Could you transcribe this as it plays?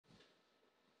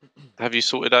Have you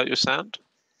sorted out your sound?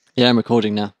 Yeah, I'm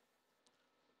recording now.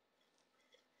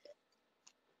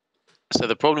 So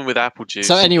the problem with apple juice.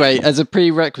 So anyway, as a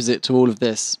prerequisite to all of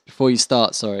this, before you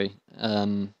start, sorry,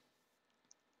 I'm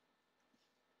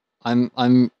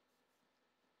I'm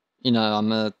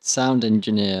a sound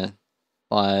engineer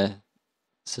by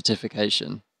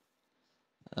certification,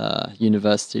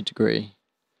 university degree,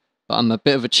 but I'm a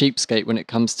bit of a cheapskate when it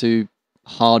comes to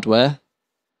hardware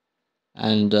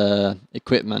and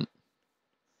equipment.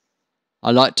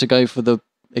 I like to go for the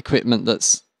equipment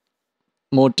that's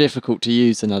more difficult to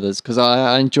use than others because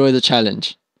I enjoy the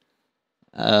challenge.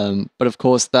 But of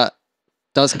course, that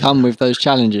does come with those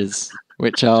challenges,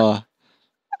 which are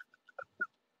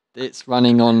it's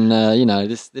running on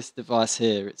this device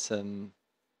here. It's an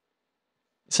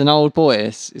old boy.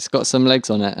 It's got some legs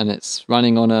on it, and it's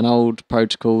running on an old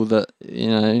protocol that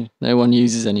no one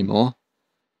uses anymore.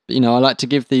 But I like to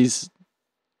give these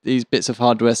bits of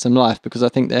hardware some life because I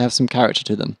think they have some character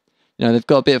to them. They've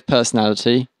got a bit of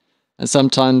personality, and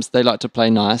sometimes they like to play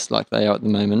nice, like they are at the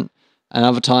moment, and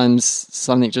other times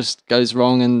something just goes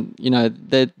wrong, and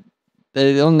they're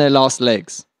on their last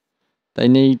legs. They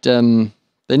need that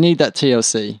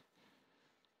TLC.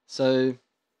 So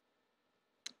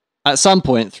at some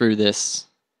point through this,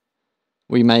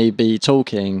 we may be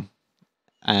talking,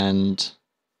 and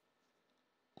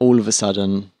all of a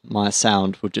sudden, my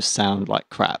sound will just sound like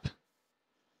crap.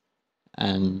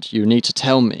 And you need to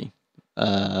tell me,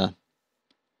 and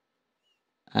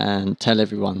tell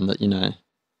everyone that,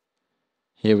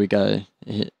 here we go.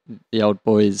 The old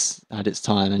boy's had its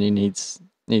time, and he needs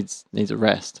a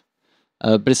rest.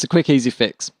 But it's a quick, easy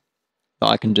fix that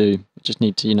I can do. I just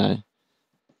need to,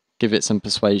 give it some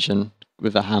persuasion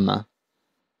with a hammer,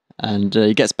 and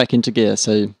he gets back into gear.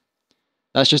 So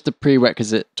that's just a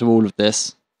prerequisite to all of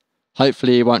this.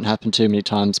 Hopefully it won't happen too many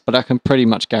times, but I can pretty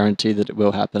much guarantee that it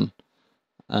will happen.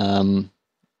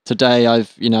 Today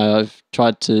I've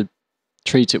tried to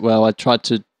treat it well. I tried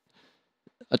to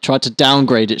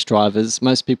downgrade its drivers.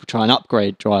 Most people try and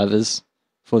upgrade drivers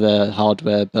for their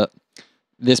hardware, but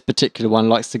this particular one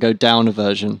likes to go down a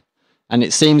version, and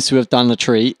it seems to have done a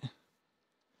treat,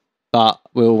 but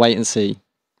we'll wait and see.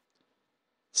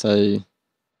 So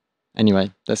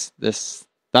anyway, that's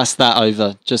that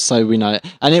over, just so we know.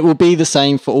 And it will be the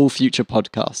same for all future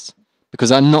podcasts,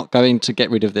 because I'm not going to get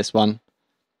rid of this one.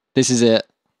 This is it.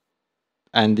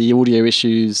 And the audio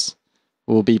issues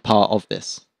will be part of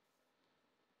this.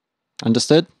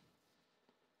 Understood?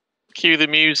 Cue the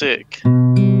music.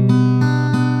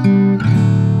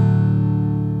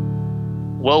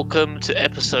 Welcome to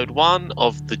episode 1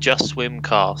 of the Just Swim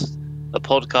cast, a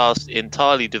podcast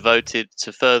entirely devoted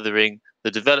to furthering the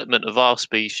development of our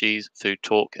species through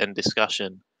talk and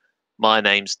discussion. My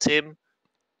name's Tim.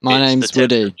 My name's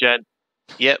Woody.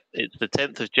 It's the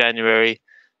 10th of January,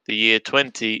 the year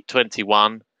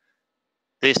 2021.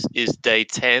 This is day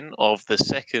 10 of the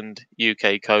second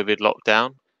UK COVID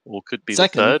lockdown, or could be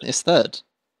second, the third. It's third.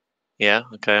 Yeah,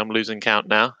 okay, I'm losing count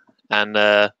now. And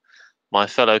my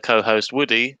fellow co-host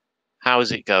Woody, how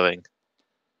is it going?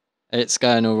 It's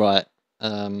going all right.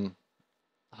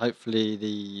 Hopefully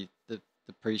the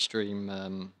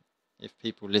pre-stream, if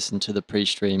people listen to the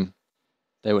pre-stream,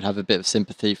 they would have a bit of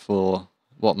sympathy for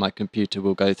what my computer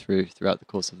will go through throughout the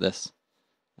course of this.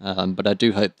 But I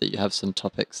do hope that you have some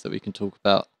topics that we can talk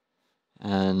about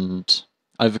and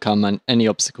overcome any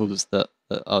obstacles that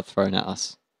are thrown at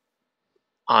us.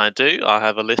 I do. I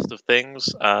have a list of things.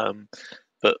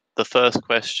 But the first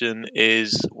question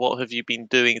is, what have you been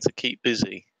doing to keep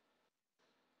busy?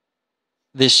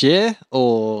 This year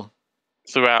or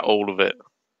throughout all of it?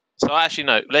 So actually,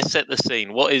 no. Let's set the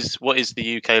scene. What is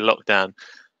the UK lockdown?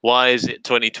 Why is it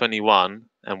 2021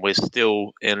 and we're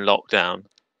still in lockdown?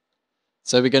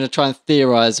 So we're going to try and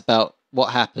theorize about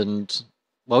what happened.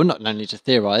 Well, not only to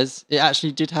theorize, it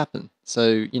actually did happen.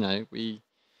 So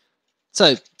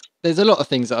So there's a lot of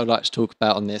things that I'd like to talk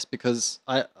about on this because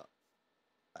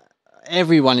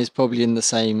everyone is probably in the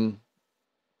same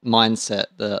mindset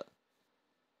that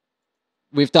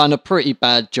we've done a pretty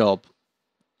bad job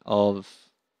of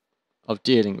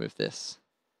dealing with this,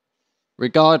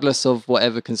 regardless of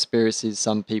whatever conspiracies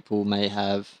some people may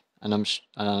have. And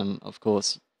of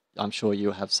course, I'm sure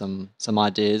you'll have some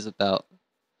ideas about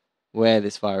where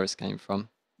this virus came from,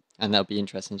 and that'll be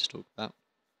interesting to talk about.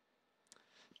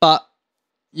 But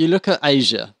you look at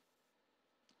Asia,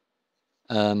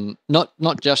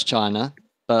 not just China,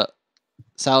 but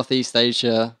Southeast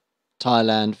Asia,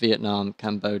 Thailand, Vietnam,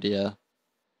 Cambodia,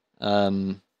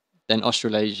 then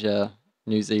Australasia,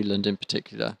 New Zealand in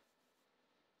particular.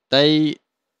 They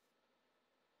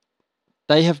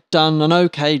have done an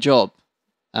okay job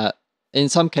at in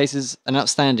some cases, an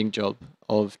outstanding job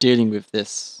of dealing with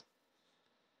this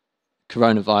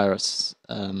coronavirus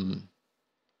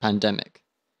pandemic.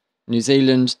 New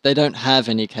Zealand, they don't have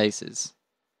any cases.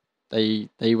 They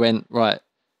went, right,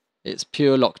 it's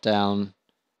pure lockdown.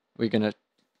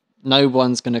 No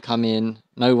one's gonna come in,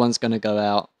 no one's gonna go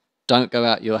out. Don't go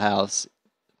out your house,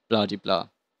 blah de blah.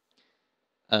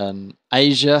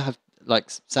 Asia have like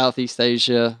Southeast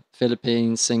Asia,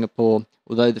 Philippines, Singapore.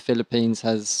 Although the Philippines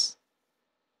is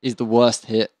the worst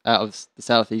hit out of the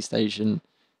Southeast Asian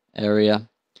area,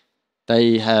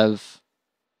 they have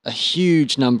a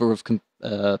huge number of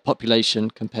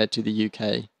population compared to the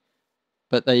UK,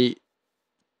 but they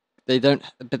don't.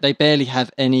 But they barely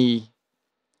have any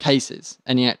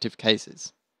active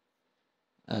cases.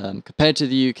 Compared to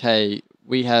the UK,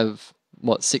 we have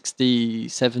what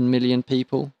 67 million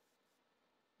people,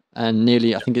 and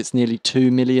I think it's nearly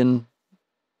 2 million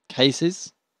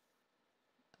cases,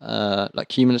 like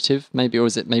cumulative, maybe, or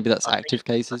is it maybe that's active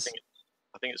cases?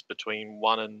 I think it's between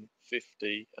 1 in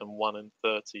 50 and 1 in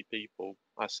 30 people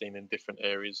I've seen in different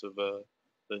areas of the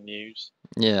news.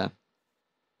 Yeah.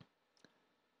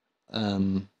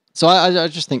 So I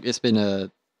just think it's been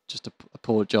just a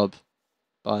poor job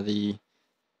by the.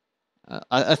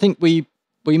 I think we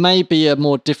may be a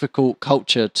more difficult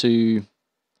culture to.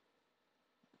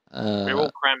 We're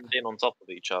all crammed in on top of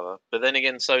each other, but then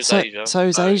again, so's Asia. So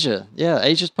is Asia. Yeah,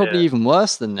 Asia's probably even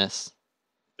worse than this.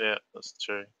 Yeah, that's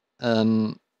true.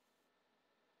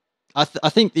 I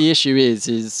think the issue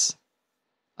is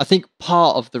I think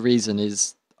part of the reason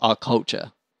is our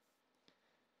culture.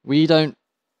 We don't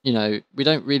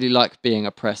really like being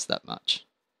oppressed that much.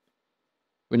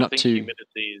 We're not too.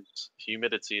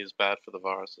 Humidity is bad for the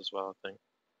virus as well. I think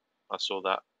I saw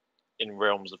that in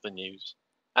realms of the news,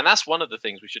 and that's one of the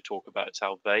things we should talk about. Is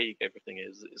how vague everything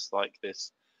is. It's like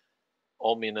this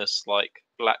ominous, like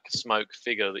black smoke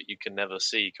figure that you can never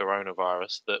see.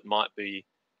 Coronavirus that might be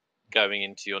going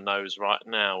into your nose right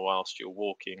now whilst you're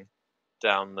walking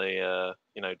down the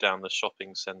down the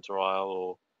shopping centre aisle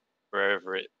or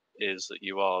wherever it is that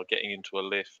you are getting into a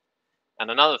lift. And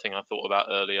another thing I thought about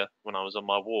earlier when I was on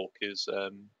my walk is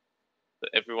that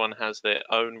everyone has their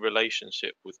own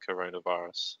relationship with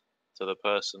coronavirus. To the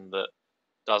person that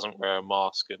doesn't wear a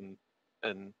mask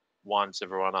and winds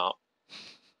everyone up,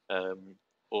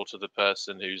 or to the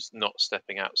person who's not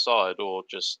stepping outside, or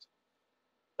just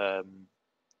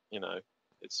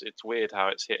it's weird how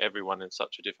it's hit everyone in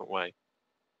such a different way.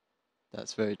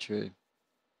 That's very true.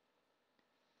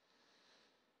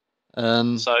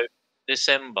 So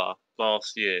December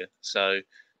last year. So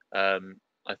I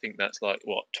think that's like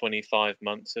what 25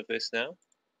 months of this now.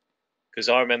 Because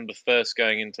I remember first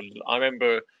going into. I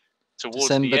remember towards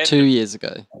December the end 2 years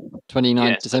ago,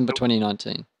 December so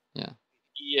 2019. Yeah.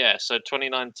 Yeah, so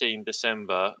 2019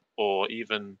 December, or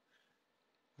even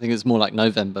I think it was more like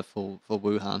November for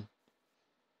Wuhan.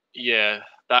 yeah,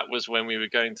 that was when we were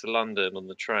going to London on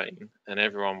the train, and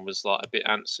everyone was like a bit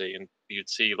antsy, and you'd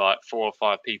see like 4 or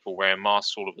 5 people wearing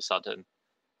masks all of a sudden,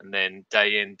 and then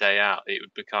day in day out, it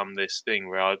would become this thing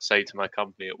where I'd say to my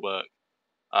company at work,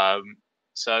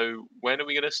 "So when are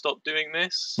we going to stop doing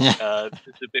this? Yeah.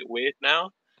 It's a bit weird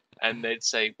now." And they'd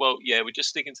say, "Well, yeah, we're just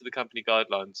sticking to the company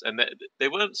guidelines," and they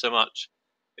weren't so much.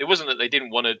 It wasn't that they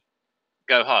didn't want to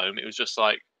go home; it was just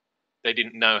like they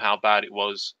didn't know how bad it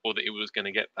was or that it was going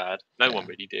to get bad. No one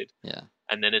really did. Yeah.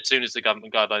 And then as soon as the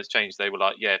government guidelines changed, they were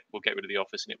like, yeah, we'll get rid of the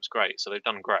office. And it was great. So they've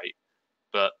done great.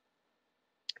 But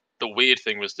the weird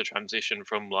thing was the transition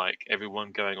from like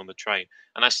everyone going on the train.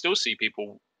 And I still see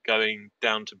people going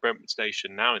down to Brentford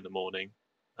Station now in the morning,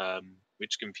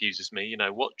 which confuses me.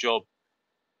 What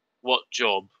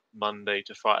job Monday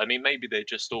to Friday? I mean, maybe they're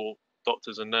just all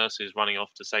doctors and nurses running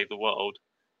off to save the world.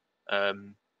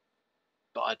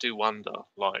 But I do wonder,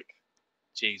 like,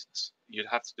 Jesus, you'd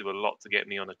have to do a lot to get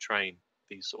me on a train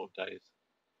these sort of days.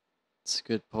 That's a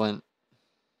good point.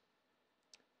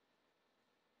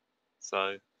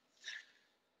 So,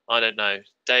 I don't know.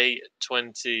 Day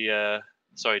 10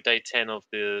 of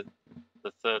the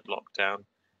third lockdown,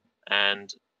 and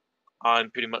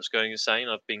I'm pretty much going insane.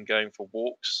 I've been going for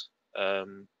walks. I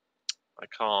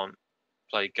can't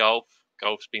play golf.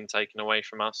 Golf's been taken away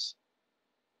from us,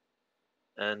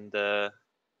 and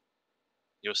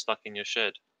you're stuck in your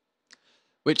shed.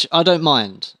 Which I don't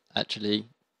mind, actually.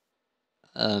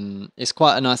 It's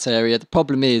quite a nice area. The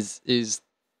problem is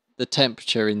the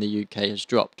temperature in the UK has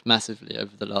dropped massively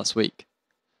over the last week.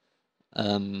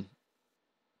 And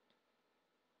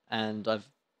I've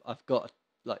got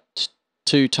like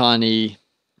 2 tiny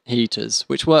heaters,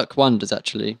 which work wonders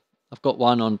actually. I've got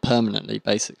one on permanently,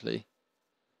 basically.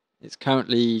 It's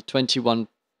currently 21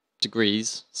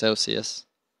 degrees Celsius.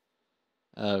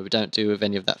 We don't do with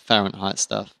any of that Fahrenheit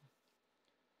stuff.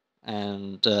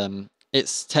 And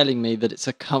it's telling me that it's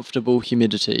a comfortable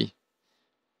humidity,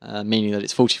 meaning that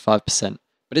it's 45%.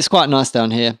 But it's quite nice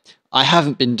down here. I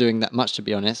haven't been doing that much, to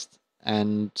be honest,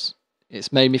 and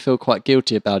it's made me feel quite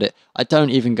guilty about it. I don't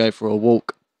even go for a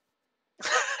walk.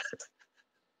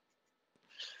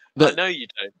 I know you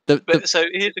don't. But so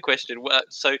here's the question.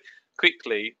 So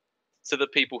quickly, to the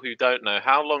people who don't know,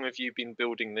 how long have you been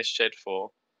building this shed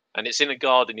for? And it's in a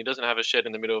garden. He doesn't have a shed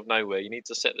in the middle of nowhere. You need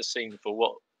to set the scene for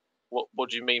what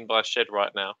do you mean by shed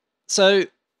right now? So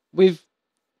with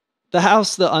the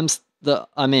house that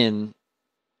I'm in,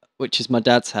 which is my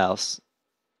dad's house,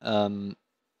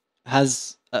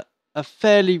 has a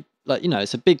fairly, like,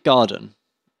 it's a big garden.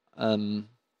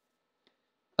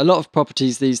 A lot of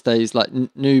properties these days, like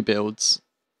new builds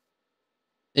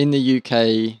in the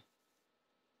UK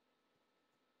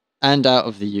and out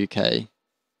of the UK,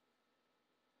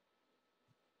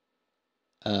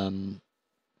 don't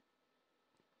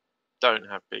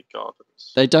have big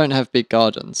gardens. They don't have big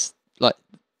gardens. Like,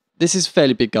 this is a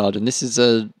fairly big garden. This is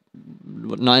a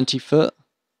 90 foot,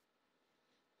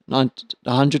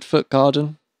 100 foot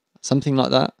garden, something like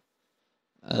that.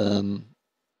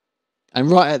 And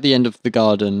right at the end of the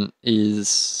garden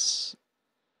is,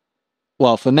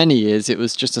 well, for many years it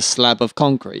was just a slab of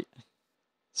concrete.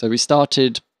 So we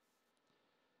started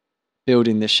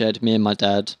building this shed, me and my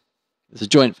dad. It's a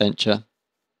joint venture.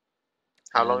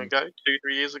 How long ago? 2-3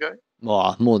 years ago?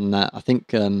 Well, more than that. I think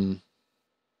towards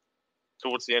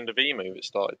the end of eMove it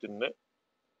started, didn't it?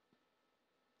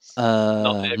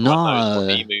 Not everyone knows what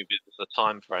eMove is as a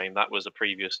time frame. That was a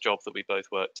previous job that we both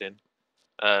worked in.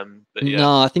 But yeah.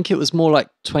 No, I think it was more like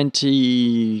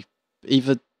 20,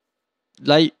 either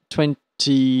late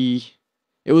 20.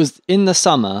 It was in the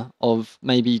summer of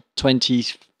maybe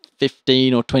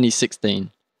 2015 or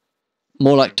 2016.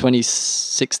 More like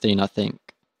 2016, I think.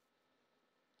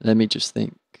 Let me just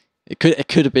think. It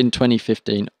could have been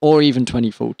 2015 or even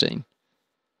 2014.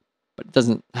 But it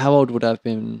doesn't. How old would I have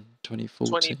been? 2014.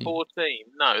 2014.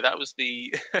 No, that was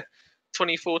the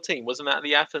 2014. Wasn't that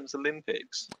the Athens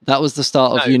Olympics? That was the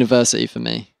start of university for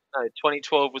me. No,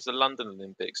 2012 was the London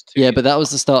Olympics. Yeah, but that was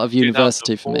the start of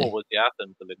university for me. 2004 was the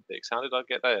Athens Olympics. How did I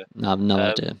get there? I have no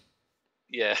idea.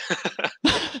 Yeah.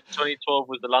 2012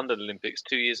 was the London Olympics.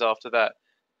 2 years after that.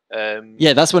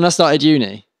 Yeah, that's when I started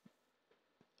uni.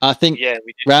 I think we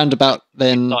did. Roundabout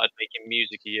then. We started making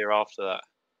music a year after that.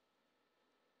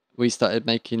 We started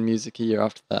making music a year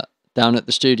after that, down at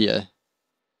the studio.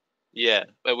 Yeah,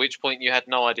 at which point you had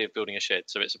no idea of building a shed,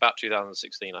 so it's about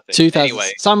 2016, I think.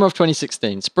 Anyway, summer of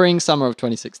 2016, summer of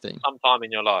 2016. Sometime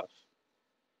in your life.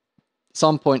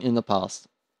 Some point in the past,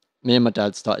 me and my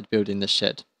dad started building this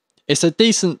shed. It's a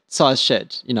decent sized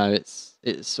shed,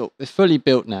 it's fully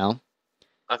built now.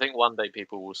 I think one day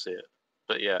people will see it,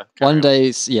 but yeah. One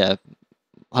day, yeah,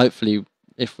 hopefully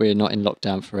if we're not in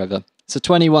lockdown forever. It's a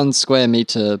 21 square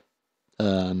meter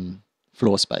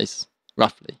floor space,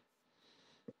 roughly.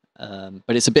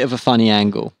 But it's a bit of a funny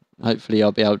angle. Hopefully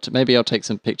I'll be able to, maybe I'll take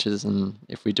some pictures, and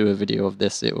if we do a video of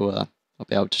this, I'll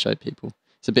be able to show people.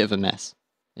 It's a bit of a mess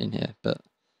in here, but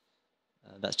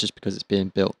that's just because it's being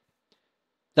built.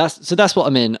 That's what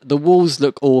I'm in. The walls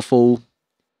look awful.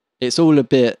 It's all a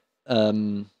bit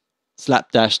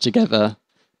slapdash together,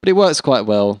 but it works quite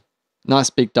well. Nice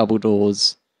big double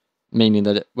doors, meaning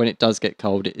that when it does get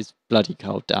cold, it is bloody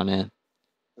cold down here.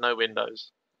 No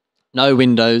windows. No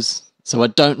windows. So I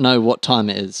don't know what time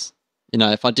it is.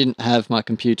 If I didn't have my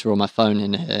computer or my phone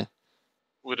in here.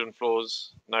 Wooden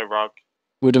floors, no rug.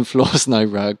 Wooden floors, no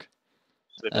rug.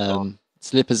 Slippers on.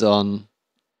 Slippers on.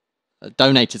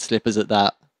 Donated slippers at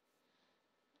that.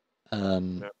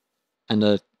 And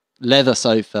a leather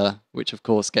sofa, which of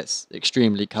course gets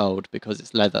extremely cold because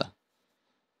it's leather.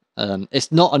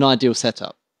 It's not an ideal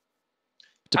setup.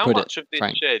 How much of this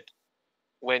shed,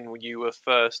 when you were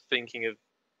first thinking of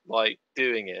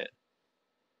doing it?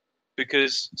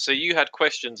 Because so you had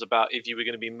questions about if you were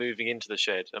going to be moving into the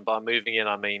shed, and by moving in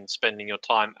I mean spending your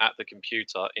time at the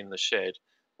computer in the shed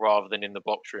rather than in the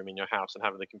box room in your house and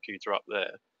having the computer up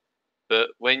there. But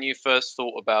when you first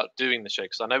thought about doing the shed,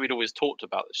 because I know we'd always talked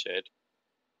about the shed,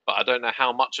 but I don't know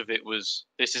how much of it was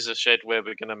this is a shed where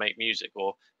we're going to make music,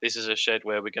 or this is a shed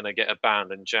where we're going to get a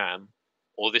band and jam,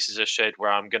 or this is a shed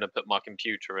where I'm going to put my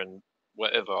computer and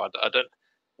whatever. I don't.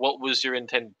 What was your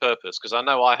intended purpose? Because I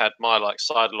know I had my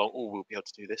side along. Oh, we'll be able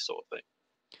to do this sort of thing.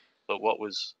 But what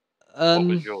was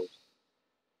yours?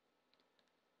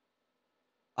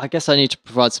 I guess I need to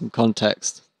provide some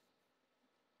context.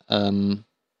 Me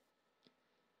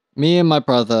and my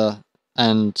brother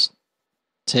and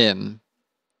Tim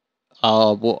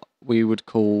are what we would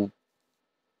call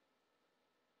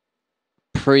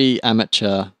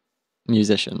pre-amateur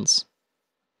musicians.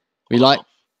 We On and like off.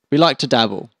 we like to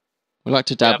dabble. We like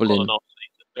to We have dabble on and in. off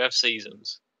seasons. We have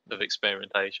seasons of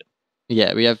experimentation.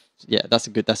 Yeah, we have. Yeah, that's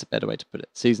a better way to put it.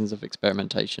 Seasons of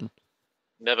experimentation.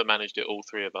 Never managed it, all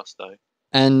three of us, though.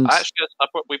 And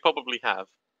We probably have.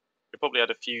 We probably had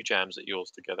a few jams at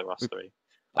yours together, us we, three.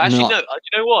 I mean, Actually, no. Do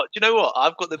you know what? Do you know what?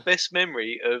 I've got the best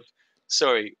memory of.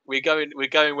 Sorry, we're going. We're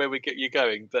going where you're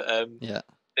going. But yeah,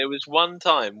 there was one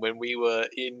time when we were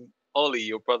in Ollie,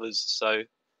 your brother's. So,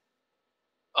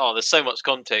 there's so much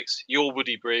context. You're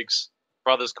Woody Briggs.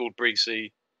 Brother's called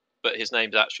Briggsy, but his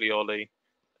name's actually Ollie.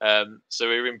 So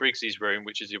we were in Briggsy's room,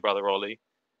 which is your brother Ollie,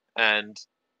 and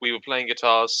we were playing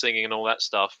guitars, singing, and all that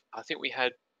stuff. I think we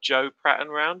had Joe Pratton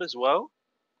round as well,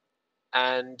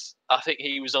 and I think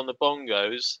he was on the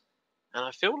bongos, and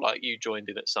I feel like you joined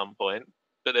in at some point.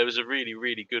 But there was a really,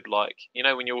 really good, like,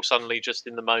 when you're all suddenly just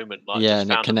in the moment, like yeah,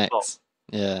 just and it found a spot. connects.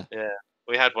 Yeah. Yeah,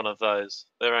 we had one of those.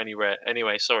 They're only rare.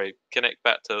 Anyway, sorry. Connect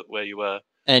back to where you were.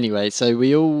 Anyway, so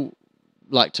we all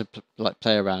like to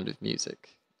play around with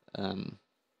music.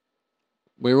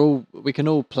 We can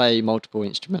all play multiple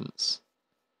instruments,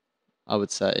 I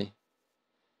would say.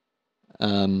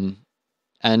 And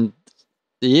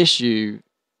the issue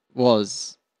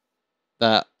was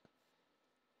that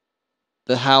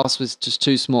the house was just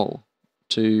too small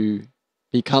to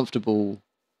be comfortable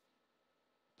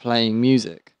playing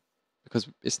music, because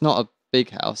it's not a big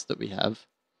house that we have.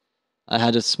 I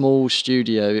had a small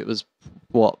studio. It was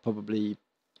probably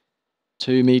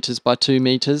 2 meters by 2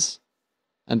 meters,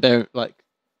 and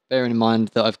bearing in mind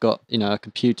that I've got a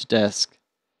computer desk,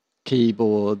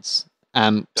 keyboards,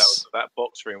 amps. That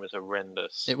box room was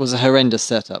horrendous. It was a horrendous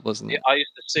setup, wasn't Yeah, it? I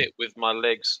used to sit with my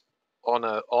legs on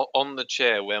the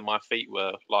chair where my feet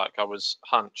were, like I was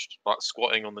hunched, like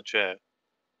squatting on the chair.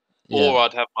 Yeah. Or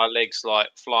I'd have my legs like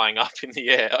flying up in the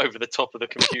air over the top of the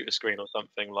computer screen or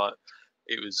something. Like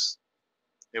it was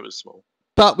small.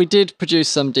 But we did produce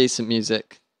some decent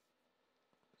music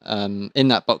in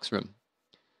that box room.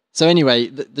 So anyway,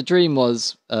 the dream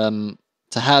was to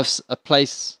have a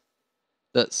place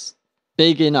that's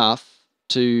big enough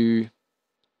to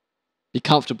be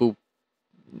comfortable,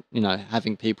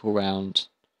 having people around,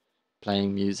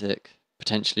 playing music,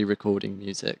 potentially recording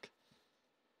music,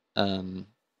 and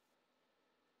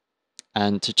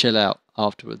to chill out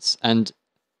afterwards, and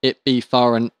it be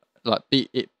far and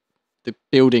the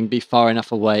building be far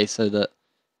enough away so that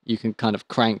you can kind of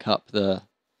crank up the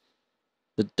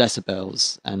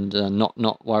decibels and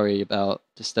not worry about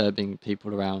disturbing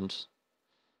people around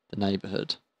the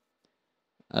neighborhood.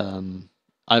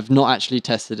 I've not actually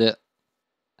tested it,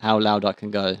 how loud I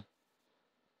can go,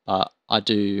 but I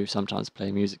do sometimes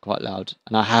play music quite loud,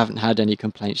 and I haven't had any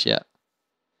complaints yet.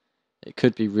 It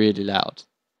could be really loud,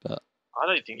 but I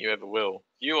don't think you ever will.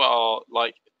 You are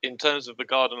like, in terms of the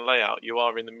garden layout, you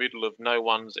are in the middle of no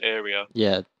one's area.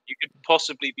 yeah. You could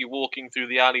possibly be walking through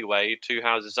the alleyway 2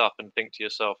 houses up and think to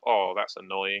yourself, "Oh, that's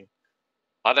annoying."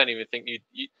 I don't even think you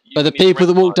But the wouldn't even people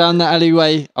that walk recognise down it. that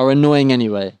alleyway are annoying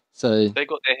anyway. So They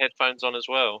got their headphones on as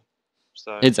well.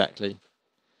 So exactly.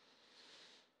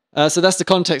 So that's the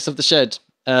context of the shed.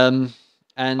 I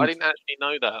And didn't actually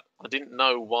know that. I didn't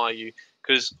know why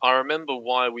because I remember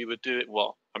why we would do it.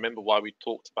 Well, I remember why we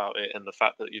talked about it and the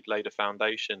fact that you'd laid a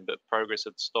foundation, but progress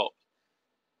had stopped.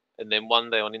 And then one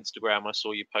day on Instagram, I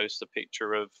saw you post a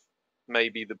picture of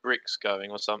maybe the bricks going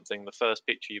or something. The first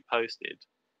picture you posted,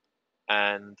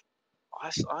 and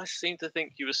I seem to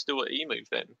think you were still at eMove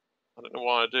then. I don't know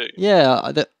why I do. yeah,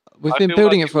 we've I been feel like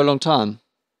building it it for a was long time.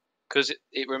 because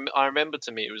I remember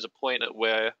to me it was a point at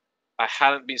where I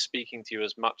hadn't been speaking to you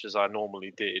as much as I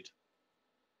normally did.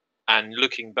 And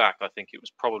looking back, I think it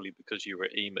was probably because you were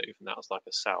at eMove, and that was like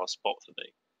a sour spot for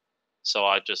me. So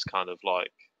I just kind of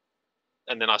like,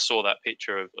 and then I saw that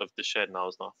picture of the shed, and I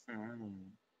was like,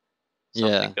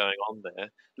 Yeah, something going on there.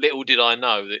 Little did I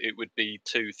know that it would be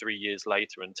 2-3 years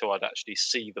later until I'd actually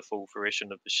see the full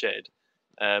fruition of the shed.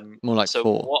 more like So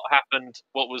 4. what happened?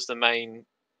 What was the main?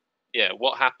 Yeah,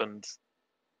 what happened?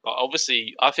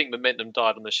 Obviously, I think momentum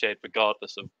died on the shed,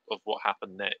 regardless of what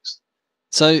happened next.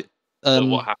 So So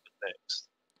what happened next?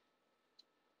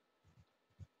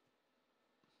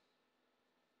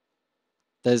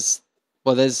 there's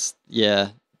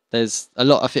there's a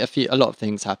lot of a lot of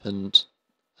things happened.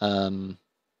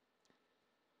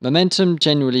 Momentum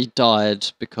generally died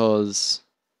because,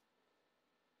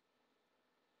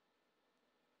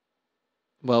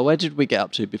 well, where did we get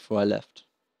up to before I left?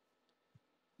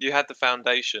 You had the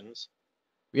foundations.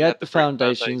 We You had had the the brick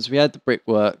foundations, foundation. we had the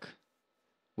brickwork.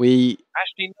 We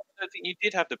Actually, don't think you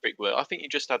did have the brickwork. I think you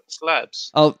just had the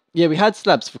slabs. Oh yeah, we had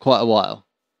slabs for quite a while,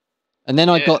 and then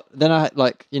Yeah.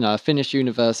 I finished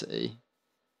university,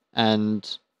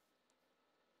 and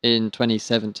in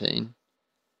 2017,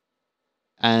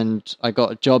 and I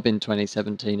got a job in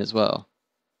 2017 as well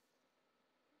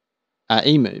at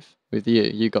eMove with you.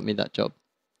 You got me that job.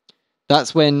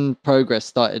 That's when progress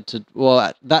started to.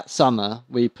 Well, that summer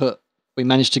we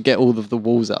managed to get all of the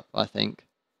walls up, I think,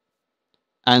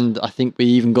 and I think we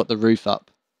even got the roof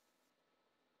up.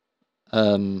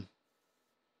 Or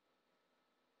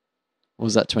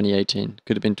was that 2018?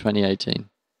 Could have been 2018.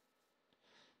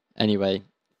 Anyway,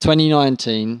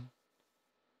 2019.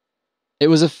 It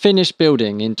was a finished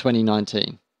building in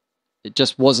 2019. It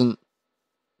just wasn't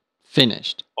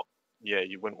finished. Yeah,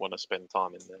 you wouldn't want to spend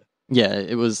time in there. Yeah,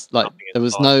 it was like Nothing there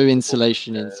was inside, no just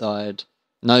insulation walls, inside,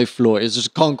 no floor. It was just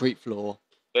a concrete floor.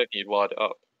 Don't you'd wide it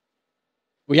up.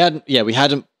 We hadn't.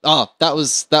 That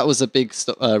was a big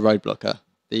road blocker.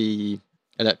 The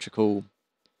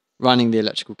running the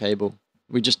electrical cable.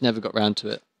 We just never got round to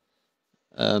it.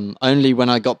 Only when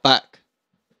I got back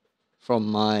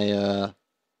from my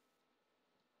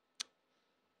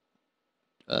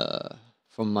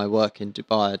work in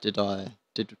Dubai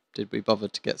did we bother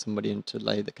to get somebody in to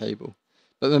lay the cable.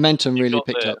 But momentum really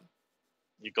picked up.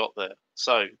 You got there.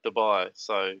 So Dubai.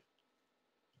 So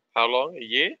how long? A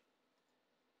year?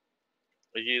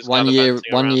 A year's 1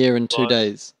 year and 2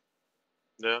 days.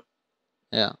 Yeah.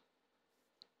 Yeah.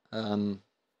 It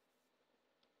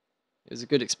was a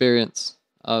good experience.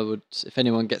 I would, if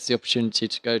anyone gets the opportunity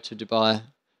to go to Dubai,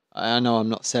 I know I'm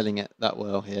not selling it that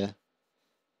well here,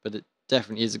 but it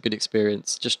definitely is a good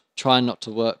experience. Just try not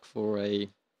to work for a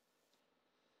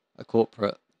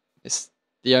corporate. It's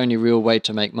the only real way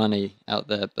to make money out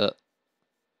there, but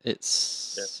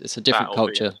it's a different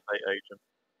culture. Be an estate agent.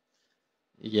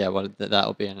 Yeah, well,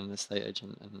 that'll be an estate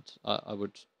agent, and I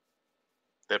would.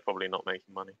 They're probably not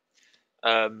making money.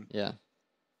 Yeah.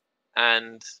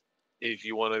 And if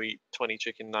you want to eat 20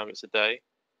 chicken nuggets a day.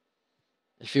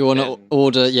 If you want to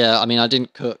order, yeah, I mean, I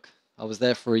didn't cook. I was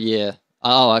there for a year.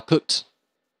 Oh, I cooked.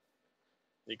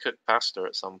 You cooked pasta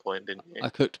at some point, didn't you? I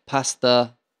cooked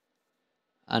pasta,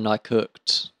 and I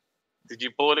cooked. Did you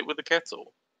boil it with a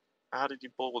kettle? How did you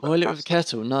boil that? Boil it with a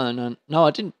kettle? No,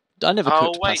 I didn't. I never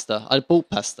cooked pasta. I bought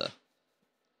pasta.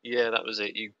 Yeah, that was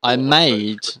it. I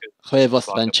made huevos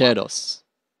rancheros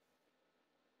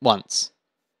once.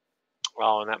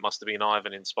 Oh, and that must have been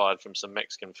Ivan inspired from some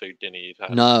Mexican food dinner you've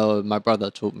had. No, my brother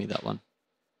taught me that one.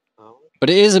 Oh, okay. But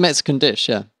it is a Mexican dish,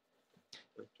 yeah.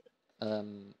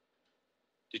 Okay.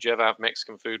 Did you ever have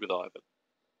Mexican food with Ivan?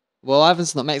 Well,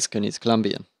 Ivan's not Mexican; he's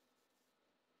Colombian.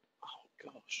 Oh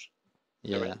gosh.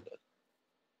 Yeah. Horrendous.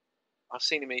 I've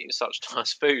seen him eating such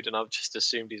nice food, and I've just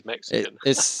assumed he's Mexican.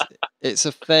 It's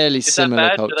a fairly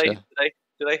similar culture.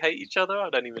 Do they hate each other? I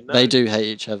don't even know. They do hate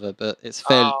each other, but it's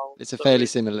a fairly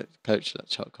similar culture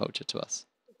to us.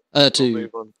 We'll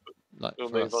move on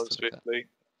swiftly.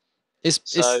 It's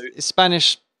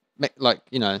Spanish, like,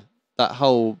 you know, a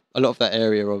lot of that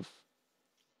area of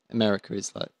America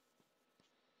is like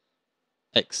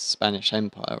ex-Spanish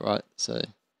Empire, right? So,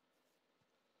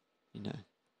 you know.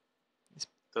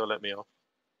 They'll let me off.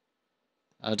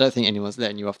 I don't think anyone's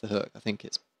letting you off the hook. I think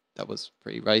that was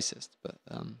pretty racist, but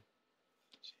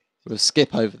we'll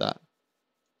skip over that.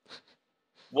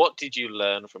 What did you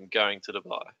learn from going to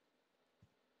Dubai?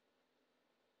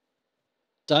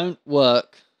 Don't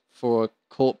work for a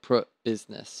corporate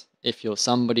business if you're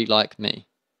somebody like me,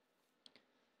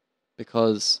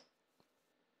 because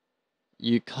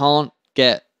you can't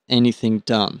get anything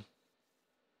done.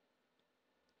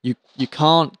 You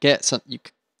can't get some.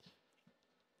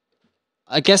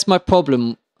 I guess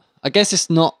it's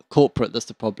not corporate that's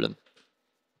the problem.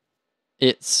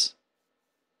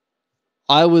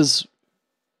 I was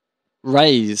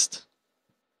raised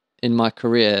in my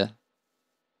career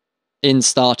in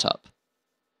startup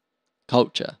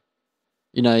culture.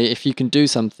 You know, if you can do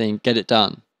something, get it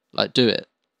done. Like, do it.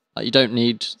 Like, you don't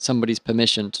need somebody's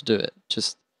permission to do it.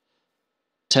 Just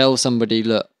tell somebody,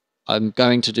 look, I'm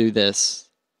going to do this.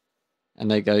 And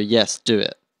they go, yes, do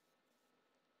it.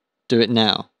 Do it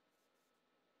now.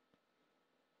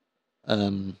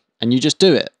 And you just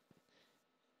do it.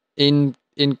 In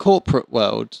corporate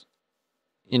world,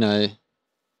 you know,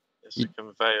 it's a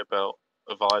conveyor belt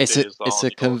of ideas. It's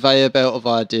a conveyor belt of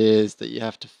ideas that you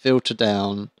have to filter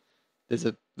down. There's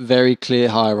a very clear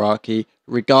hierarchy,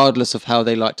 regardless of how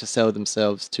they like to sell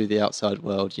themselves to the outside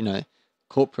world. You know,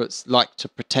 corporates like to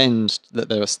pretend that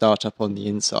they're a startup on the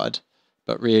inside,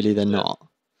 but really they're not.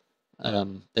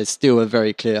 There's still a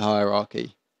very clear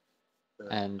hierarchy.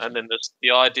 And then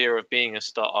the idea of being a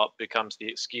startup becomes the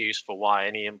excuse for why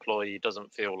any employee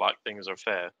doesn't feel like things are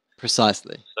fair.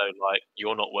 precisely, So, like,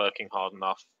 you're not working hard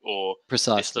enough, or this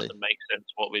precisely, doesn't make sense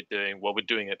what we're doing. Well, we're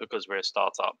doing it because we're a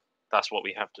startup. That's what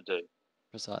we have to do,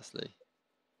 precisely.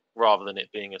 rather than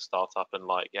it being a startup and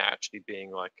like actually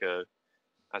being like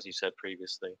as you said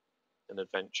previously, an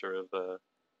adventure of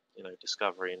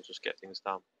discovery and just get things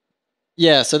done.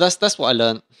 Yeah, so that's what I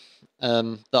learned.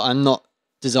 That I'm not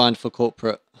designed for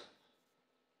corporate.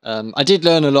 I did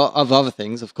learn a lot of other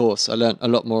things, of course. I learned a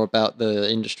lot more about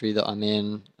the industry that I'm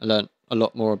in. I learned a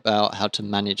lot more about how to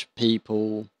manage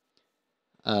people.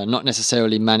 Not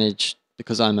necessarily manage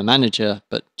because I'm a manager,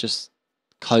 but just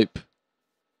cope.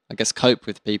 I guess cope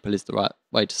with people is the right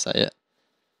way to say it.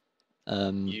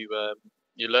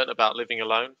 You learnt about living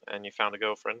alone, and you found a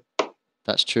girlfriend.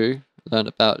 That's true. Learned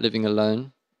about living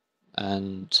alone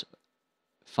and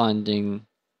finding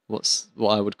what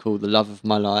I would call the love of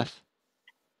my life.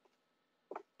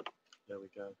 There we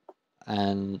go.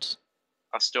 And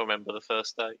I still remember the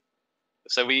first day.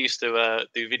 So we used to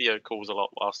do video calls a lot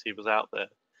whilst he was out there,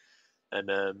 and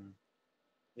I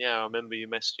remember you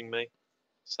messaging me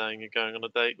saying you're going on a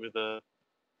date with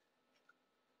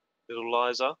little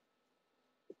Liza.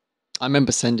 I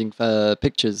remember sending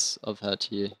pictures of her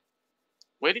to you.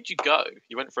 Where did you go?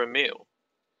 You went for a meal.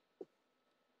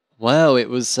 Well, it's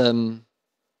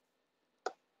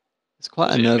quite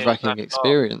Was a it a meal nerve-wracking slash bar?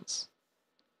 experience.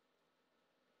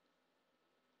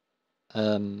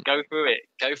 Go through it.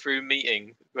 Go through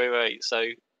meeting. Wait. So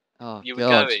Oh you were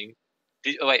God. going.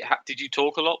 Did you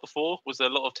talk a lot before? Was there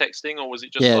a lot of texting, or was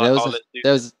it just Yeah, like, oh, let's do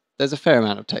this? there's a fair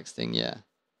amount of texting, yeah.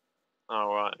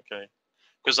 Oh, right, okay.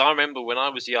 Because I remember when I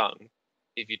was young,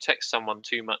 if you text someone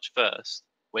too much first,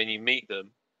 when you meet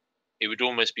them, it would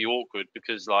almost be awkward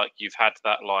because like you've had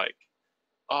that like,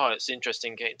 oh, it's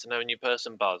interesting getting to know a new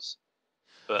person buzz.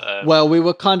 But Well, we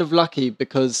were kind of lucky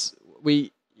because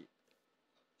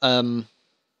um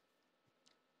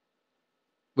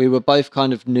we were both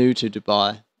kind of new to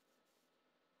Dubai.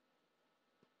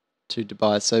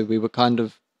 So we were kind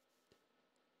of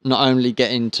not only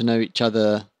getting to know each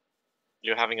other.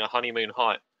 you're having a honeymoon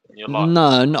hype in your life.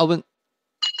 No, I wouldn't.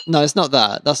 No, it's not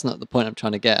that. That's not the point I'm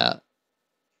trying to get at.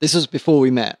 This was before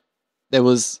we met. There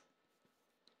was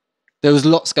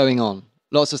lots going on,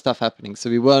 lots of stuff happening. So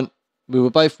we were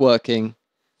both working.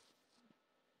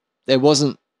 There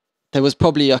was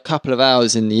probably a couple of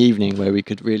hours in the evening where we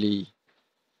could really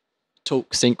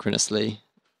talk synchronously,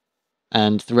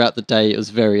 and throughout the day it was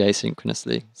very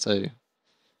asynchronously. So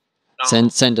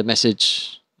send a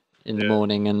message in the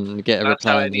morning and get a That's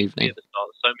how reply it in the needs to be evening. at the start.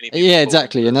 So many people Yeah,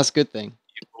 exactly, and that's a good thing.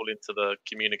 you fall into the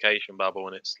communication bubble,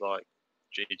 and it's like,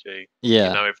 GG. Yeah.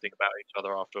 You know everything about each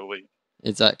other after a week.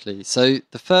 Exactly. So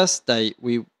the first date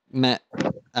we met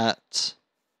at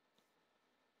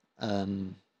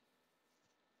an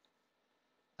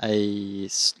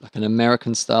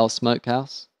American style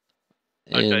smokehouse.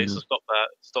 Okay, so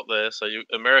stop there. So you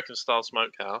American style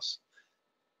smokehouse.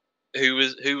 Who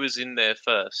was in there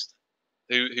first?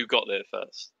 Who got there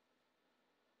first?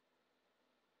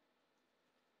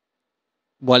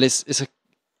 Well,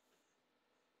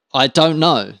 I don't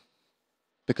know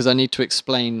because I need to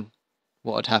explain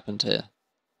what had happened here.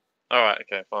 All right,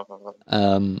 okay,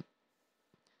 fine.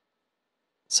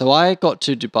 So I got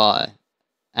to Dubai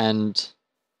and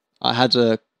I had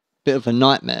a bit of a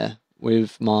nightmare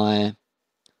with my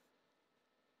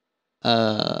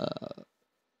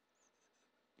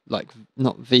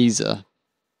not visa.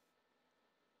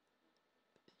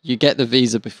 You get the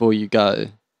visa before you go,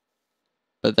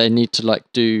 but they need to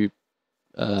do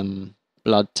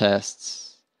blood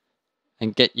tests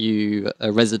and get you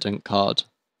a resident card.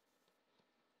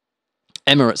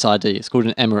 Emirates ID. It's called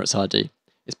an Emirates ID.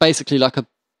 It's basically like a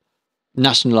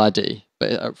national ID,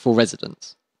 but for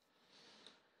residents.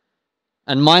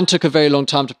 And mine took a very long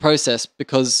time to process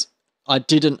because I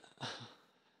didn't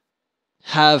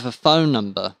have a phone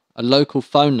number, a local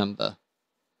phone number.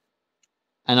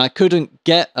 And I couldn't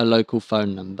get a local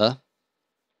phone number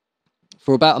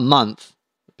for about a month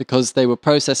because they were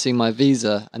processing my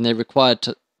visa and they required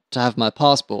to have my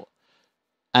passport.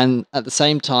 And at the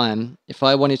same time, if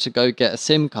I wanted to go get a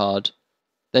SIM card,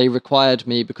 they required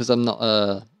me, because I'm not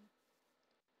a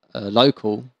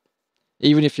local.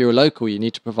 Even if you're a local, you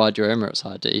need to provide your Emirates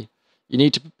ID.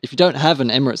 If you don't have an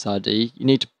Emirates ID, you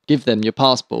need to give them your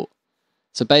passport.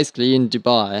 So basically, in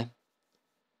Dubai,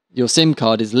 your SIM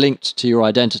card is linked to your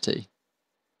identity.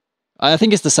 I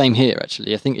think it's the same here,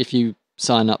 actually. I think if you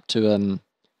sign up to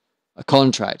a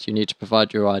contract, you need to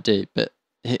provide your ID. But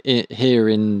here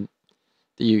in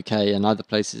the UK and other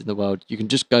places in the world, you can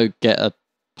just go get a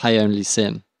pay-only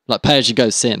SIM, like pay-as-you-go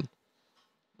SIM,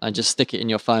 and just stick it in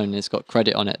your phone and it's got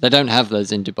credit on it. They don't have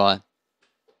those in Dubai.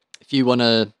 If you want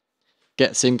to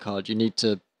get a SIM card, you need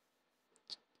to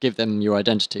give them your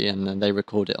identity and then they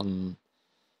record it on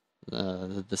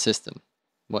the system,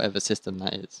 whatever system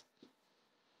that is.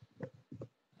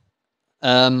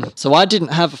 So I didn't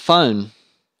have a phone.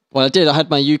 Well, I did. I had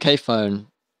my UK phone,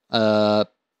 but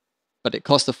it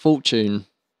cost a fortune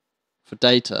for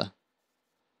data.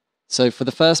 So for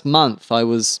the first month, I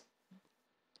was,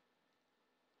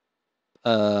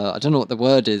 I don't know what the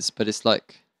word is, but it's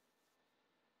like,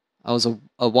 I was a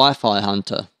Wi-Fi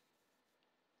hunter.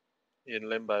 In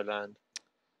limbo land.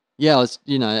 Yeah, I was,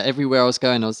 everywhere I was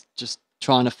going, I was just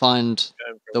trying to find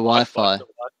the Wi-Fi.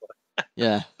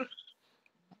 Yeah.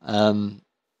 And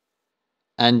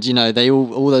they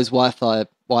all those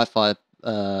Wi-Fi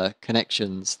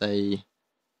connections, they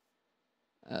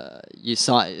it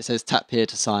says tap here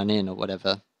to sign in or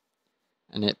whatever,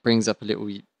 and it brings up a little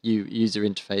user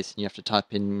interface and you have to type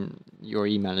in your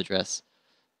email address.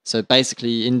 So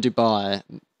basically in Dubai,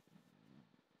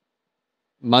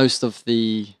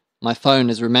 my phone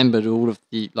has remembered all of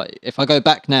like, if I go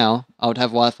back now, I would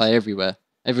have Wi-Fi everywhere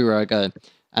I go,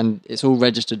 and it's all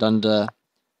registered under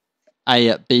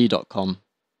a@b.com.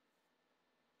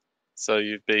 So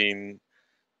you've been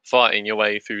fighting your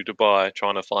way through Dubai,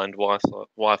 trying to find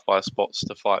Wi-Fi spots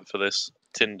to fight for this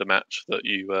Tinder match that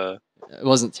you. It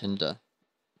wasn't Tinder.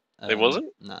 It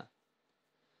wasn't? No.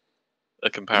 A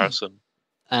comparison.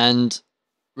 And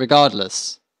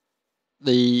regardless,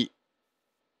 we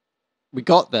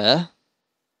got there.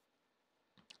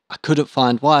 I couldn't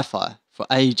find Wi-Fi for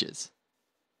ages.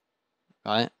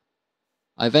 Right?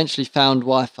 I eventually found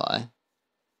Wi-Fi,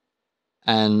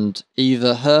 and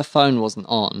either her phone wasn't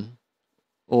on,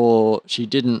 or she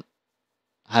didn't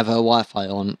have her Wi-Fi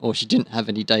on, or she didn't have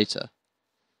any data.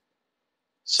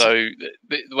 So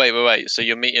wait. So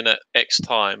you're meeting at X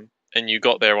time, and you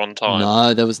got there on time.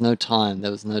 No, there was no time. It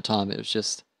was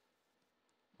just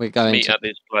we're going meet at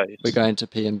this place. We're going to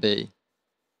P&B.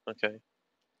 Okay.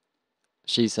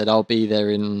 She said I'll be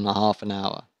there in a half an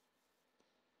hour,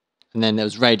 and then there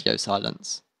was radio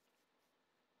silence.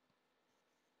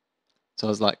 So I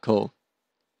was like, cool.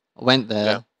 I went there,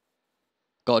 Yeah.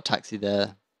 got a taxi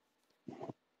there.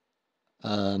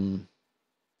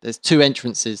 There's two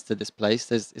entrances to this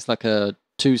place. It's like a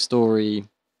 2-story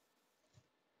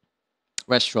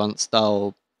restaurant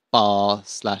style bar /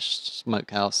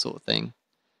 smokehouse sort of thing.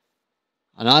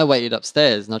 And I waited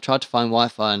upstairs and I tried to find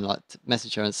Wi-Fi and like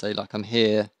message her and say like, I'm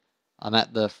here, I'm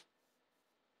at the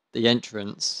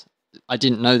entrance. I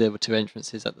didn't know there were 2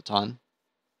 entrances at the time.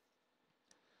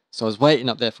 So I was waiting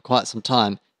up there for quite some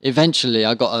time. Eventually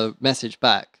I got a message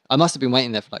back. I must have been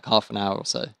waiting there for like half an hour or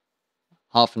so.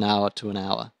 Half an hour to an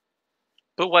hour.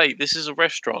 But wait, this is a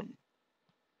restaurant.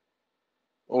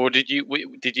 Or did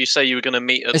you say you were going to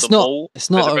meet at the mall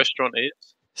where the restaurant is?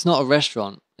 It's not a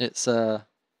restaurant. It's a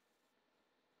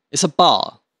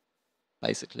bar,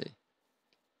 basically.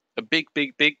 A big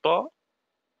bar?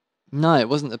 No, it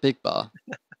wasn't a big bar.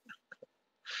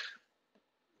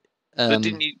 But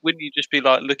wouldn't you just be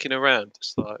like looking around?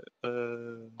 Just like,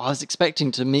 I was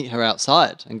expecting to meet her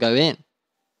outside and go in.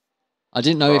 I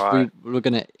didn't know if we were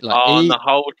gonna like eat. And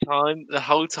the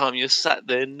whole time you're sat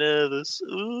there nervous.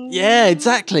 Ooh. Yeah,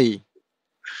 exactly.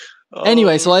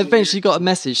 Anyway, so I eventually got a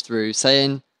message through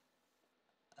saying,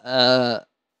 yeah,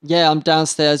 I'm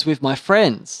downstairs with my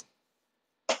friends.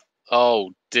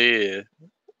 Oh dear.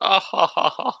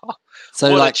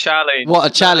 So what a challenge. What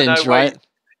a challenge, right? Wait.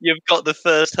 You've got the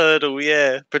first hurdle,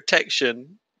 yeah.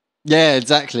 Protection. Yeah,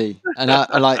 exactly. And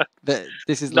I like that.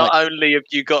 This is not only have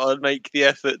you got to make the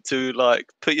effort to like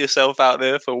put yourself out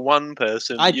there for one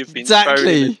person, you've been thrown in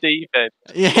the deep end.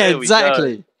 Yeah, there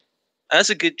exactly.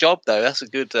 That's a good job, though. That's a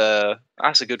good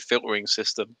filtering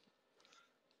system.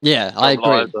 Yeah, I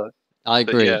agree. I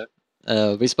agree.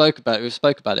 Yeah. We spoke about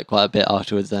it quite a bit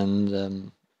afterwards,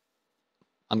 and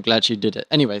I'm glad she did it.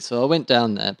 Anyway, so I went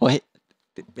down there. But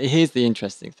here's the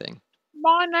interesting thing.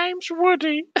 My name's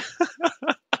Woody.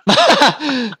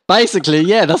 Basically,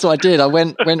 yeah, that's what I did. I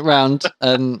went round,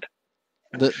 and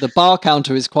the bar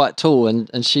counter is quite tall,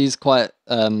 and she's quite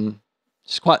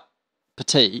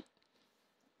petite,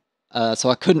 so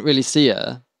I couldn't really see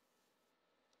her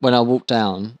when I walked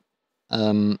down.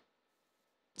 So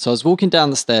I was walking down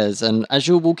the stairs, and as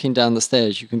you're walking down the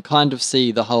stairs, you can kind of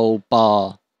see the whole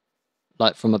bar,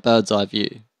 like from a bird's eye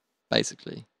view,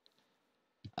 basically.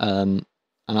 And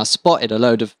I spotted a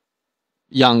load of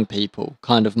young people,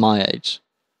 kind of my age,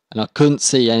 and I couldn't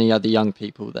see any other young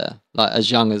people there, like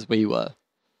as young as we were.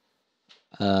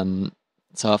 So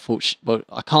I thought, well,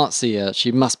 I can't see her.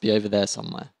 She must be over there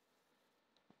somewhere.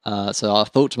 So I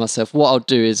thought to myself, what I'll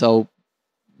do is I'll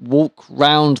walk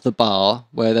round the bar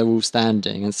where they're all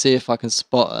standing and see if I can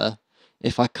spot her.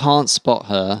 If I can't spot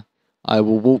her, I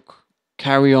will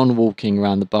carry on walking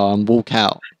around the bar and walk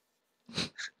out.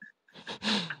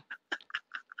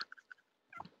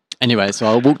 Anyway, so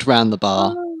I walked around the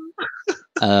bar,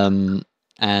 and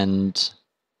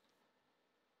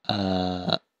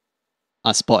I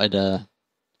spotted her.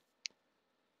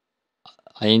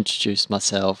 I introduced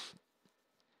myself.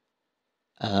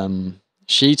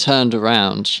 She turned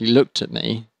around. She looked at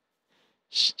me.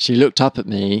 She looked up at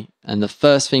me, and the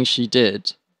first thing she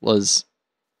did was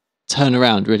turn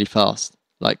around really fast,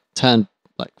 like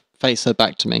face her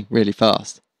back to me really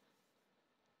fast.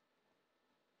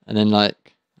 And then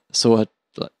saw her,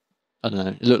 I don't know,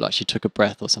 it looked like she took a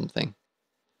breath or something.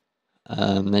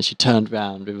 Then she turned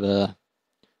around with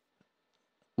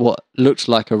what looked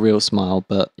like a real smile,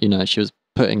 but she was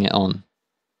putting it on.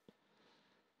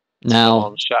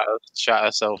 Now, shat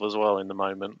herself as well in the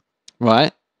moment.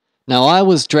 Right. Now I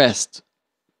was dressed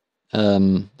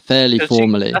fairly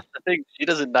formally. That's the thing. She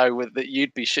doesn't know that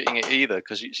you'd be shitting it either,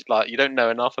 because you don't know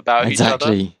enough about each other.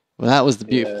 Exactly. Well, that was the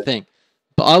beautiful thing.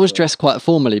 But I was dressed quite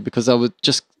formally because I would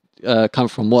just come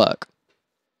from work.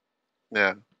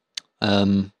 Yeah.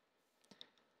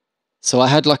 So I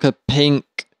had like a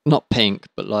not pink,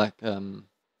 but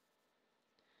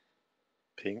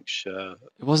pink shirt.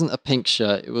 It wasn't a pink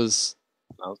shirt. It was.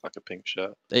 That was like a pink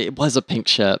shirt. It was a pink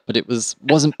shirt, but it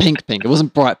wasn't pink. It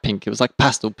wasn't bright pink. It was like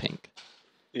pastel pink.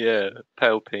 Yeah,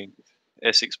 pale pink.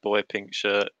 Essex boy pink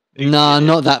shirt. No,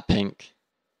 not that pink.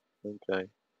 Okay.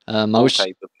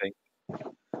 Wallpaper pink.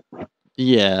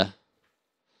 Yeah.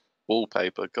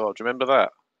 Wallpaper. God, do you remember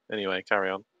that? Anyway, carry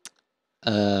on.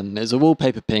 It was a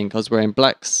wallpaper pink. I was wearing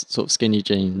black sort of skinny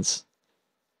jeans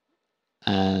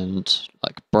and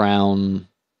like brown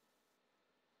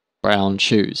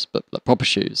shoes, but like proper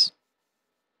shoes.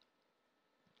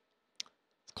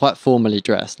 Quite formally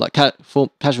dressed, like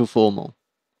casual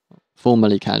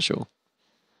formally casual.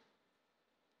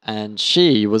 And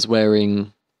she was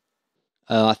wearing,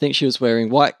 I think she was wearing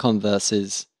white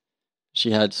Converses.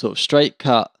 She had sort of straight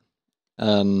cut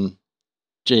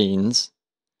jeans,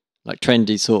 like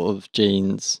trendy sort of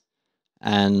jeans,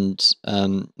 and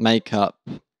makeup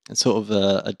and sort of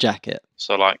a jacket.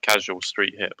 So like casual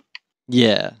street hip.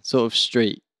 Yeah, sort of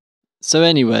street. So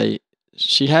anyway,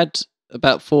 she had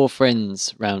about 4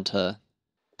 friends round her.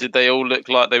 Did they all look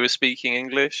like they were speaking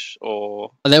English,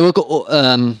 or They were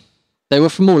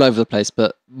from all over the place,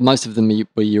 but most of them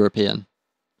were European.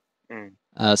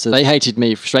 So they hated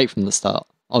me straight from the start,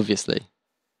 obviously.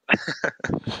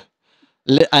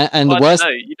 And the worst,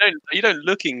 you don't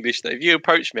look English though. If you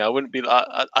approached me, I wouldn't be like.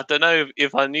 I don't know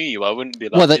if I knew you, I wouldn't be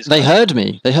like. Well, they heard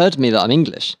me. They heard me that I'm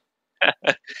English.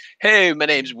 Hey, my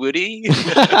name's Woody.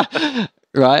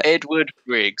 Right. Edward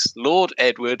Briggs, Lord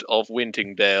Edward of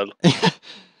Wintingdale.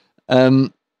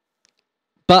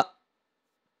 But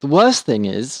the worst thing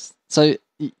is, so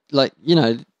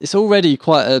it's already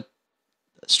quite a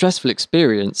stressful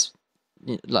experience.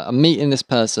 Like I'm meeting this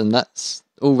person. That's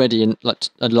already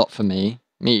a lot for me.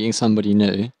 Meeting somebody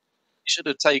new. You should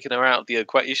have taken her out of the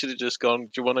equation. You should have just gone, do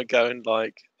you want to go and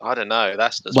I don't know.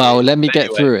 That's weird. Let me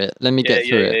get through it.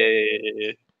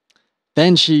 Yeah.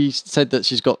 Then she said that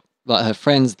she's got like her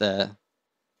friends there.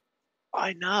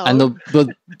 I know. And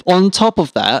the on top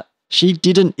of that, she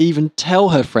didn't even tell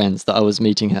her friends that I was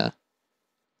meeting her.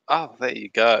 Oh, there you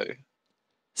go.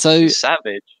 So she's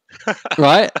savage.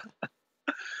 Right?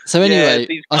 So anyway,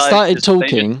 I started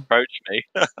talking. Approach me.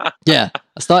 Yeah,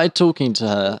 I started talking to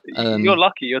her. You're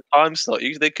lucky. Your time slot.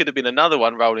 There could have been another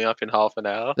one rolling up in half an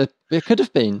hour. There could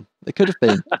have been.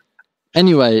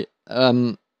 Anyway,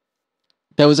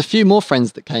 there was a few more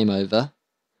friends that came over,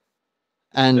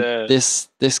 and this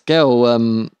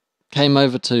girl came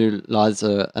over to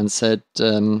Liza and said,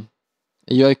 "Are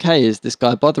you okay? Is this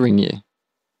guy bothering you?"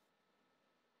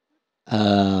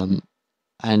 And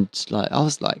I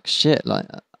was like, "Shit! Like,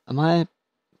 am I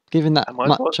giving that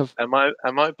much of? Am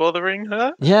I bothering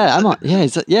her? Yeah, am I? Yeah,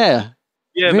 yeah.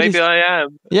 Yeah, really? Maybe I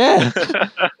am. Yeah.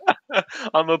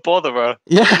 I'm a botherer.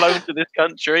 Yeah. I'm flown to this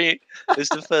country. It's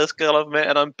the first girl I've met,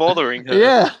 and I'm bothering her.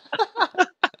 Yeah.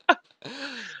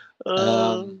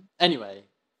 Anyway,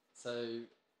 so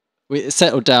we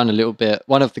settled down a little bit.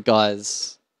 One of the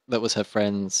guys that was her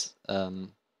friends.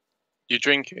 You're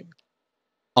drinking?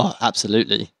 Oh,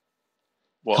 absolutely.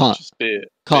 What? Just beer?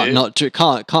 Can't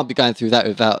be going through that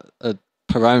without a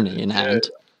Peroni in hand.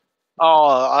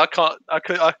 Oh, I can't.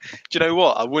 Do you know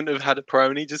what? I wouldn't have had a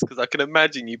Peroni just because I can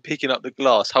imagine you picking up the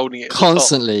glass, holding it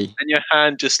constantly, and your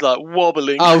hand just like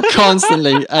wobbling. Oh,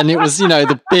 constantly, and it was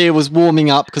the beer was warming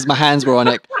up because my hands were on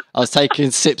it. I was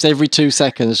taking sips every 2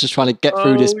 seconds, just trying to get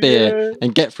through this beer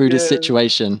and get through this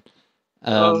situation.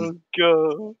 Oh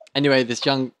god. Anyway, this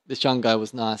young guy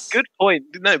was nice. Good point.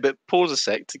 No, but pause a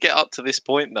sec. To get up to this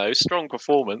point, though, strong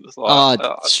performance. Like,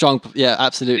 Strong. Yeah,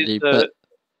 absolutely. But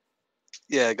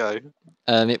yeah, go.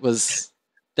 it was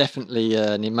definitely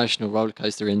an emotional roller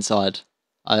coaster inside.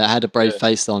 I had a brave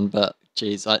face on, but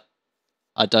geez, I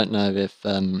don't know if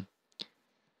I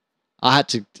had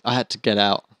to get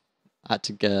out. I had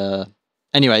to go.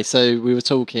 Anyway, so we were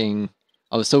talking.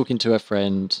 I was talking to a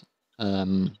friend.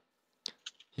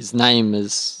 His name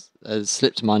has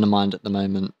slipped my mind at the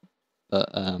moment, but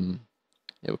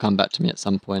it will come back to me at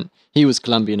some point. He was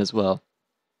Colombian as well,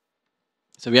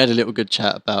 so we had a little good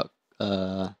chat about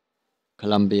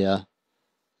Colombia,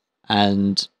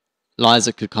 and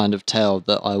Liza could kind of tell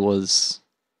that I was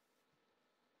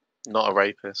not a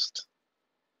rapist.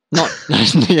 Not,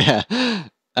 yeah.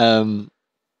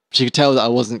 She could tell that I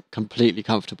wasn't completely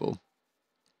comfortable.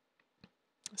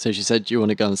 So she said, "Do you want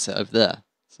to go and sit over there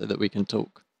so that we can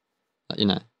talk,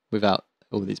 without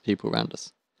all these people around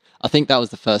us?" I think that was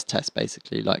the first test,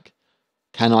 basically. Like,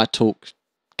 can I talk?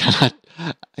 Can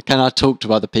I talk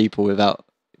to other people without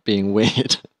being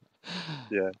weird?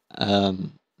 Yeah.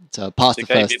 So I passed the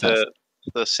first test.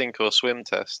 The sink or swim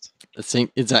test. The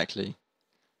sink, exactly.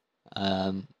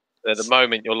 At the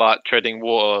moment, you're like treading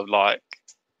water, like,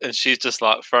 and she's just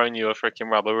like throwing you a freaking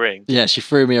rubber ring. Yeah, she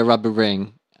threw me a rubber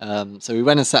ring. So we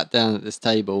went and sat down at this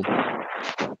table,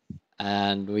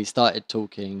 and we started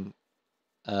talking.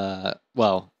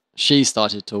 Well, she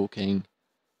started talking.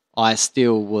 I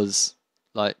still was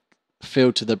like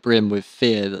filled to the brim with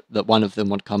fear that one of them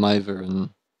would come over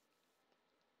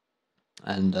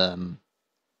and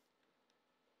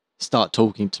start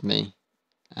talking to me,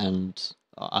 and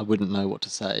I wouldn't know what to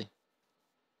say.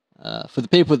 For the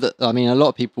people that, I mean, a lot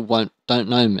of people don't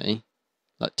know me.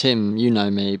 Like Tim, you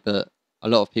know me, but a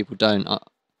lot of people don't.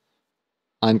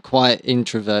 I'm quite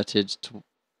introverted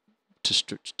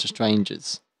to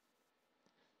strangers,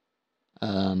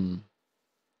 and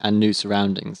new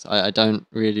surroundings. I don't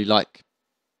really like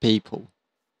people,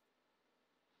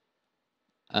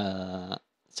 so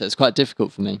it's quite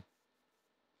difficult for me.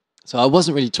 So I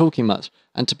wasn't really talking much,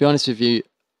 and to be honest with you,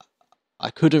 I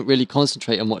couldn't really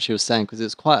concentrate on what she was saying because it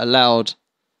was quite a loud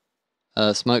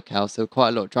smokehouse. There were quite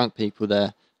a lot of drunk people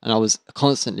there, and I was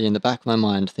constantly in the back of my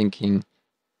mind thinking,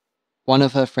 one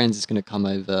of her friends is going to come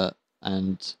over,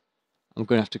 and I'm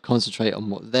going to have to concentrate on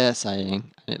what they're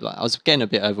saying. And I was getting a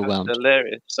bit overwhelmed. That's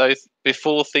hilarious. So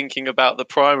before thinking about the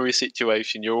primary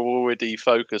situation, you're already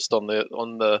focused on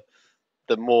the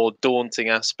more daunting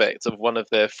aspect of one of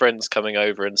their friends coming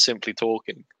over and simply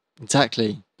talking.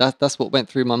 Exactly. That's what went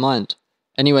through my mind.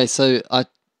 Anyway, so I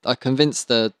convinced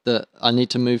her that I need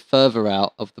to move further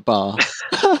out of the bar.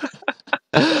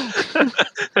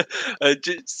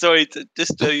 Sorry,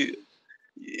 just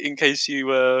in case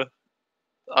you. I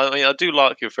mean, I do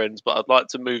like your friends, but I'd like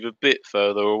to move a bit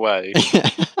further away.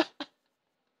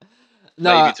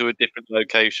 No, maybe to a different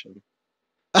location.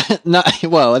 No,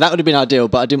 well, that would have been ideal,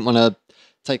 but I didn't want to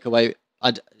take away.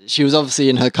 She was obviously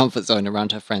in her comfort zone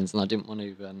around her friends, and I didn't want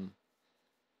to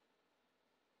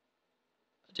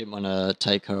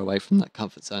take her away from that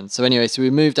comfort zone. So anyway, so we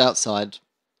moved outside.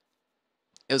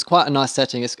 It was quite a nice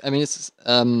setting. It's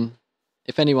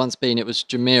if anyone's been, it was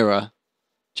Jumeirah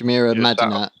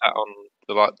Madinat. Sat on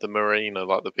the marina,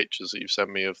 like the pictures that you've sent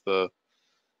me of the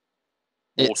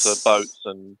water boats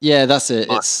and yeah, that's it.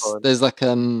 There's like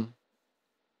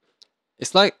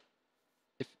it's like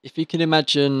if you can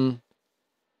imagine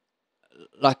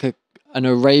like an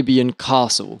Arabian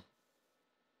castle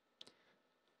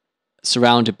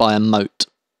surrounded by a moat,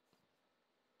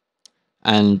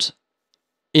 and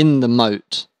in the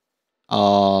moat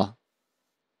are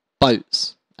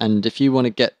boats, and if you want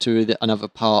to get to another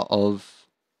part of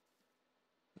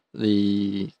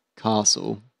the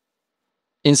castle,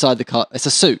 inside the car, it's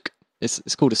a souk.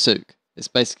 It's called a souk. It's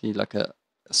basically like a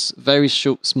very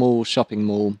small shopping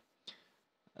mall.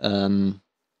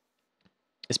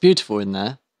 It's beautiful in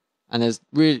there, and there's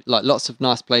really like lots of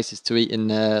nice places to eat in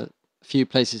there. A few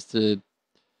places to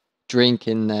drink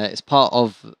in there. It's part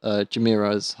of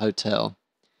Jumeirah's hotel,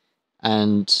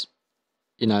 and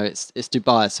it's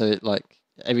Dubai, so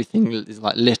everything is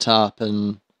like lit up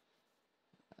and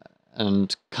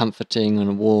comforting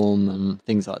and warm and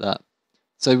things like that.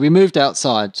 So we moved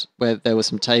outside where there were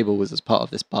some tables as part of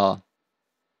this bar,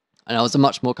 and I was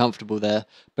much more comfortable there.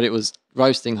 But it was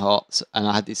roasting hot, and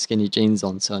I had these skinny jeans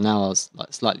on, so now I was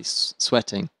like slightly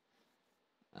sweating.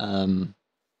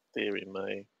 Deary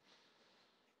me.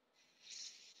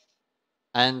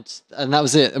 and that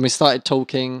was it. And we started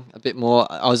talking a bit more.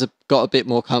 Got a bit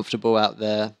more comfortable out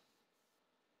there.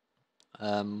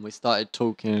 We started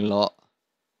talking a lot.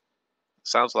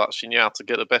 Sounds like she knew how to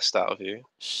get the best out of you.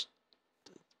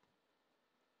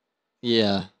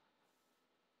 Yeah.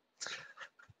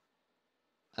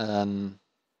 And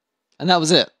that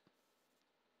was it.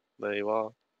 There you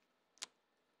are.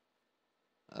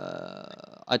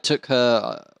 I took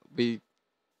her.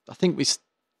 I think we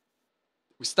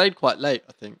stayed quite late.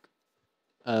 I think,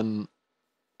 and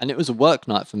it was a work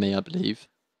night for me. I believe.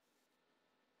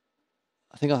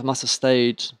 I think I must have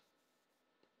stayed.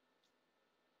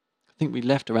 I think we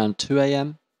left around 2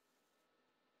 a.m.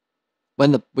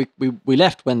 when we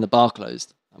left when the bar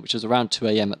closed, which was around 2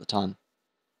 a.m. at the time.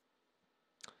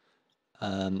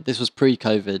 This was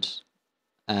pre-COVID,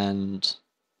 and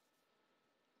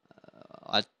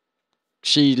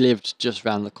she lived just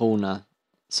round the corner,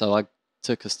 so I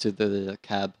took us to the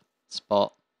cab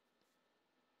spot,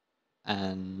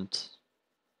 and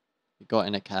we got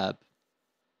in a cab,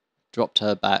 dropped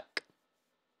her back.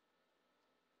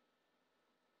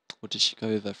 Or did she go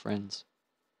with her friends?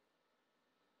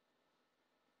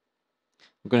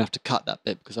 I'm going to have to cut that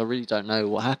bit because I really don't know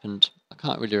what happened. I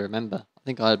can't really remember. I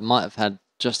think I might have had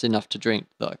just enough to drink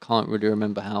that I can't really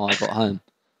remember how I got home.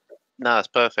 No, it's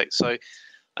perfect. So,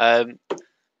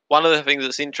 one of the things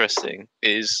that's interesting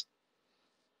is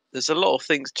there's a lot of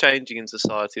things changing in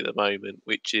society at the moment,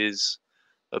 which is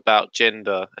about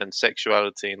gender and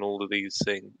sexuality and all of these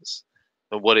things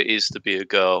and what it is to be a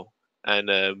girl. And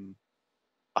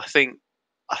I think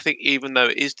I think even though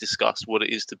it is discussed what it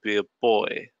is to be a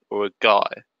boy or a guy,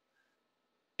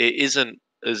 it isn't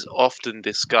as often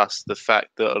discussed the fact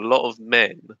that a lot of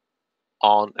men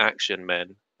aren't action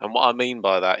men. And what I mean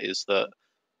by that is that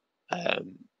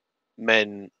um,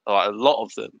 men, like a lot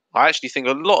of them, I actually think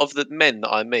a lot of the men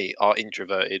that I meet are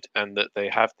introverted and that they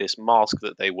have this mask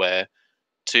that they wear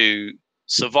to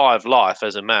survive life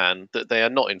as a man, that they are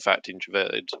not in fact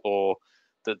introverted, or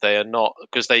that they are not,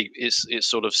 because it's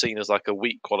sort of seen as like a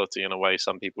weak quality in a way,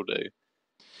 some people do.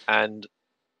 And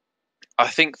I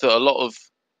think that a lot of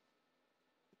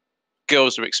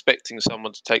girls are expecting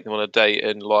someone to take them on a date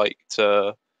and like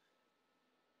to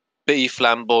be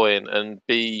flamboyant and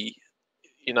be,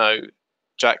 you know,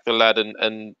 Jack the lad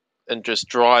and just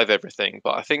drive everything.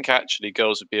 But I think actually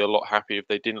girls would be a lot happier if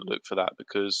they didn't look for that,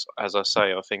 because as I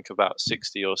say, I think about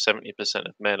 60 or 70%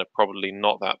 of men are probably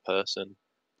not that person.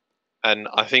 And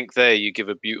I think there you give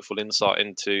a beautiful insight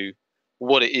into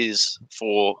what it is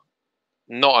for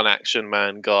not an action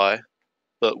man guy,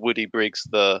 but Woody Briggs,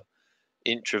 the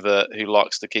introvert who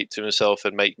likes to keep to himself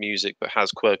and make music but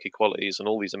has quirky qualities and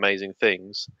all these amazing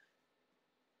things.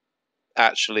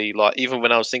 Actually, like, even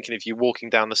when I was thinking of you walking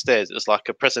down the stairs, it was like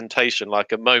a presentation,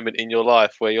 like a moment in your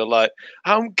life where you're like,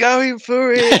 I'm going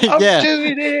for it, I'm Yeah,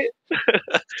 doing it.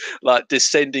 Like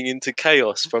descending into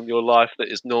chaos from your life that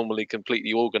is normally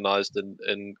completely organized and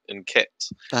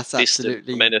kept that's distant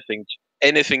from absolutely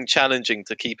anything challenging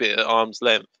to keep it at arm's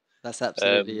length. that's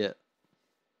absolutely Um, it.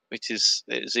 which is,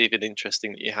 it's even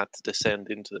interesting that you had to descend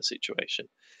into the situation.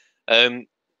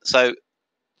 So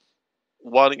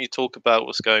why don't you talk about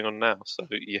what's going on now? So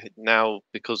you now,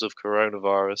 because of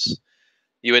coronavirus,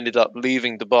 you ended up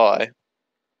leaving Dubai,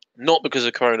 not because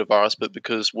of coronavirus, but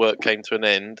because work came to an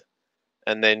end,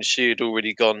 and then she had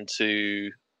already gone to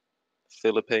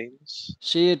Philippines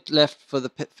She had left for the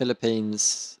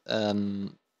Philippines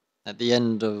at the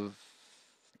end of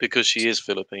because she is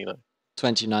Filipino.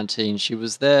 2019. She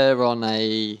was there on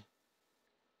a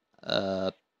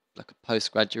uh, like a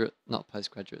postgraduate, not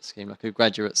postgraduate scheme, like a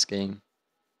graduate scheme,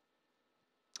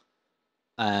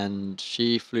 and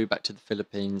she flew back to the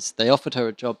Philippines. They offered her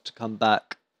a job to come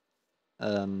back,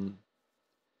 um,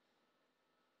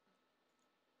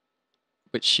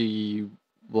 which she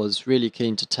was really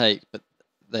keen to take, but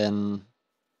then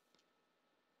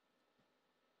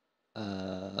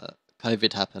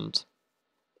COVID happened.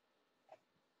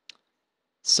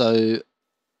 So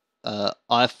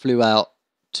I flew out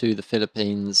to the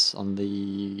Philippines on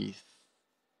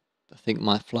I think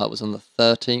my flight was on the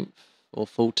 13th or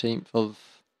 14th of,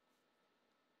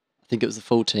 I think it was the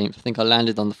 14th. I think I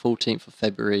landed on the 14th of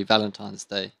February, Valentine's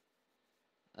Day,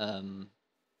 um,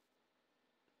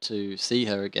 to see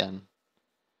her again.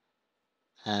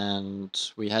 And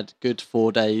we had good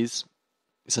 4 days.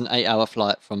 It's an 8-hour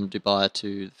flight from Dubai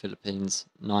to the Philippines,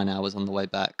 9 hours on the way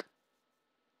back.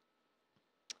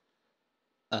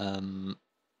 Um,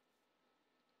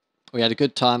 we had a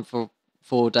good time for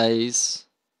 4 days.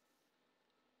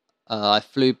 I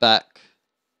flew back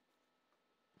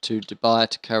to Dubai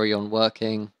to carry on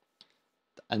working,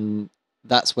 and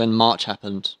that's when March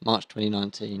happened, March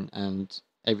 2019, and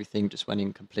everything just went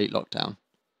in complete lockdown.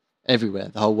 Everywhere,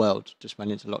 the whole world just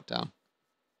went into lockdown.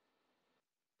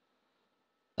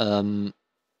 Um,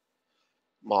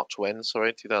 March when?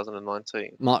 Sorry,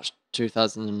 2019. March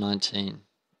 2019,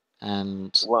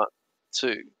 and 1,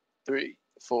 2, 3,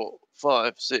 4,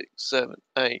 5, 6, 7,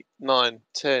 8, 9,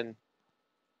 10,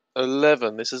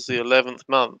 11. This is the 11th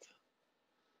month.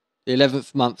 the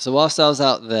 11th month. So whilst I was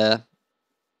out there,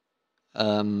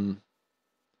 um,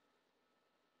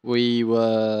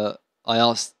 I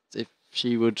asked if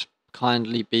she would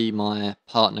kindly be my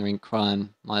partner in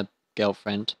crime, my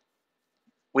girlfriend.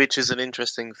 Which is an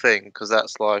interesting thing because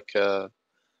that's like a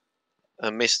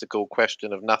mystical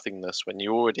question of nothingness when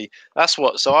you already. That's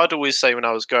what. So I'd always say when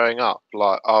I was growing up,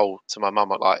 like, oh, to my mum,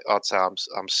 like, I'd say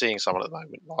I'm seeing someone at the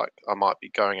moment. Like, I might be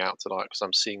going out tonight because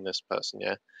I'm seeing this person,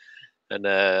 yeah.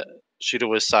 And she'd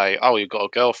always say, "Oh, you've got a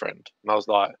girlfriend," and I was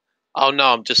like, "Oh no,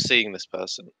 I'm just seeing this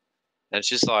person." And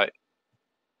she's like,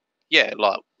 "Yeah,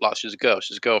 like she's a girl,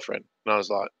 she's a girlfriend." And I was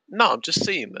like, "No, I'm just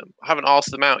seeing them. I haven't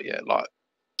asked them out yet. Like,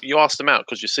 you asked them out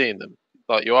because you're seeing them.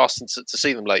 Like, you asked them to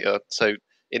see them later. So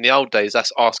in the old days,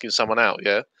 that's asking someone out,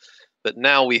 yeah. But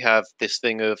now we have this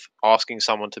thing of asking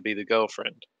someone to be the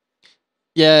girlfriend.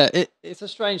 Yeah, it's a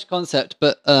strange concept,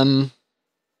 but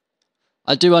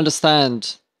I do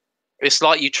understand. It's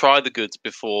like you try the goods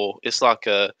before. It's like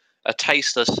a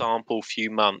taster sample,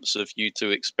 few months of you to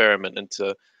experiment and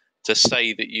to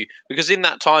say that you, because in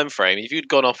that time frame, if you'd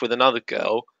gone off with another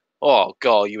girl, oh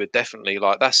god, you were definitely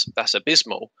like that's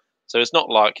abysmal. So it's not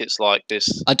like it's like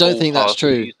this I don't all think that's past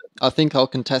true. season. I think I'll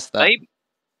contest that. Maybe,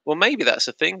 well, maybe that's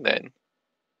a thing then.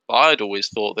 But I'd always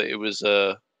thought that it was.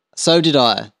 So did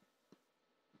I,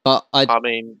 but I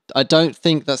mean, I don't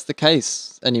think that's the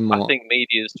case I anymore. think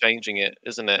media is changing it,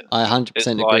 isn't it? I It's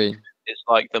 100% like agree. it's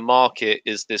like the market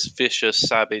is this vicious,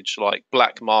 savage, like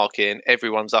black market, and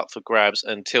everyone's up for grabs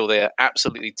until they're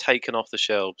absolutely taken off the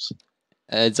shelves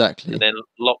and Exactly. then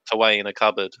locked away in a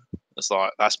cupboard. It's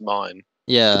like that's mine.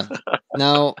 Yeah.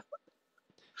 Now,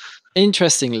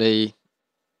 interestingly,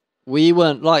 we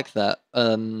weren't like that.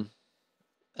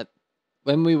 At-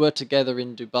 when we were together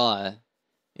in Dubai,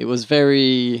 it was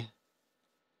very.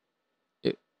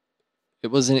 It, it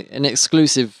was an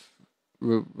exclusive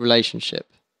relationship.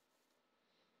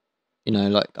 You know,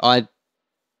 like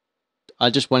I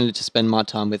just wanted to spend my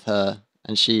time with her,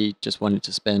 and she just wanted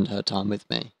to spend her time with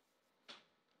me.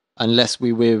 Unless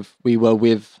we were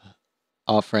with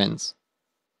our friends,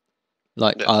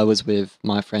 like Yeah. I was with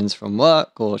my friends from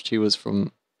work, or she was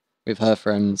from with her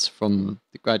friends from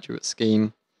the graduate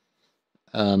scheme.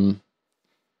 Um,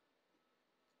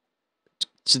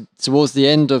 Towards the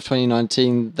end of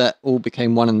 2019, that all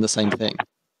became one and the same thing.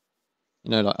 You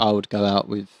know, like I would go out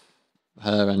with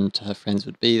her, and her friends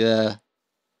would be there,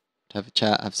 to have a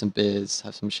chat, have some beers,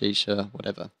 have some shisha,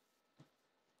 whatever.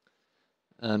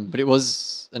 But it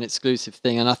was an exclusive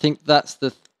thing, and I think that's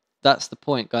the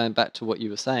point. Going back to what you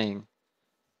were saying,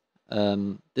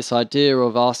 this idea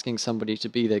of asking somebody to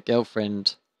be their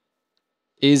girlfriend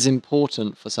is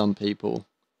important for some people,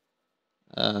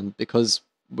 because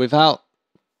without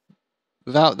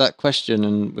that question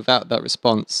and without that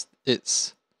response,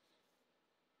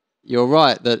 you're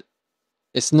right that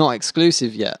it's not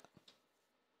exclusive yet.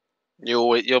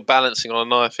 You're balancing on a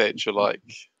knife edge. You're like,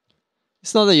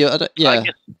 It's not that I yeah.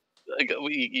 guess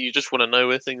you just want to know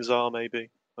where things are. Maybe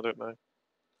I don't know.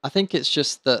 I think it's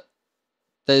just that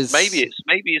Maybe there's.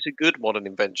 it's a good modern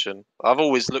invention. I've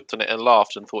always looked at it and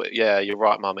laughed and thought, yeah, you're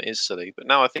right, Mum, it is silly. But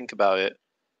now I think about it,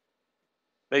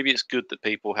 maybe it's good that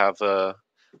people have.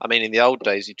 I mean, in the old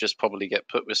days, you just probably get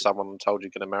put with someone and told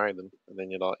you're going to marry them, and then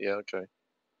you're like, yeah, okay.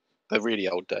 The really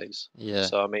old days. Yeah.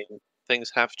 So I mean,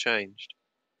 things have changed.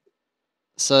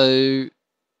 So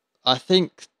I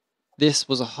think this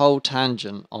was a whole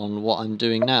tangent on what I'm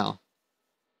doing now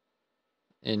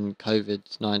in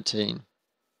COVID-19,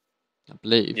 I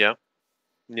believe. Yeah,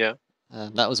 yeah.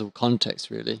 That was all context,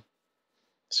 really.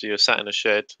 So you're sat in a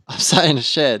shed, I'm sat in a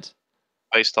shed.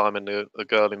 FaceTiming the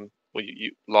girl in well,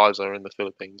 Liza are in the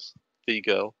Philippines, the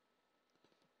girl.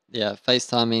 Yeah,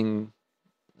 FaceTiming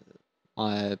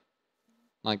my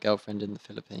my girlfriend in the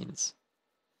Philippines.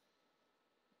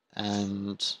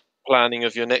 And Planning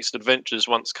of your next adventures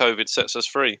once COVID sets us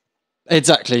free.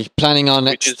 exactly, planning our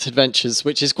Which is next adventures,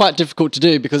 which is quite difficult to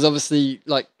do because obviously,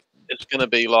 like, it's going to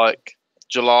be like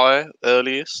July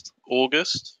earliest,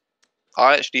 August.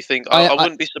 I actually think I I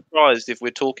wouldn't be surprised if we're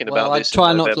talking well, about this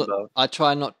in November. I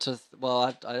try not to.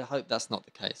 Well, I hope that's not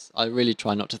the case. I really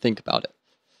try not to think about it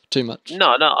too much.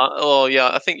 No, no. Oh, yeah.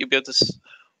 I think you'll be able to.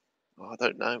 I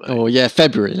don't know, mate. Oh yeah,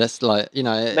 February. Let's like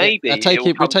Maybe it will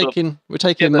we're come to. Yeah,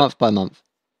 taking but month by month.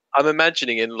 I'm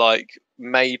imagining in like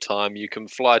May time you can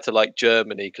fly to like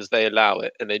Germany because they allow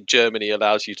it, and then Germany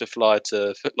allows you to fly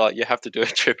to like you have to do a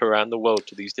trip around the world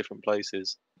to these different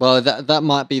places. Well, that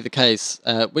might be the case,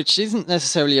 which isn't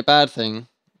necessarily a bad thing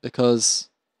because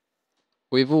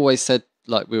we've always said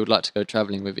like we would like to go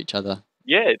traveling with each other.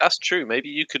 Yeah, that's true. Maybe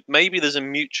you could. Maybe there's a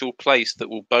mutual place that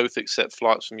will both accept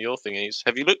flights from your thingies.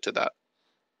 Have you looked at that?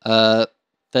 Uh,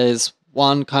 there's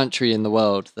one country in the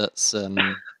world that's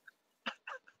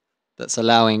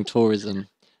allowing tourism,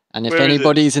 and if Where is it?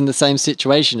 anybody's in the same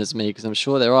situation as me, because I'm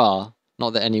sure there are,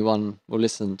 not that anyone will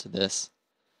listen to this,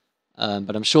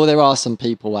 but I'm sure there are some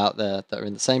people out there that are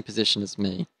in the same position as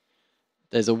me.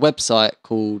 There's a website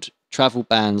called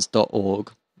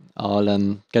travelbans.org.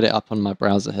 I'll get it up on my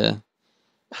browser here.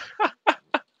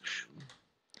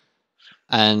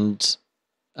 And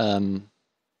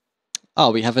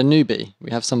we have a newbie.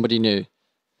 We have somebody new.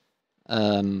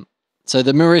 So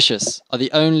the Mauritius are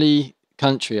the only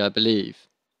country, I believe,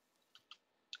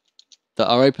 that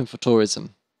are open for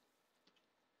tourism.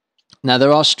 Now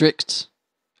there are strict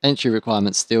entry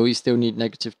requirements still. You still need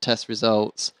negative test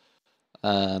results.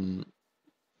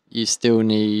 You still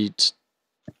need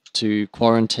to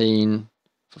quarantine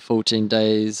for 14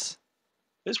 days.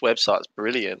 This website's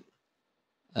brilliant.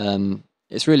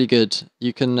 It's really good.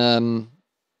 You can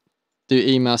do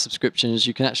email subscriptions.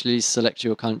 You can actually select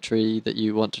your country that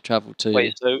you want to travel to.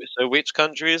 Wait, so which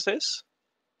country is this?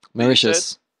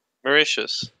 Mauritius.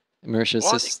 Mauritius.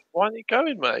 Mauritius. Why aren't you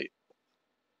going, mate?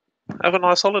 Have a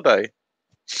nice holiday.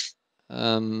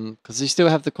 Because you still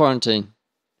have the quarantine.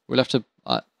 We'll have to.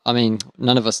 I mean,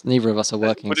 neither of us are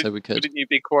working, so we could. Wouldn't you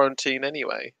be quarantined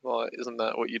anyway? Like, isn't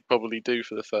that what you'd probably do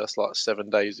for the first like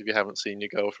 7 days if you haven't seen your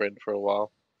girlfriend for a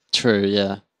while? True.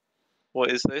 Yeah.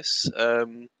 What is this?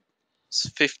 It's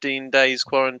 15 days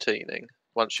quarantining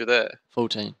once you're there.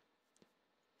 14.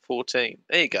 14.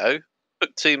 There you go.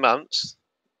 Book 2 months.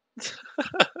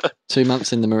 2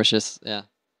 months in the Mauritius. Yeah.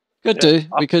 We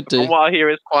could do. From what I hear,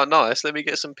 it's quite nice. Let me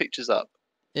get some pictures up.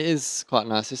 It is quite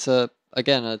nice. It's a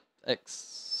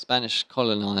ex-Spanish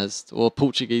colonized or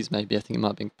Portuguese maybe. I think it might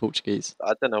have been Portuguese.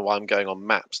 I don't know why I'm going on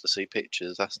maps to see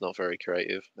pictures. That's not very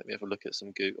creative. Let me have a look at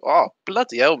some Google. Oh,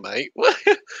 bloody hell, mate.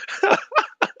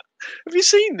 Have you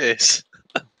seen this?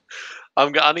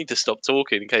 I need to stop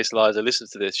talking in case Liza listens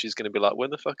to this. She's going to be like,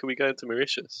 when the fuck are we going to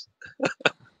Mauritius?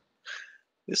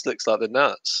 This looks like the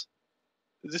nuts.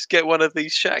 Just get one of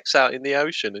these shacks out in the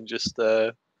ocean and just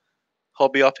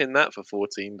hobby up in that for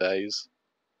 14 days.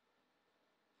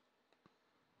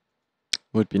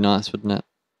 Would be nice, wouldn't it?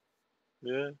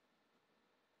 Yeah.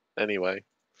 Anyway.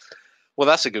 Well,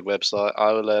 that's a good website.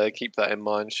 I will keep that in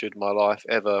mind should my life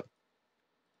ever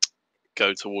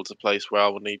go towards a place where I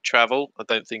will need travel. I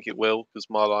don't think it will because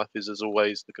my life is, as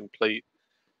always, the complete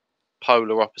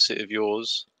polar opposite of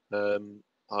yours. I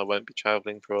won't be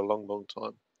traveling for a long, long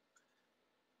time.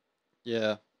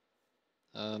 Yeah.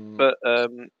 But I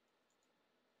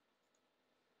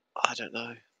don't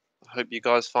know. I hope you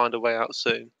guys find a way out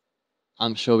soon.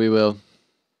 I'm sure we will.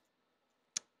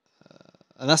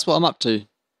 And that's what I'm up to.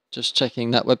 Just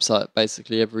checking that website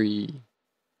basically every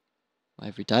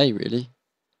day, really.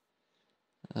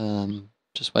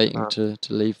 Just waiting to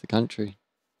leave the country.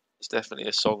 There's definitely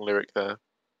a song lyric there.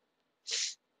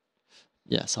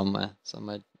 Yeah, somewhere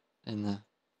in there.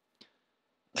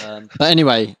 But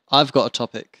anyway, I've got a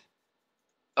topic.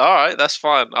 All right, that's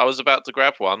fine. I was about to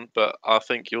grab one, but I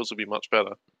think yours will be much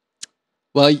better.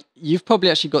 Well, you've probably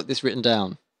actually got this written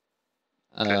down.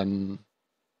 Okay.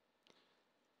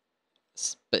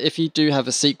 But if you do have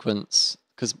a sequence,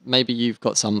 because maybe you've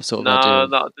got some sort of idea.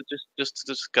 No,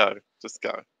 just go. Just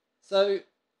go. So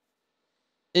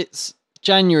it's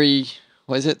January,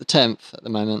 what is it, the 10th at the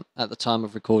moment, at the time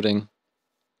of recording.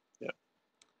 Yeah.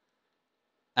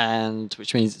 And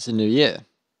which means it's a new year,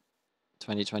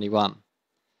 2021.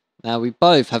 Now we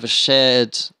both have a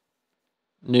shared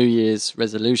New Year's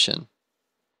resolution.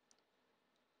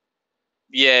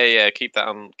 Yeah. Keep that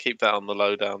on the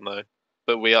lowdown though.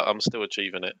 But I'm still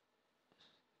achieving it.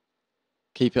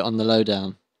 Keep it on the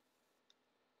lowdown.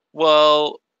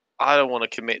 Well, I don't want to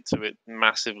commit to it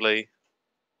massively.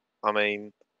 I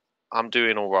mean, I'm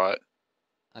doing all right.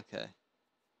 Okay.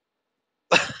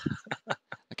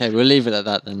 Okay, we'll leave it at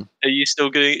that then. Are you still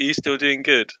doing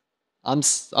good? I'm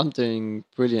doing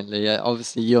brilliantly.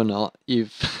 Obviously, you're not.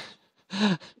 You've.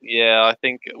 Yeah, I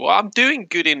think. Well, I'm doing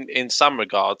good in some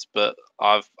regards, but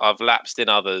I've lapsed in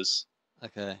others.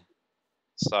 Okay.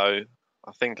 So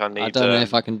I think I need. I don't know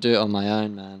if I can do it on my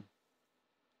own, man.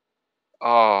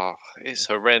 Oh, it's If,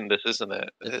 horrendous, isn't it?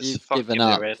 if It's you've given fucking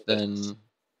up, horrendous. then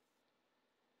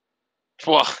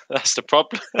Well, that's the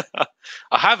problem.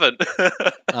 I haven't.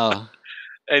 oh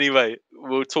Anyway,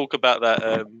 we'll talk about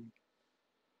that.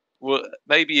 Well,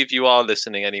 maybe if you are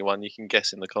listening, anyone, you can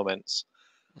guess in the comments.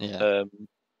 yeah. Um,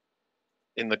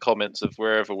 in the comments of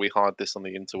wherever we hide this on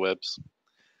the interwebs,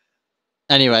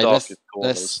 the Anyway, darkest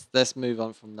corners. let's move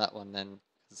on from that one then.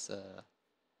 'Cause,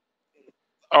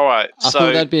 All right, I thought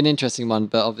so that'd be an interesting one,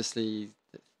 but obviously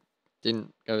it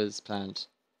didn't go as planned.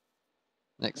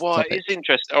 Next well, it's topic.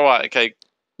 interesting. All right, okay.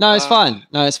 No, it's Uh, fine.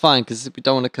 No, it's fine because we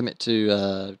don't want to commit to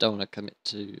putting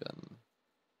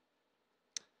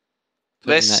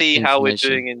let's that see how we're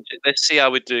doing information. in. Let's see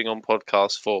how we're doing on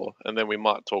podcast 4, and then we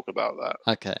might talk about that.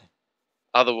 Okay.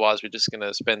 Otherwise, we're just going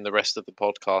to spend the rest of the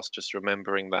podcast just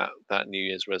remembering that New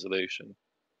Year's resolution.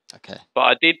 Okay. But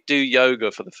I did do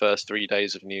yoga for the first 3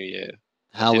 days of New Year.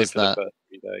 I How did it was for the that? first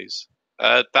 3 days.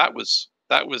 That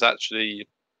was actually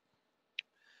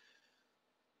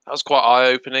that was quite eye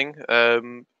opening.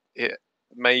 It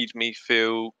made me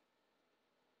feel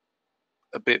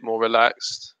a bit more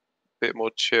relaxed, a bit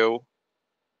more chill.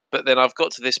 But then I've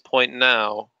got to this point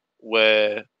now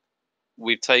where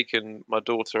we've taken my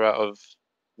daughter out of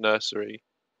nursery.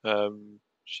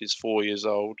 She's 4 years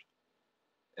old,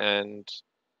 and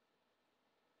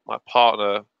my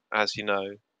partner, as you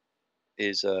know,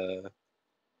 is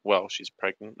well, she's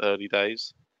pregnant, early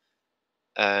days,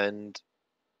 and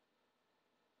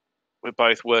we're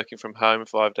both working from home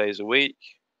 5 days a week.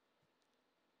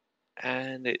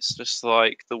 And it's just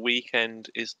like the weekend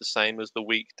is the same as the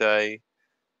weekday.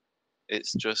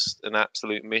 It's just an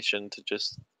absolute mission to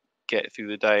just get through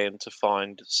the day and to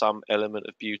find some element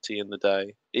of beauty in the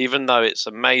day, even though it's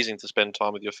amazing to spend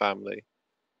time with your family.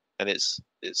 And it's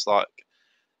like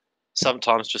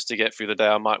sometimes just to get through the day,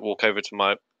 I might walk over to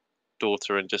my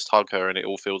daughter and just hug her, and it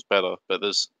all feels better. But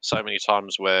there's so many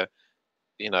times where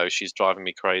she's driving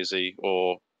me crazy,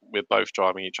 or we're both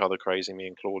driving each other crazy, me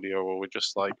and Claudia, or we're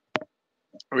just like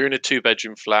we're in a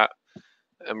two-bedroom flat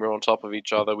and we're on top of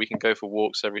each other. We can go for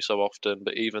walks every so often,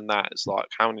 but even that, it's like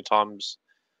how many times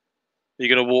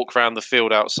you're gonna walk around the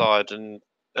field outside, and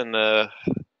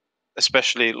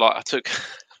especially like I took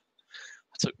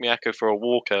I took Miyako for a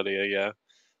walk earlier, yeah,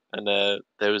 and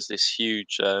there was this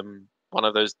huge one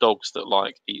of those dogs that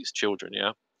like eats children,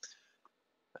 yeah,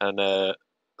 and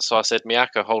so I said,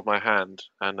 Miyako, hold my hand,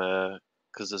 and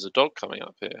because there's a dog coming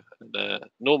up here, and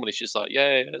normally she's like,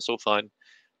 yeah, it's all fine,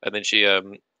 and then she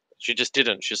just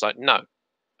didn't. She's like, no,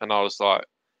 and I was like,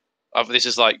 this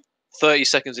is like 30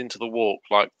 seconds into the walk,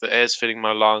 like the air's filling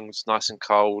my lungs, nice and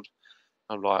cold.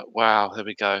 I'm like, wow, there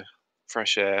we go,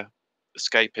 fresh air,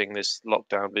 escaping this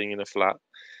lockdown, being in a flat.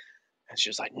 And she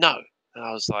was like, no, and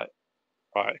I was like,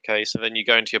 right, okay. So then you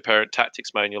go into your parent tactics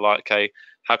mode and you're like, okay,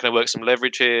 how can I work some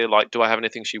leverage here? Like, do I have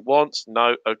anything she wants?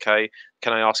 No. Okay.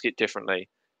 Can I ask it differently?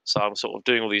 So I'm sort of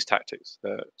doing all these tactics.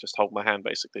 Just hold my hand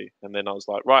basically. And then I was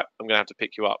like, right, I'm going to have to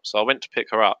pick you up. So I went to pick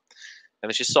her up. And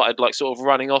then she started like sort of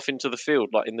running off into the field,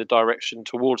 like in the direction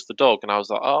towards the dog. And I was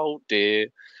like, oh dear.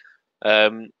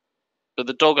 Um, but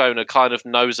the dog owner kind of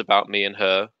knows about me and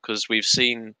her because we've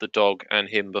seen the dog and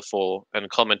him before and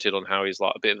commented on how he's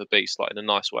like a bit of a beast, like in a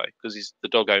nice way, because he's the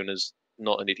dog owner's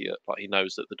not an idiot, like he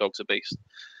knows that the dog's a beast.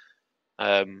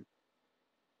 Um,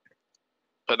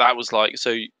 but that was like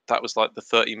the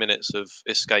 30 minutes of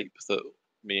escape that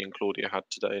me and Claudia had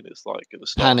today, and it's like at the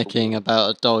start of the Panicking walk. about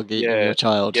a dog eating Yeah, your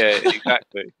child. yeah,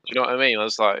 exactly. Do you know what I mean? I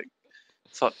was like,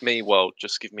 fuck me, world,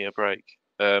 just give me a break.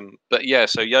 But yeah,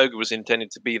 so yoga was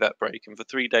intended to be that break, and for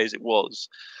 3 days it was.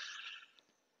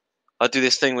 I do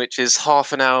this thing which is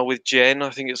half an hour with Jen,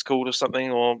 I think it's called, or something,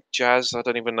 or Jazz. I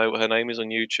don't even know what her name is on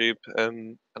YouTube.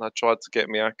 And I tried to get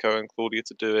Miyako and Claudia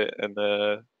to do it, and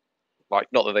like,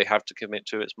 not that they have to commit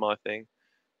to it, it's my thing.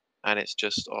 And it's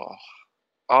just,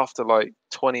 after like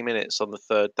 20 minutes on the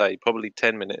third day, probably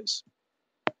 10 minutes,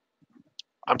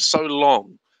 I'm so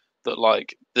long that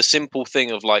like the simple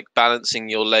thing of like balancing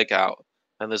your leg out,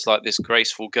 and there's like this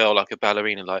graceful girl like a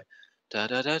ballerina, like da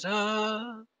da da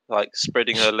da, like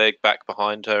spreading her leg back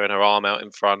behind her and her arm out in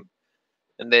front,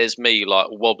 and there's me like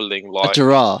wobbling A like,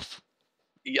 giraffe,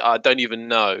 yeah, I don't even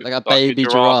know, like a like a baby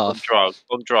giraffe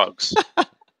on giraffe. drugs,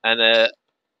 and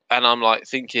I'm like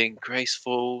thinking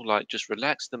graceful, like just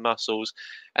relax the muscles,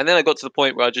 and then I got to the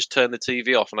point where I just turned the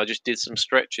TV off and I just did some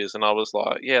stretches, and I was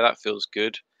like, yeah, that feels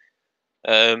good.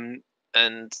 Um,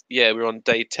 and yeah, we're on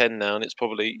day 10 now, and it's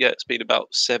been about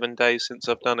 7 days since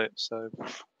I've done it. So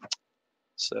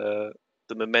it's, the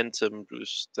momentum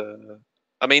just.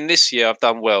 I mean, this year I've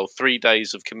done well. 3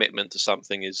 days of commitment to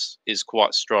something is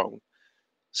quite strong.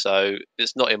 So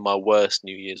it's not in my worst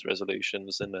New Year's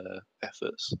resolutions and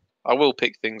efforts. I will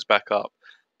pick things back up,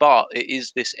 but it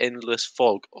is this endless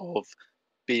fog of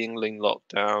being in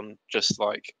lockdown, just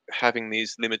like having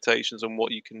these limitations on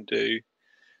what you can do.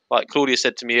 Like Claudia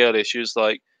said to me earlier, she was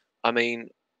like, I mean,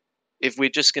 if we're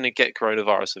just going to get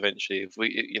coronavirus eventually, if we,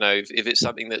 if it's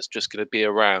something that's just going to be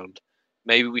around,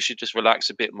 maybe we should just relax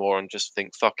a bit more and just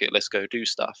think, fuck it, let's go do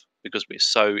stuff because we're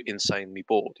so insanely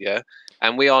bored. Yeah.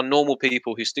 And we are normal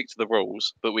people who stick to the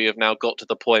rules, but we have now got to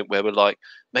the point where we're like,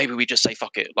 maybe we just say,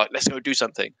 fuck it, like, let's go do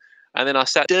something. And then I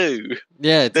sat,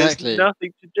 Yeah, there's exactly.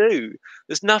 nothing to do.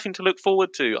 There's nothing to look forward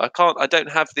to. I don't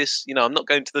have this, I'm not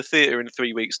going to the theatre in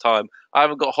 3 weeks' time. I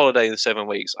haven't got holiday in 7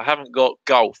 weeks. I haven't got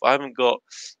golf. I haven't got,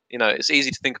 it's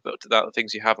easy to think about the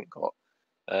things you haven't got.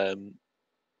 Um,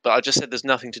 but I just said there's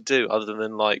nothing to do other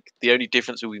than like the only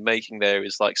difference we'll be making there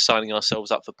is like signing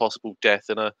ourselves up for possible death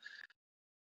and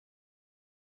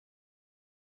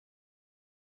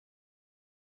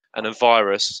a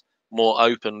virus more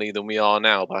openly than we are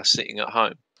now by sitting at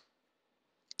home.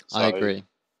 I So agree.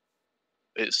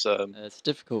 it's It's a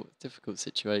difficult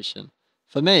situation.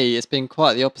 For me, it's been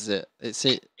quite the opposite.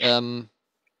 The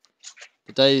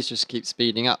days just keep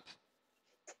speeding up.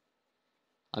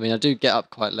 I mean, I do get up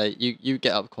quite late. You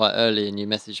get up quite early and you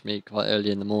message me quite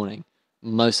early in the morning.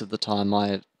 Most of the time,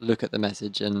 I look at the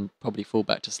message and probably fall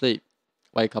back to sleep.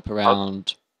 Wake up I'll,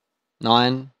 around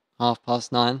 9,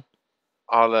 9:30.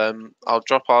 I'll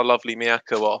drop our lovely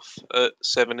Miyako off at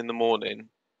 7 in the morning,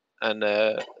 and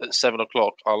at 7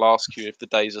 o'clock I'll ask you if the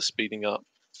days are speeding up.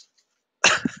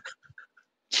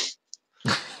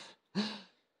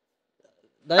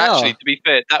 They Actually, are. to be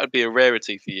fair, that would be a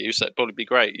rarity for you, so it'd probably be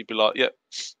great. You'd be like, "Yep."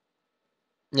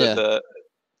 But Yeah,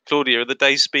 Claudia, are the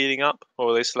days speeding up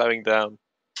or are they slowing down?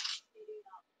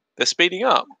 They're speeding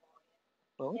up.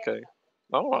 Oh, okay.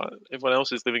 All right. Everyone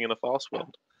else is living in a fast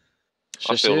world. it's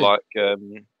I just feel you. like,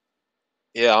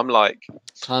 yeah, Time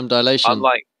I'm dilation.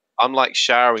 like, I'm like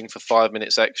showering for 5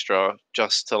 minutes extra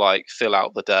just to like fill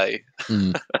out the day.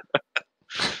 Mm.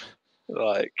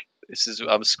 Like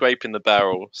I'm scraping the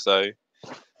barrel. So,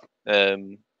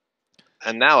 um,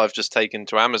 and now I've just taken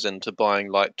to Amazon to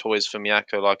buying like toys for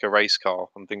Miyako, like a race car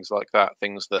and things like that.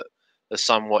 Things that are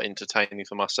somewhat entertaining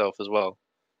for myself as well.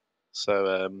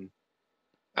 So,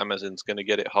 Amazon's going to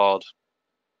get it hard,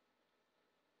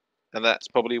 and that's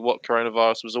probably what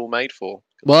coronavirus was all made for.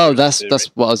 Well, Conspiracy that's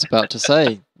theory. what I was about to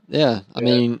say. Yeah, I Yeah,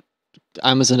 mean,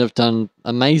 Amazon have done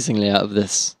amazingly out of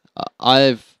this.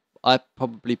 I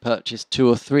probably purchased 2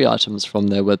 or 3 items from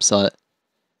their website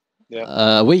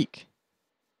yeah. a week.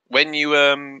 When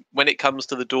it comes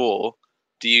to the door,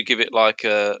 do you give it like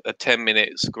a 10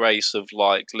 minutes grace of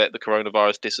like let the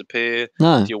coronavirus disappear?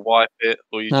 No, Do you wipe it,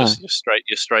 or no. you're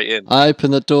straight in, I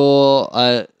open the door.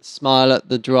 I smile at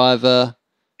the driver.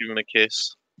 give him a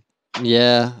kiss?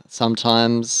 Yeah,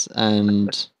 sometimes.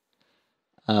 And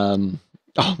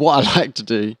what I like to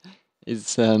do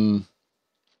is because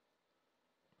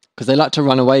they like to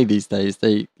run away these days.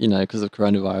 Because of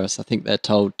coronavirus, I think they're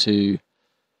told to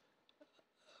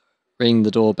ring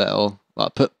the doorbell, well,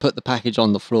 put the package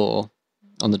on the floor,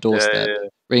 on the Yeah, doorstep, yeah, yeah.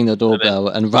 ring the And then doorbell,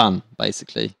 and run,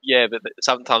 basically. yeah, but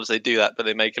sometimes they do that, but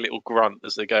they make a little grunt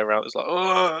as they go around. It's like,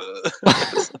 oh,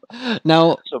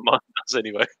 Now, so mine does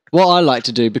anyway. what I like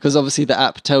to do, because obviously the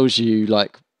app tells you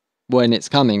like when it's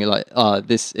coming, like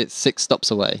it's 6 stops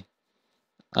away,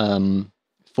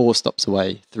 4 stops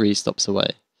away, 3 stops away.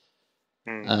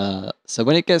 Hmm. So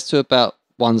when it gets to about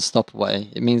 1 stop away,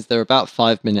 it means they're about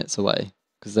 5 minutes away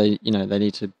because they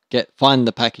need to find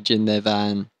the package in their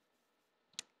van,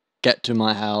 get to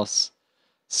my house,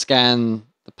 scan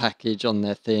the package on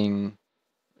their thing,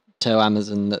 tell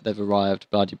Amazon that they've arrived,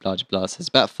 blah blah blah blah. So it's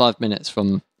about 5 minutes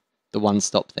from the 1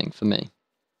 stop thing for me.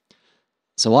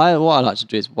 So what I like to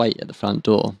do is wait at the front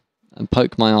door and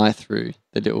poke my eye through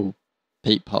the little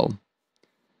peephole,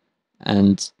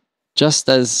 and just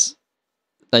as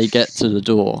they get to the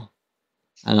door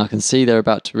and I can see they're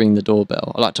about to ring the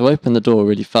doorbell, I like to open the door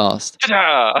really fast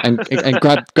Ta-da! and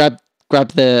grab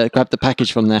the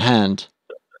package from their hand.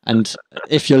 And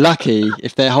if you're lucky,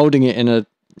 if they're holding it in a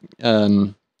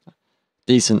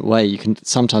decent way, you can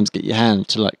sometimes get your hand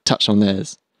to like touch on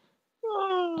theirs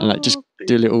and like just Oh,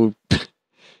 do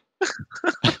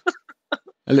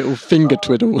a little finger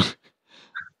twiddle.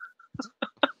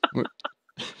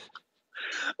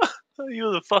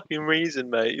 you're the fucking reason,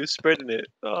 mate. You're spreading it.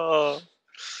 Oh,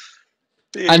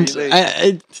 And dearie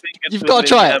me. Finger you've got to twiddling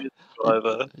try the it. Amazon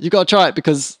driver. You've got to try it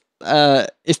because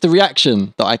it's the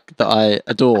reaction that I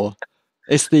adore.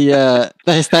 It's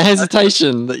it's the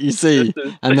hesitation that you see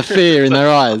and the fear in their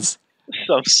eyes.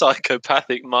 Some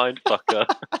psychopathic mind fucker.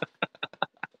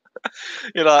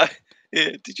 You're like,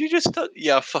 yeah, did you just?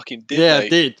 Yeah, I fucking did, Yeah, I mate.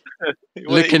 did. You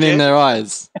want it Looking in again? their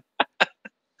eyes.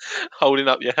 Holding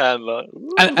up your hand like,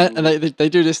 And ooh. they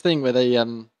do this thing where they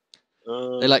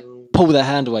like Um, pull their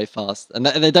hand away fast, and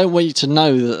they don't want you to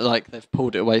know that like they've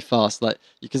pulled it away fast. Like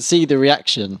you can see the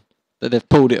reaction that they've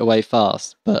pulled it away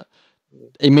fast, but he's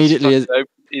immediately, fucking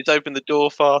he's opened the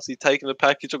door fast. He's taken the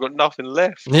package. I've got nothing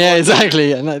left. What do yeah, I do?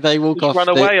 exactly, and they walk Just off. run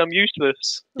away. I'm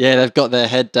useless. Yeah, they've got their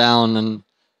head down, and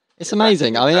it's Get back in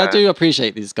amazing. your I mean, I van. do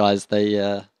appreciate these guys. They,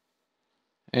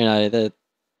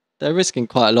 they're risking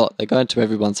quite a lot. They go into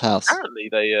everyone's house. Apparently,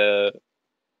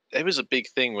 it was a big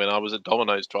thing when I was a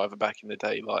Domino's driver back in the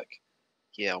day. Like,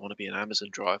 yeah, I want to be an Amazon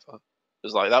driver. It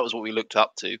was like that was what we looked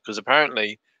up to because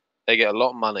apparently they get a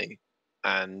lot of money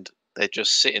and they're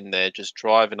just sitting there just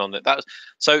driving on it. That's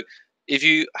so. If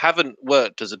you haven't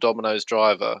worked as a Domino's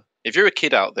driver, if you're a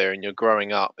kid out there and you're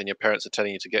growing up and your parents are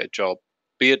telling you to get a job,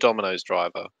 be a Domino's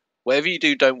driver. Whatever you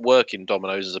do, don't work in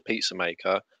Domino's as a pizza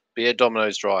maker. Be a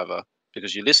Domino's driver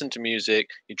because you listen to music,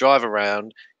 you drive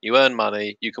around, you earn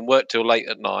money, you can work till late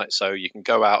at night, so you can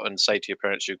go out and say to your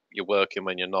parents you're working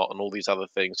when you're not, and all these other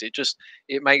things.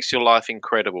 It makes your life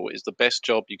incredible. It's the best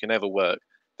job you can ever work.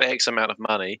 For X amount of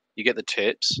money, you get the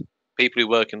tips. People who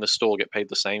work in the store get paid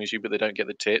the same as you, but they don't get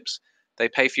the tips. They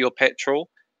pay for your petrol,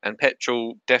 and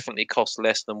petrol definitely costs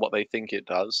less than what they think it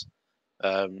does.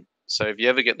 So if you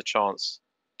ever get the chance,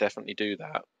 definitely do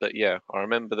that. But yeah, I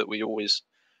remember that we always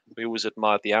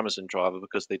admired the Amazon driver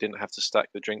because they didn't have to stack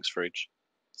the drinks fridge.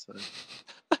 So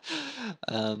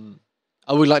um,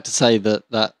 I would like to say that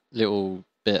that little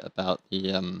bit about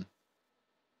the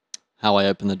how I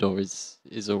open the door is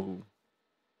all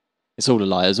it's all a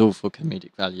lie. It's all for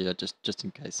comedic value. Just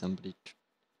in case somebody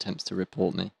attempts to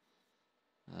report me.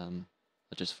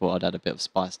 I just thought I'd add a bit of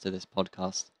spice to this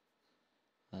podcast.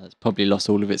 It's probably lost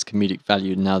all of its comedic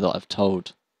value now that I've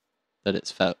told that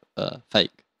it's fake.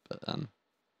 But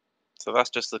so that's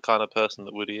just the kind of person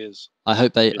that Woody is. He I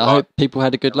lies, hope people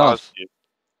had a good he lies laugh. to you.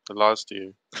 He lies to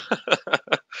you.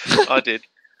 I did.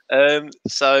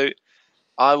 So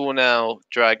I will now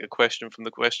drag a question from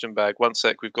the question bag. One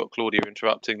sec, we've got Claudia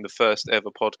interrupting the first ever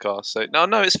podcast. So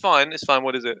no, it's fine. It's fine.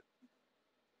 What is it?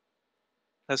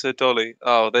 That's a dolly.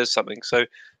 Oh, there's something. So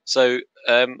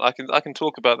I can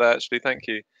talk about that actually. Thank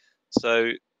you.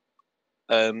 So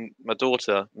my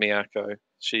daughter Miyako,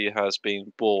 she has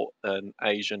been bought an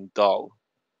Asian doll.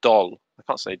 Doll. I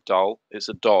can't say doll. It's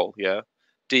a doll. Yeah,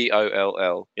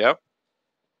 Doll. Yeah.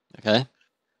 Okay.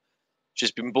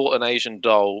 She's been bought an Asian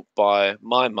doll by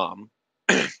my mum,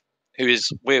 who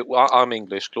is I'm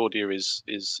English. Claudia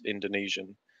is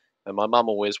Indonesian, and my mum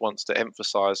always wants to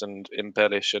emphasise and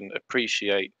embellish and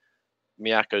appreciate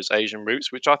Miyako's Asian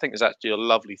roots, which I think is actually a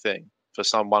lovely thing for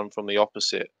someone from the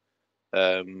opposite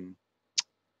um,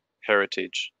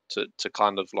 heritage to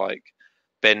kind of like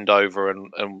bend over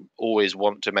and always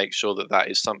want to make sure that that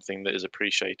is something that is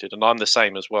appreciated. And I'm the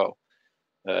same as well.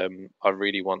 I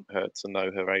really want her to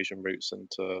know her Asian roots and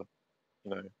to,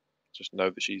 just know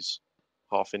that she's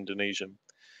half Indonesian.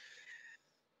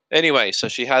 Anyway, so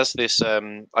she has this.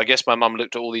 I guess my mum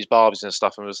looked at all these Barbies and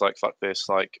stuff and was like, "Fuck this!"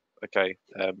 Like, okay,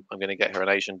 I'm going to get her an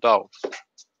Asian doll.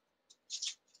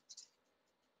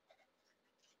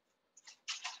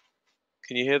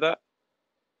 Can you hear that?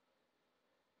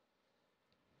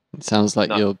 It sounds like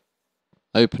No. you're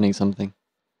opening something.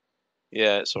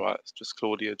 Yeah, it's all right. It's just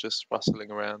Claudia just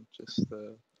rustling around.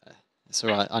 It's all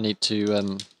right. I need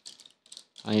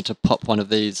to pop one of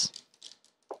these.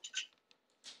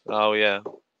 Oh yeah,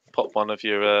 pop one of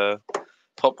your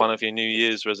New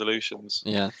Year's resolutions.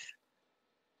 Yeah.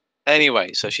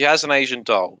 Anyway, so she has an Asian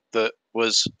doll that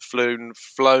was flown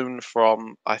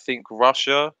from I think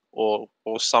Russia or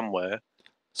somewhere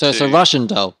So it's a to Russian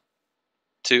doll.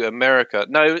 to America.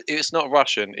 No, it's not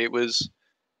Russian. It was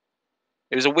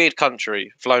a weird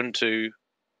country flown to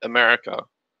America.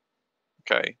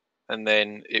 Okay, and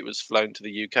then it was flown to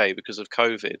the UK because of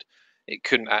COVID. It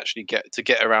couldn't actually get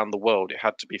around the world. It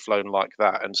had to be flown like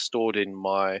that and stored in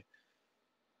my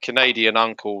Canadian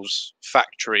uncle's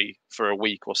factory for a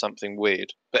week or something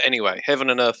weird. But anyway, heaven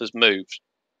and earth has moved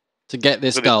To get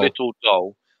this for this doll. little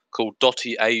doll called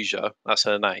Dottie Asia. That's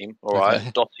her name, all right,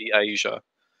 Okay. Dottie Asia,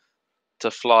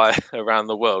 to fly around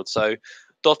the world. So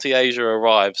Dottie Asia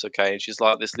arrives, okay, and she's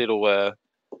like this little.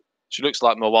 She looks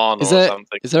like Moana Is or there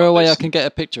something. is there Like a way I this. can get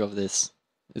a picture of this?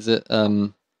 Is it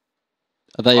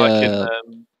are they I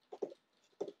can.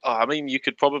 I mean, you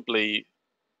could probably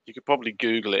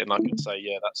Google it, and I could say,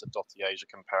 yeah, that's a Dottie Asia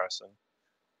comparison.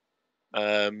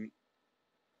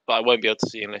 But I won't be able to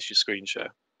see it unless you screen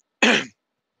share.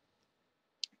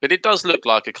 But it does look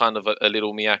like a kind of a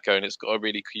little Miyako, and it's got a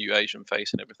really cute Asian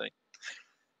face and everything.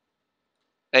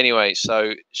 Anyway,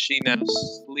 so she now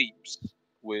sleeps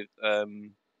with oh,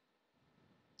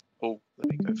 let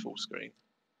me go full screen.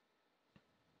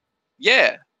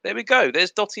 Yeah, there we go. There's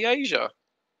Dottie Asia.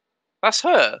 That's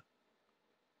her.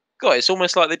 God, it's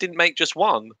almost like they didn't make just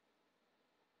one.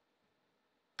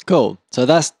 Cool. So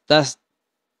that's That's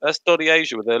Dottie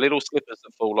Asia with her little slippers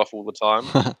that fall off all the time.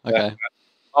 okay.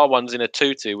 Our one's in a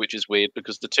tutu, which is weird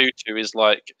because the tutu is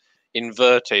like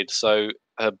inverted. So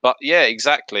her butt, yeah,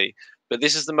 exactly. But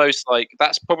this is the most like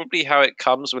that's probably how it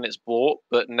comes when it's bought.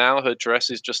 But now her dress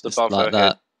is just Just above like her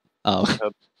head. that. Oh.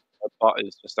 Her butt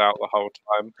is just out the whole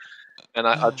time. And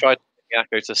I tried to get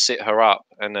Miyako to sit her up,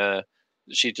 and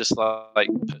she just like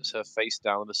puts her face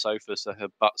down on the sofa so her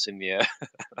butt's in the air.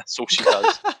 That's all she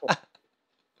does. But,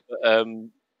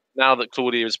 now that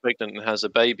Claudia is pregnant and has a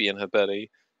baby in her belly,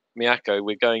 Miyako,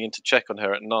 we're going in to check on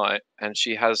her at night, and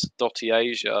she has Dottie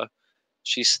Asia.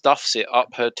 She stuffs it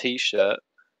up her t-shirt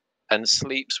and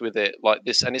sleeps with it like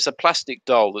this. And it's a plastic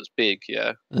doll that's big,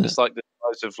 yeah. It's like the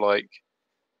size of like,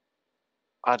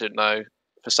 I don't know.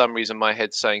 For some reason, my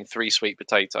head's saying 3 sweet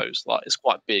potatoes. Like it's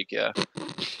quite big, yeah.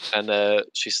 And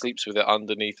she sleeps with it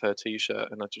underneath her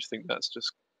t-shirt, and I just think that's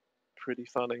just pretty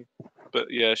funny. But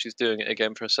yeah, she's doing it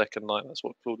again for a second night. That's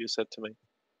what Claudia said to me.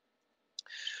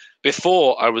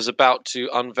 Before I was about to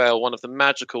unveil one of the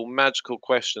magical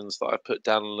questions that I put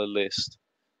down on the list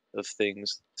of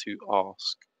things to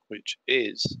ask, which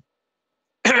is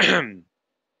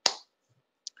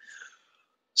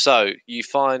so you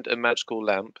find a magical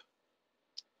lamp.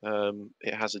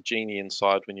 It has a genie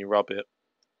inside when you rub it,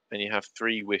 and you have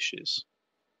 3 wishes,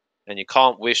 and you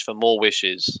can't wish for more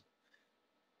wishes.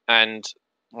 And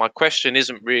my question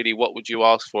isn't really what would you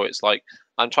ask for. It's like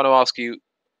I'm trying to ask you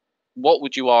what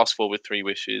would you ask for with 3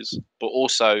 wishes, but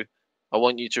also I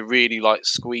want you to really like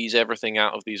squeeze everything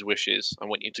out of these wishes. I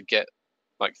want you to get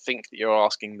like think that you're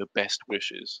asking the best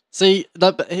wishes. See,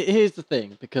 here's the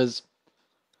thing, because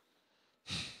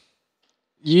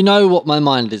you know what my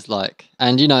mind is like,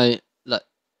 and you know, like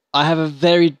I have a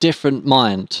very different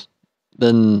mind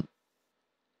than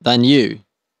you,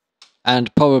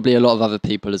 and probably a lot of other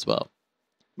people as well.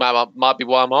 Might be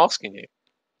why I'm asking you.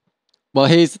 Well,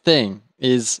 here's the thing: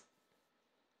 is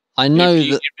I know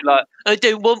You'd that be like, I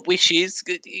don't want wishes.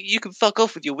 You can fuck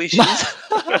off with your wishes.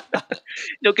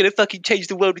 Not gonna fucking change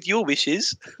the world with your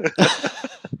wishes.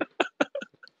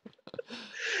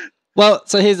 Well,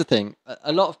 so here's the thing: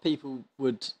 a lot of people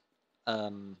would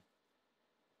um,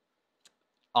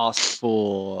 ask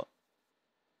for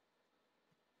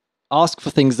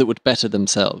things that would better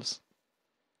themselves,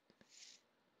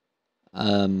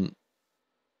 and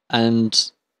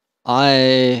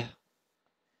I,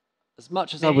 as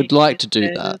much as I would like to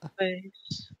do that,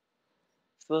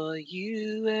 for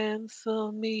you and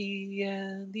for me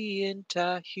and the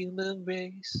entire human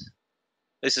race.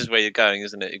 This is where you're going,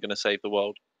 isn't it? You're going to save the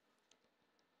world.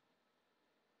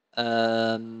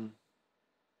 I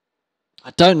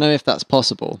don't know if that's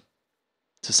possible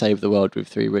to save the world with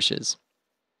 3 wishes.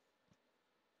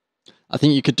 I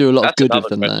think you could do a lot of good with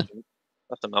them, though.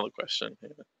 That's another question. Yeah.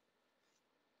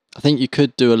 I think you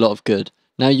could do a lot of good.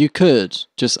 Now, you could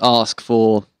just ask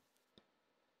for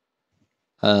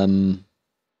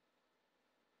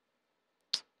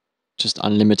just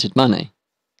unlimited money.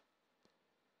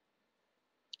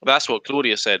 That's what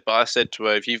Claudia said, but I said to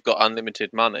her, if you've got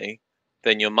unlimited money,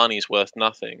 then your money's worth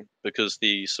nothing because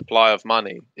the supply of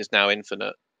money is now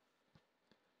infinite.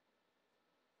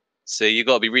 So you've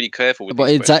got to be really careful with But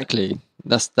these exactly,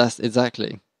 questions. that's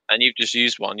exactly. And you've just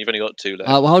used one. You've only got 2 left.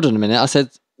 Well, hold on a minute. I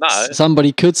said no.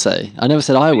 Somebody could say. I never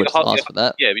said I would ask for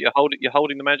that. Yeah, but you're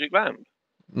holding the magic lamp.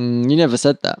 You never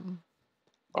said that.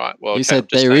 All right. Well, you said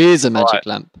there is a magic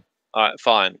lamp. All right,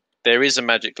 fine. There is a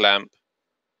magic lamp,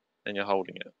 and you're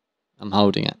holding it. I'm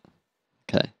holding it.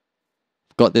 Okay.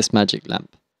 I've got this magic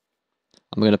lamp.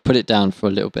 I'm going to put it down for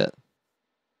a little bit.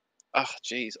 Oh,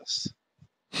 Jesus.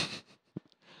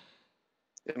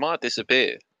 It might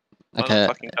disappear. Okay.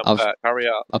 Fucking come back. Hurry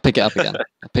up. I'll pick it up again.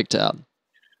 I picked it up.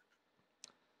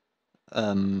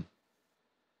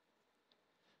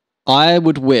 I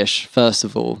would wish, first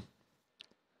of all,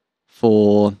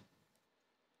 for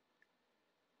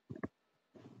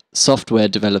software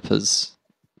developers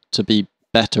to be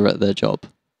better at their job.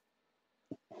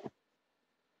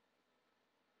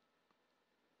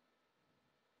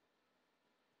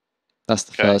 That's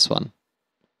the first one.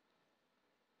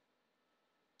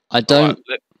 I don't.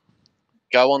 Right,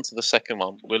 go on to the second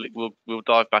one. We'll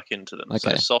dive back into them.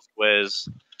 Okay. So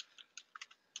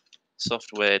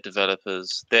software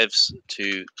developers, devs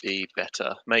to be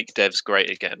better, make devs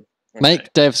great again.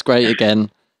 Make devs great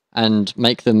again, and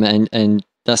make them and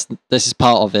this is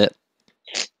part of it.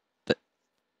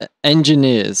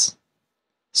 Engineers,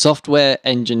 software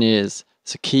engineers.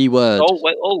 It's a key word. Oh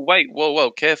wait, whoa,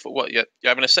 careful! What you're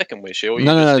having a second wish here, or you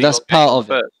No, no, just no. That's elongating part on of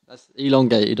the it. first? That's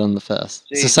elongated on the first.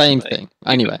 It's the Jesus, same mate. thing.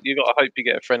 Anyway, You got to hope you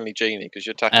get a friendly genie because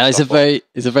you're tackling stuff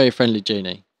it's a very friendly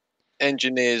genie.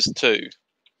 Engineers too.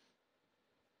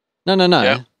 No, no, no.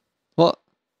 Yeah. What?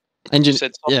 You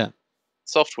said Yeah.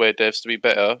 software devs to be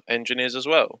better, engineers as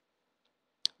well.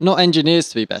 Not engineers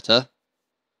to be better.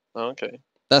 Oh, okay.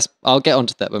 I'll get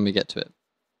onto that when we get to it.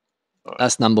 All right.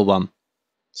 That's number one.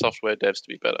 Software devs to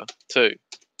be better. 2.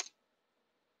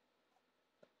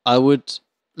 I would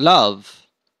love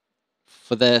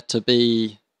for there to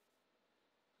be,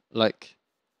 like,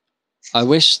 I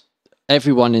wish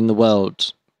everyone in the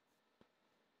world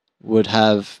would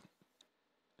have,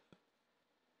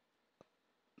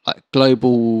 like,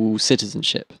 global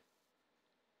citizenship.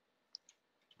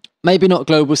 Maybe not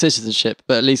global citizenship,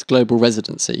 but at least global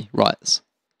residency rights.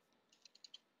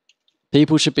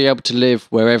 People should be able to live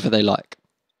wherever they like.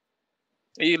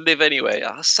 You live anyway.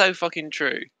 That's so fucking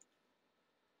true.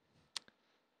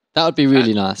 That would be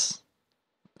really nice.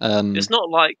 It's not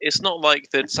like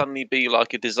there'd suddenly be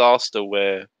like a disaster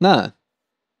where No.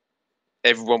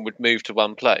 everyone would move to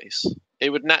one place. It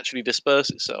would naturally disperse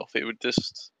itself. It would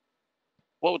just.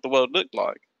 What would the world look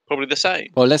like? Probably the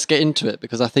same. Well, let's get into it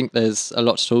because I think there's a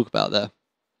lot to talk about there.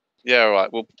 Yeah, all right.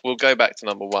 We'll go back to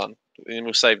number 1 and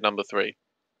we'll save number 3.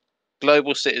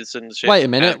 Global citizenship. Wait a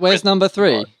minute. Where's number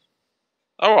 3?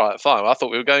 All right, fine. I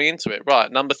thought we were going into it.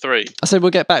 Right, number 3. I said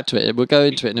we'll get back to it. We'll go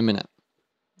into it in a minute.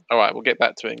 All right, we'll get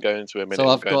back to it and go into it in a minute. So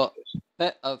I've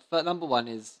got number 1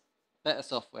 is better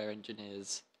software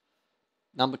engineers.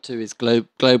 Number 2 is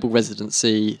global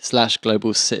residency /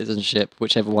 global citizenship,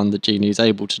 whichever one the genie is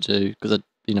able to do, because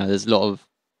there's a lot of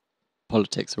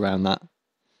politics around that.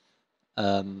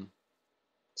 Sounds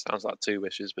like 2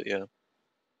 wishes, but yeah.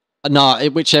 No,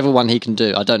 whichever one he can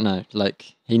do. I don't know.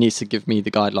 Like, he needs to give me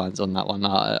the guidelines on that one.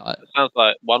 It sounds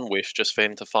like 1 wish just for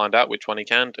him to find out which one he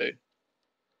can do.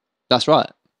 That's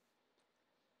right.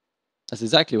 That's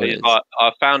exactly what it is.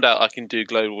 I found out I can do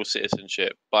global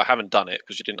citizenship, but I haven't done it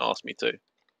because you didn't ask me to.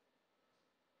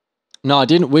 No, I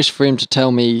didn't wish for him to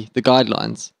tell me the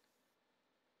guidelines.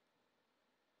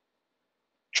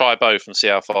 Try both and see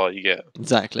how far you get.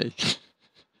 Exactly.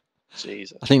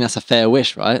 Jesus. I think that's a fair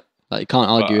wish, right? Like, you can't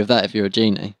argue with that if you're a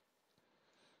genie.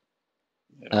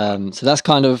 Yeah. So that's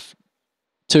kind of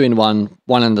 2 in 1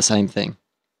 and the same thing.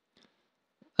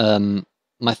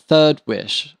 My third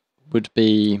wish would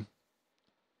be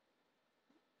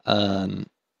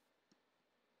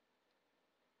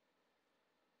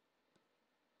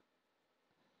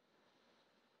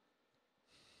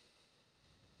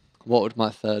what would my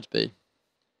third be?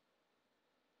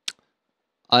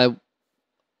 I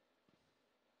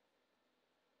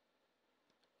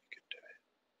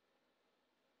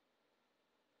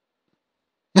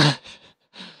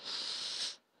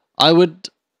would.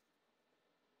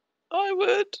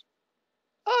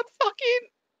 I'd fucking.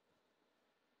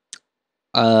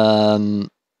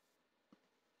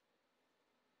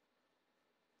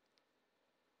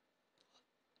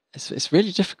 It's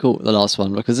really difficult, the last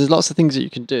one, because there's lots of things that you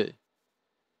can do.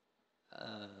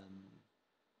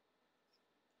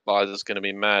 Liza's going to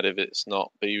be mad if it's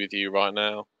not be with you right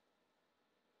now.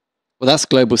 Well, that's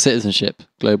global citizenship,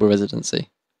 global residency,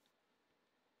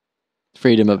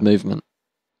 freedom of movement.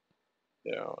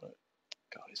 Yeah, all right.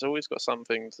 God, he's always got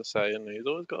something to say, and he's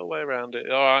always got a way around it.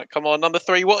 All right, come on, number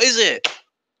 3. What is it?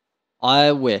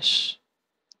 I wish.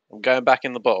 I'm going back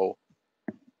in the bottle.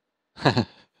 I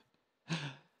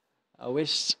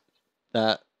wish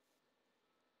that.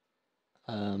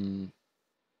 I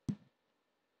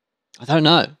don't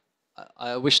know.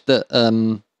 I wish that.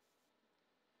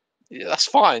 Yeah, that's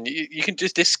fine. You can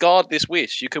just discard this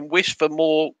wish. You can wish for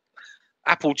more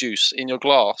apple juice in your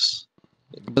glass.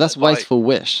 But that's a wasteful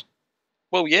wish.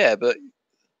 Well, yeah, but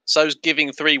so's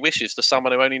giving 3 wishes to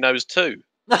someone who only knows 2.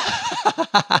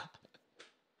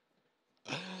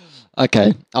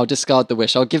 Okay, I'll discard the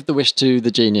wish. I'll give the wish to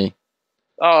the genie.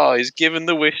 Oh, he's given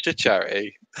the wish to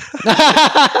charity.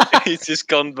 He's just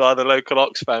gone by the local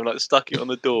Oxfam, like stuck it on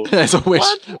the door. There's a wish,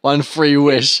 one free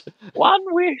wish. 1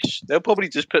 wish. They'll probably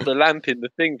just put the lamp in the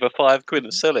thing for £5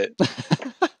 and sell it.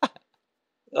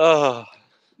 Oh,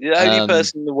 the only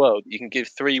person in the world you can give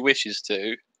 3 wishes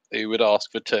to who would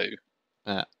ask for 2.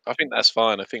 Yeah. I think that's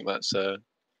fine. I think that's.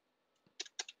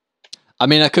 I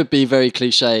mean, I could be very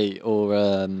cliche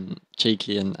or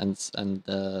cheeky and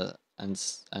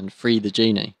free the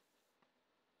genie.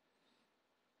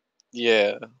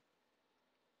 Yeah.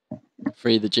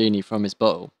 free the genie from his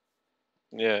bottle.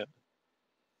 Yeah.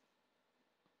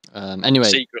 Anyway,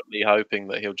 Secretly hoping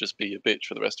that he'll just be a bitch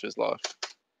for the rest of his life,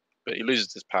 but he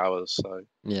loses his powers, so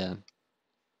yeah.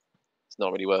 it's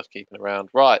not really worth keeping around.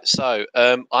 Right, so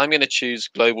I'm going to choose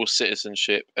global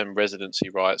citizenship and residency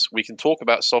rights. We can talk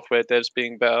about software devs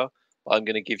being better, but I'm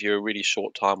going to give you a really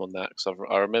short time on that because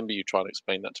I remember you trying to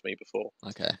explain that to me before.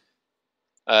 Okay.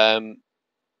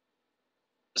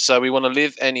 So we want to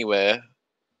live anywhere,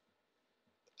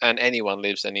 and anyone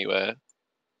lives anywhere,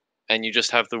 and you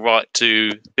just have the right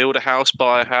to build a house,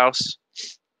 buy a house,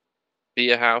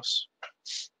 be a house.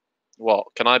 What?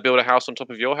 Can I build a house on top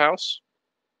of your house?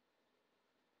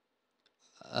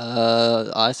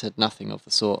 I said nothing of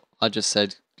the sort. I just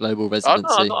said global Oh no,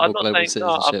 residency I'm or not global saying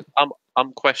no. citizenship.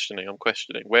 I'm questioning. I'm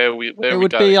questioning. Where It are we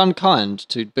would be going? unkind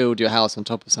to build your house on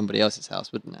top of somebody else's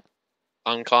house, wouldn't it?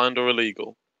 Unkind or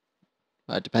illegal?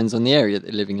 Well, it depends on the area that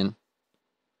you're living in.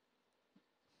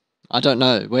 I don't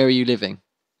know. Where are you living?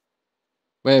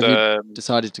 Where have you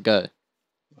decided to go?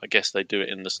 I guess they do it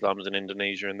in the slums in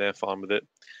Indonesia, and they're fine with it.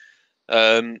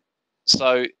 Um,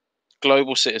 so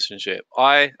global citizenship.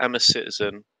 I am a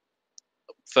citizen.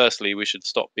 Firstly, we should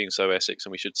stop being so Essex,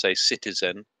 and we should say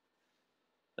citizen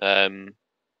um,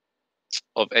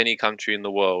 of any country in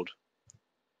the world,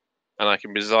 and I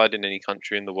can reside in any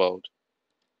country in the world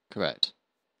Correct.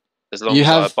 as long You as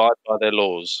I have, abide by their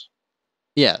laws.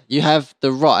 yeah, you have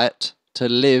the right to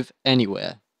live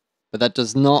anywhere, but that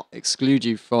does not exclude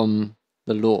you from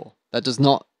the law. That does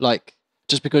not, like,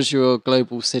 just because you're a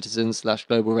global citizen slash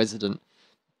global resident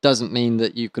doesn't mean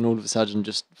that you can all of a sudden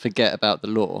just forget about the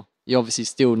law. You obviously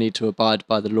still need to abide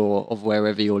by the law of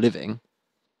wherever you're living,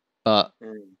 but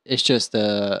Mm. it's just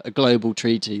a global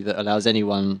treaty that allows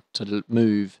anyone to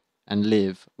move and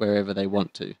live wherever they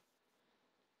want to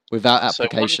without So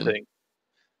application.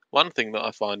 one thing that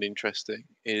I find interesting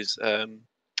is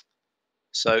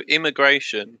so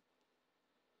immigration.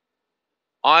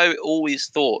 I always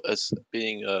thought, as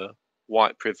being a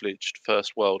white privileged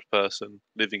first world person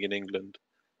living in England,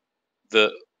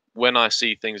 that when I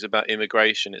see things about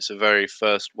immigration, it's a very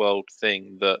first world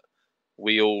thing that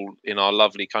we all in our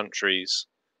lovely countries,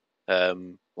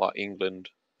 like England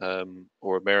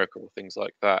or America or things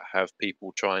like that, have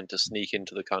people trying to sneak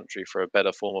into the country for a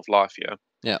better form of life. Yeah.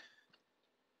 Yeah.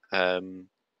 And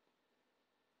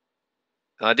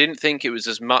I didn't think it was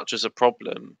as much as a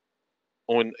problem.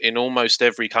 In almost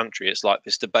every country, it's like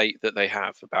this debate that they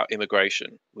have about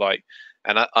immigration. Like,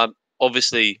 and I'm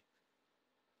obviously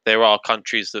there are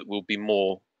countries that will be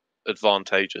more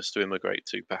advantageous to immigrate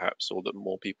to, perhaps, or that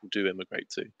more people do immigrate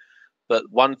to. But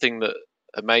one thing that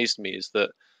amazed me is that,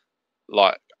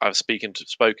 like, I've spoken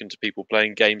to people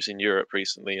playing games in Europe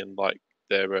recently, and like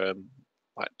they're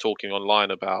like talking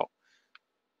online about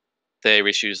their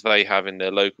issues they have in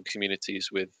their local communities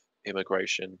with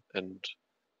immigration and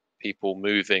people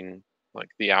moving, like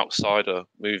the outsider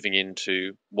moving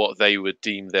into what they would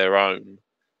deem their own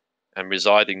and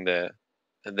residing there,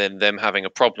 and then them having a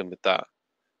problem with that.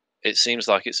 It seems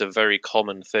like it's a very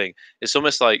common thing. It's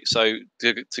almost like, so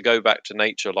to go back to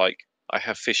nature, like I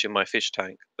have fish in my fish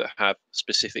tank that have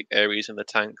specific areas in the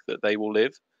tank that they will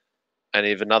live, and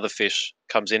if another fish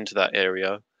comes into that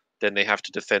area, then they have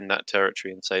to defend that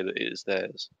territory and say that it is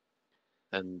theirs.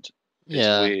 And it's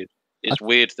Yeah. weird. I It's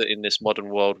weird that in this modern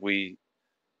world we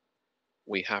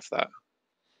have that.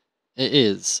 It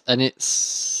is, and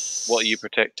What are you it's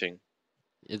protecting?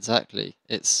 exactly.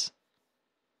 It's.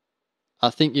 I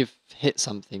think you've hit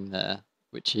something there,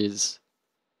 which is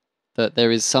that there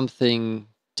is something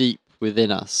deep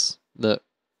within us that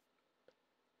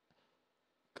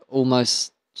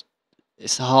almost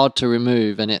it's hard to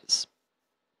remove, and it's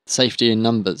safety in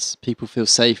numbers. People feel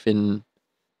safe in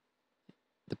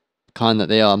the kind that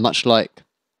they are, much like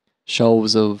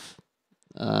shoals of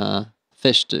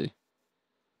fish do.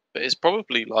 But it's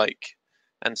probably like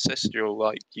ancestral.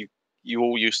 Like you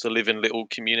all used to live in little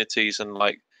communities, and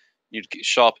like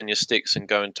sharpen your sticks and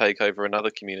go and take over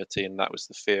another community, and that was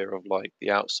the fear of like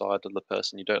the outsider, the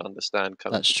person you don't understand,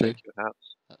 coming That's to true. take your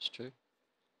house. That's true.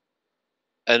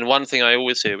 And one thing I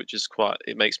always hear, which is quite,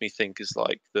 it makes me think, is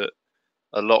like that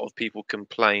a lot of people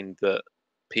complain that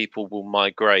people will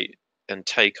migrate and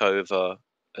take over.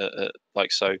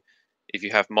 Like, so if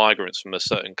you have migrants from a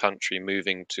certain country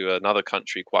moving to another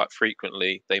country quite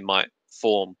frequently, they might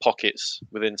form pockets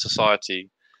within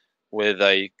society where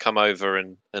they come over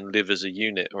and live as a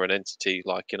unit or an entity,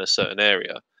 like in a certain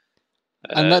area.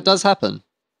 And that Um, does happen.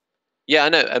 yeah, I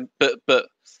know, but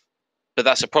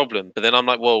that's a problem. But then I'm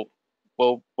like, well,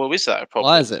 is that a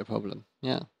Why is problem? it a problem?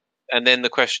 Yeah. And then the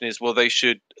question is, well, they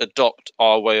should adopt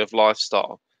our way of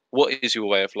lifestyle. What is your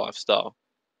way of lifestyle?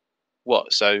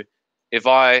 What? So if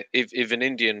if an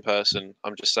Indian person,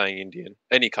 I'm just saying Indian,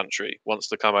 any country wants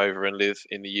to come over and live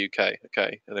in the UK,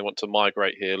 okay, and they want to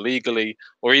migrate here legally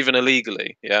or even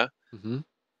illegally, yeah. Hmm.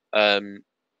 Um,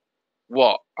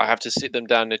 what? I have to sit them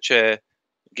down in a chair,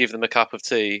 give them a cup of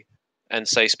tea, and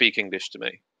say speak English to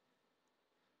me.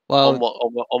 Well,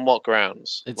 On what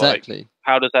grounds? Like, exactly.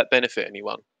 how does that benefit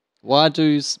anyone? Why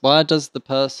does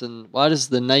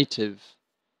the native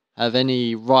have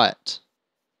any right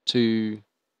to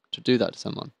do that to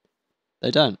someone?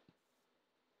 They don't.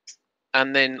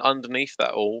 And then underneath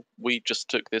that all, we just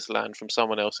took this land from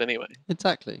someone else anyway.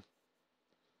 Exactly.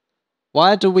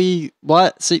 Why do we?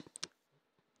 Why see?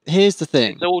 Here's the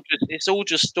thing. It's all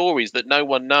just stories that no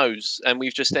one knows, and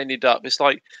we've just ended up. It's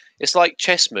like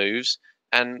chess moves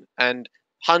and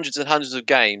hundreds of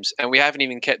games, and we haven't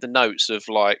even kept the notes of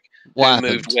like What who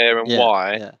moved happened? where and Yeah,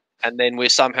 why, yeah. and then we're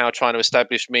somehow trying to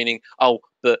establish meaning. Oh,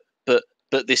 but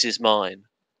but this is mine.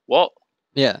 What?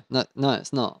 Yeah, no, no,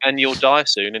 it's not. And you'll die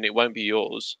soon, and it won't be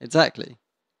yours. Exactly.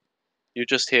 You're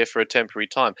just here for a temporary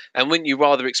time. And wouldn't you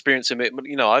rather experience a bit?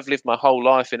 You know, I've lived my whole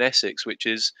life in Essex, which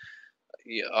is,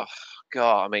 yeah, oh,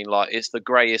 God, I mean, like it's the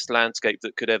greyest landscape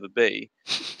that could ever be.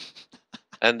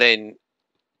 And then,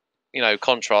 you know,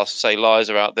 contrast, say,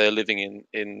 Liza out there living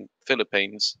in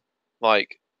Philippines,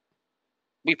 like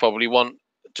we probably want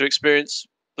to experience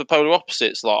the polar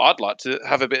opposites. Like I'd like to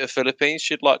have a bit of Philippines.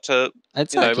 She'd like to,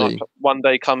 you know, like Exactly. one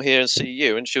day come here and see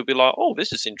you, and she'll be like, "Oh,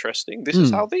 this is interesting. This is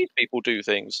Mm. how these people do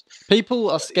things." People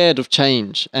are scared of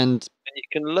change, and And you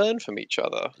can learn from each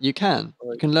other. you can. You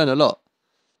Like, can learn a lot.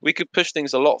 we could push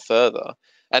things a lot further.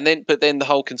 And then, but then the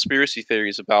whole conspiracy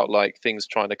theories about like things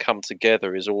trying to come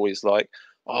together is always like,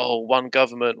 oh, one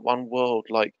government, one world,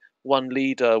 like one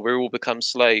leader, we all become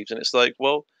slaves. And it's like,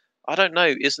 well, I don't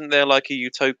know. Isn't there like a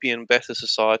utopian, better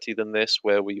society than this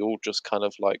where we all just kind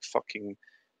of like fucking,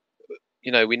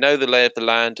 you know, we know the lay of the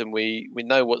land and we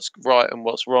know what's right and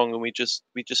what's wrong and we just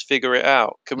figure it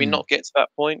out. Can we Mm. not get to that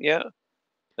point yet?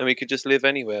 And we could just live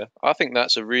anywhere. I think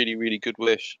that's a really, really good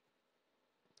wish.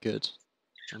 Good.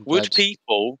 I'm Would glad.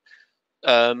 people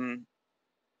um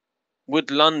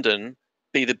would London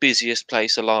be the busiest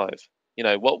place alive? You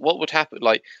know, what would happen?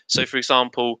 Like, so for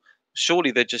example,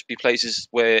 surely there'd just be places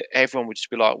where everyone would just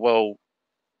be like, well,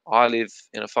 I live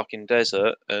in a fucking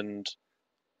desert, and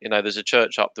you know, there's a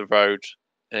church up the road,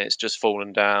 and it's just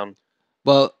fallen down.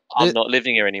 Well, I'm not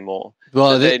living here anymore.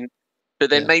 well, But then, but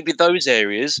then yeah, maybe those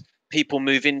areas people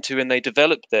move into and they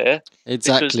develop there because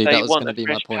exactly. That they was want going to a be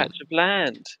my fresh point. patch of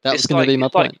land. That was going to be my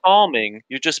It's like point. farming.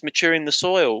 You're just maturing the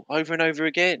soil over and over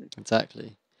again.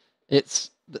 Exactly.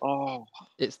 It's Oh,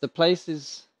 it's the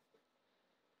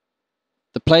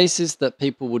places that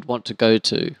people would want to go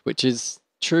to, which is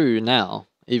true now,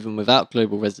 even without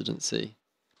global residency,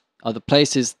 are the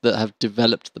places that have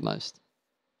developed the most.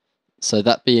 So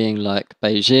that being like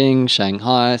Beijing,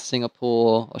 Shanghai,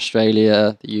 Singapore,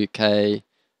 Australia, the UK,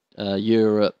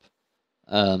 Europe,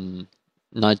 um,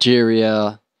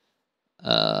 Nigeria,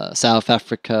 South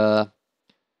Africa,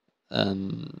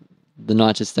 um, the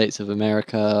United States of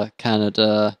America,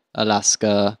 Canada,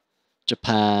 Alaska,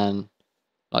 Japan,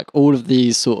 like all of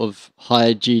these sort of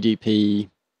high GDP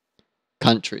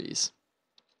countries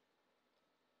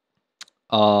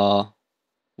are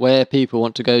where people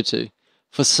want to go to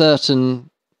for certain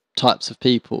types of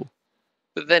people.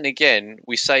 but then again,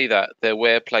 we say that they're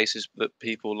where places that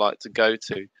people like to go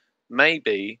to.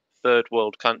 Maybe third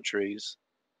world countries,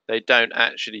 they don't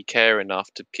actually care enough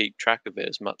to keep track of it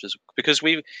as much as because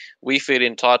we feel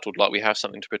entitled, like we have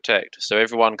something to protect. So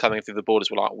everyone coming through the borders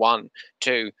were like one,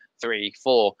 two, three,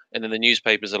 four, and then the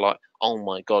newspapers are like, oh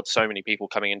my god, so many people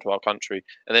coming into our country,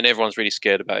 and then everyone's really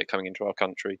scared about it coming into our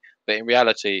country. But in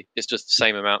reality, it's just the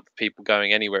same amount of people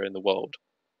going anywhere in the world.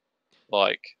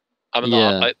 Like, I mean,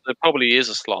 Yeah, there probably is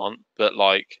a slant, but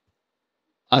like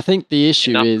I think the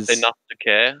issue is, enough to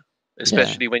care, yeah,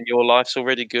 especially when your life's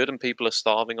already good and people are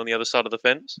starving on the other side of the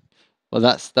fence. well,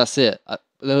 that's it.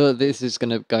 This is going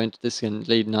to go into this can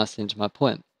lead nicely into my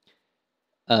point.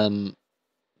 Um,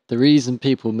 the reason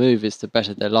people move is to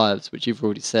better their lives, which you've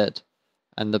already said,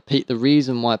 and the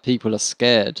reason why people are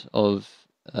scared of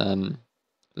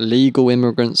legal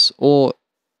immigrants or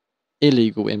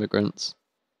illegal immigrants,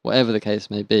 whatever the case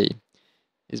may be,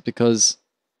 is because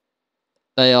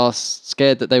they are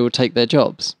scared that they will take their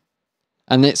jobs.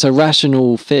 And it's a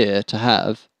rational fear to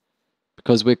have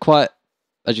because we're quite,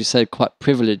 as you said, quite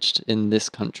privileged in this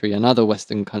country and other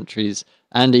Western countries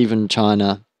and even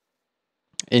China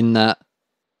in that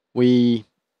we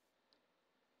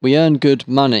earn good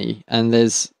money and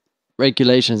there's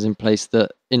regulations in place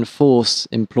that enforce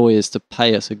employers to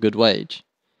pay us a good wage.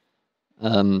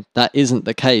 That isn't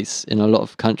the case in a lot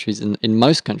of countries. In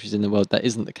most countries in the world, that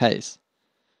isn't the case.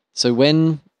 So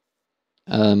when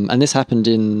and this happened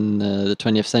in the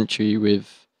 20th century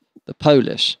with the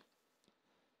Polish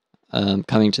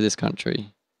coming to this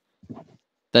country.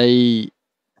 They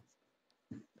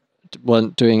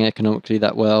weren't doing economically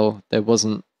that well. They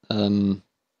weren't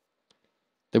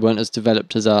as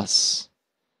developed as us,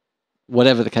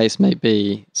 whatever the case may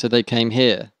be. So they came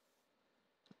here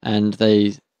and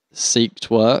they seeked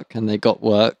work and they got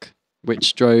work,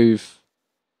 which drove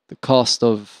the cost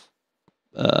of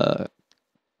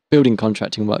building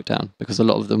contracting work down, because a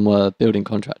lot of them were building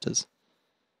contractors.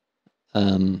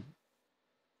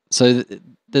 So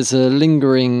there's a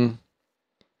lingering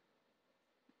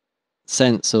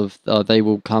sense of they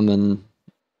will come and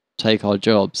take our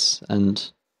jobs,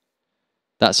 and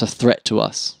that's a threat to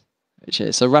us.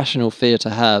 It's a rational fear to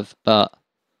have, but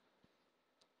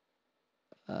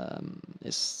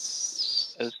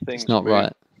it's not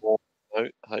right. More,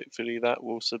 hopefully that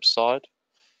will subside.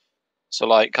 So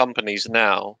like companies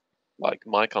now, like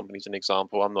my company's an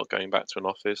example, I'm not going back to an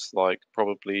office like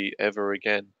probably ever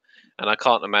again. And I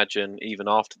can't imagine even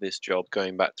after this job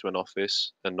going back to an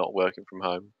office and not working from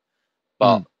home.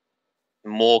 But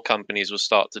more companies will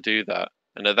start to do that.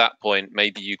 And at that point,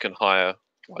 maybe you can hire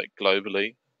like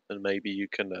globally, and maybe you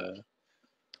can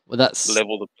that's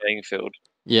level the playing field.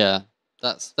 Yeah,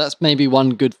 that's maybe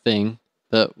one good thing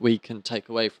that we can take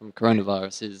away from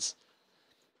coronavirus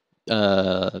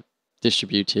is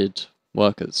distributed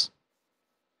workers.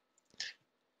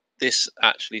 This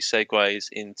actually segues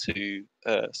into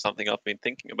something I've been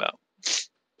thinking about.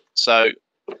 So,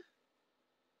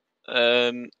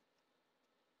 lockdown's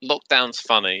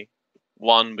funny.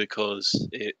 One, because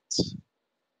it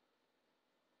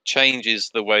changes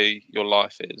the way your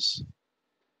life is.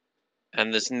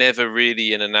 And there's never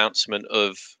really an announcement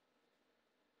of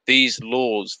these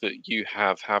laws that you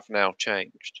have now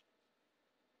changed.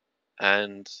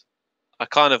 And I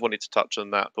kind of wanted to touch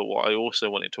on that, but what I also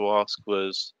wanted to ask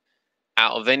was,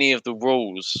 out of any of the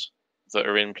rules that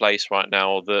are in place right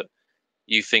now, or that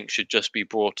you think should just be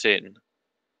brought in,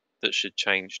 that should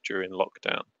change during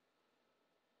lockdown?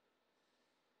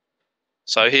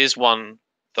 So here's one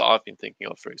that I've been thinking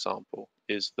of, for example,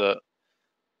 is that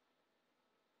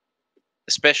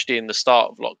especially in the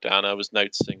start of lockdown, I was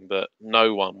noticing that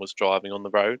no one was driving on the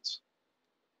roads.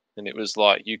 And it was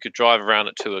like you could drive around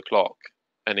at 2 o'clock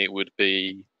and it would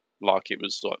be like it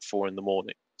was like 4 in the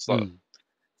morning. It's like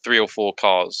 3 or 4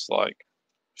 cars, like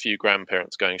a few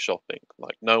grandparents going shopping,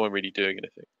 like no one really doing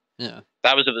anything. Yeah.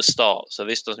 That was at the start, so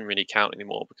this doesn't really count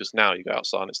anymore, because now you go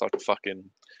outside and it's like it's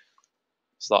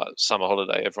like summer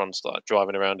holiday. Everyone's like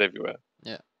driving around everywhere.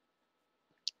 Yeah.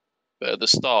 But at the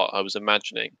start, I was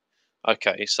imagining,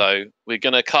 okay, so we're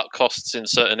going to cut costs in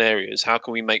certain areas. How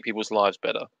can we make people's lives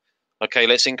better? Okay,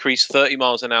 let's increase 30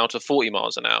 miles an hour to 40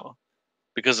 miles an hour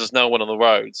because there's no one on the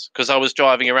roads. Because I was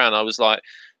driving around, I was like,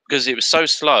 because it was so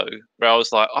slow, where I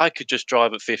was like, I could just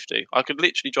drive at 50. I could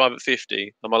literally drive at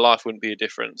 50 and my life wouldn't be a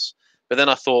difference. But then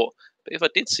I thought, but if I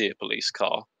did see a police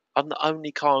car, I'm the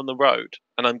only car on the road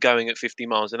and I'm going at 50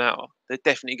 miles an hour, they're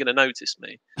definitely going to notice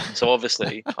me. So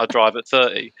obviously I drive at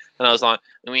 30. And I was like,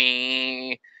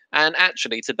 wee. And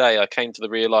actually today I came to the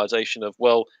realization of,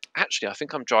 well, actually I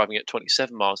think I'm driving at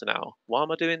 27 miles an hour. Why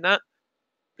am I doing that?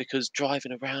 Because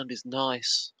driving around is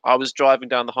nice. I was driving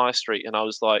down the high street and I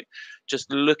was like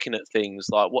just looking at things,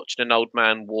 like watching an old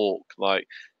man walk, like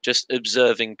just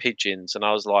observing pigeons. And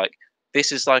I was like,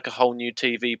 this is like a whole new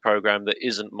TV program that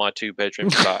isn't my 2-bedroom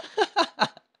flat.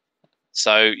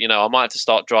 So, I might have to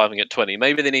start driving at 20.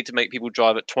 Maybe they need to make people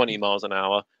drive at 20 miles an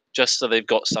hour just so they've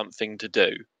got something to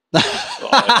do.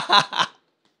 Right?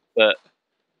 But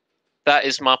that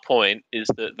is my point, is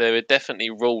that there are definitely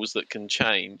rules that can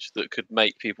change that could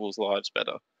make people's lives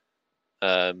better.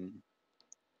 So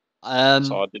I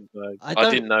didn't know. I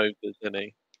didn't know if there's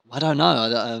any. I don't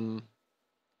know.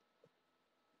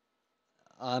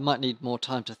 I might need more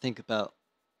time to think about.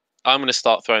 I'm going to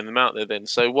start throwing them out there then.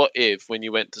 So what if, when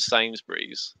you went to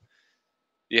Sainsbury's,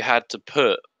 you had to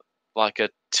put like a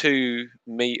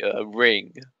 2-meter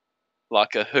ring,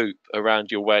 like a hoop, around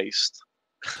your waist,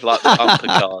 like the bumper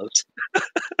cars,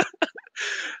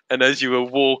 and as you were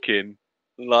walking,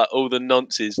 like all the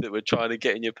nonces that were trying to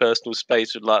get in your personal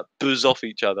space would like buzz off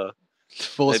each other.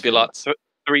 They'd be like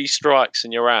 3 strikes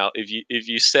and you're out if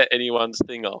you set anyone's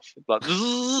thing off. Like,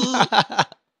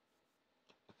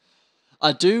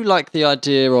 I do like the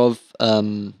idea of.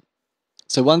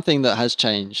 So one thing that has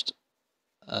changed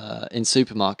in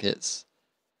supermarkets,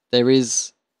 there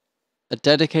is a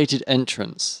dedicated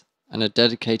entrance and a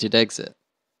dedicated exit.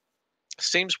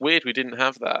 seems weird we didn't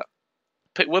have that.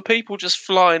 Were people just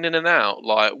flying in and out?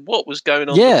 Like, what was going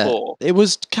on Yeah, before? it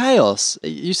was chaos. It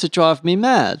used to drive me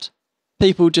mad.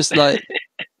 People just like,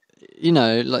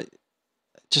 like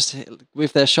just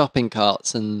with their shopping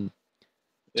carts and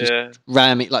just Yeah.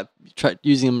 ramming, like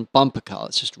using bumper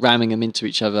carts, just ramming them into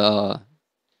each other. Oh,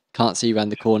 can't see around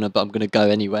the corner, but I'm going to go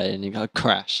anyway, and you go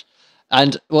crash.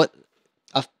 And what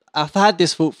I've had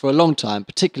this thought for a long time,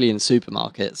 particularly in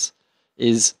supermarkets,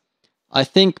 is I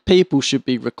think people should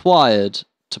be required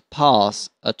to pass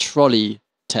a trolley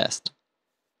test.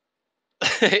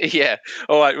 Yeah.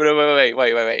 All right. Wait.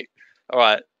 All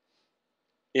right.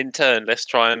 In turn, let's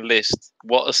try and list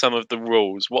what are some of the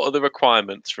rules. What are the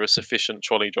requirements for a sufficient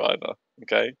trolley driver?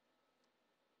 Okay.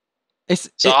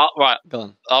 So right, Go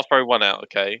on. I'll throw one out.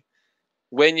 Okay.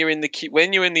 When you're in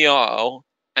the aisle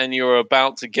and you're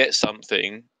about to get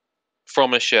something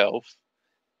from a shelf,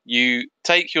 you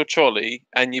take your trolley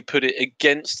and you put it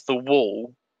against the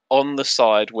wall on the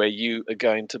side where you are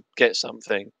going to get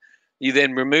something. You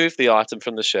then remove the item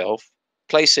from the shelf,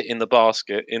 place it in the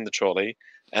basket in the trolley,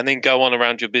 and then go on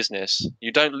around your business.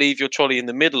 You don't leave your trolley in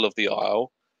the middle of the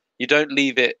aisle. You don't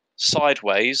leave it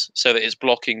sideways so that it's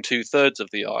blocking 2/3 of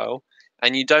the aisle,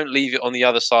 and you don't leave it on the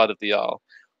other side of the aisle.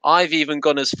 I've even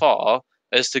gone as far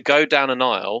as to go down an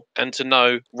aisle and to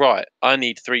know, right, I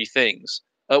need three things.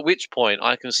 At which point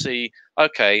I can see,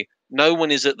 okay, no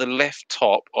one is at the left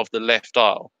top of the left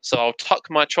aisle. So I'll tuck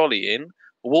my trolley in,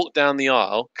 walk down the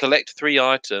aisle, collect three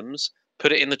items,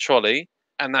 put it in the trolley,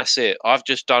 and that's it. I've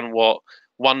just done what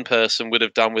one person would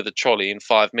have done with a trolley in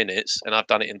 5 minutes, and I've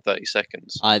done it in 30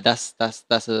 seconds. That's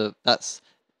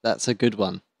a good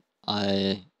one.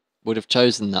 I would have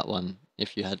chosen that one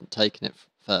if you hadn't taken it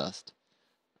first.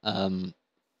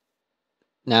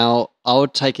 Now I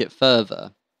would take it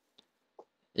further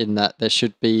in that there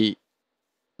should be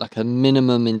like a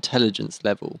minimum intelligence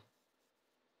level.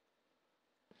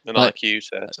 An IQ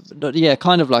test. Yeah,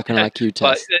 kind of like an IQ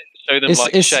test. Like, show them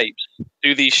shapes.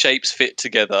 Do these shapes fit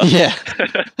together? Yeah.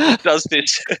 Does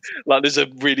this, like, there's a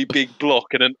really big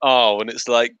block and an aisle, and it's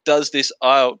like, does this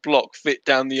aisle block fit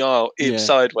down the aisle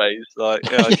sideways? Like,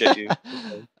 yeah, I get you.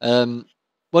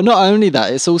 Well, not only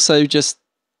that, it's also just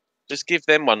give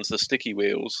them ones the sticky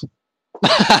wheels.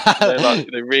 They're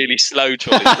like the really slow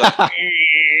trolleys. Like,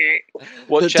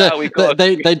 watch out!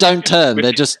 They don't turn.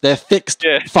 They're fixed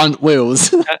front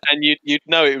wheels. And you'd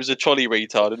know it was a trolley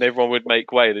retard, and everyone would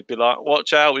make way. They'd be like,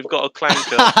 "Watch out! We've got a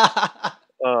clanker."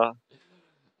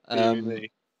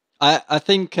 I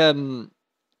think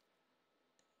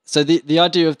so. The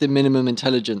idea of the minimum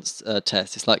intelligence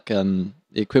test is like the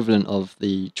equivalent of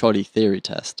the trolley theory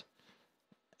test.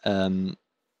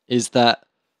 Is that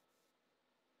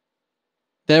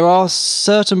there are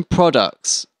certain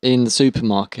products in the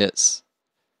supermarkets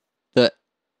that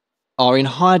are in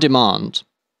high demand.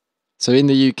 So in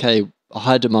the UK, a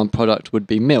high demand product would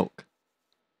be milk.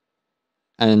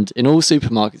 And in all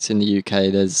supermarkets in the UK,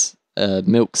 there's a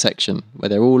milk section where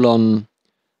they're all on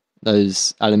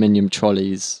those aluminium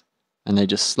trolleys and they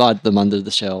just slide them under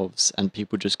the shelves and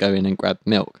people just go in and grab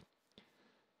milk.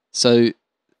 So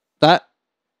that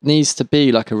needs to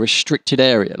be like a restricted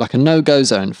area, like a no-go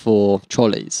zone for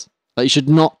trolleys. Like you should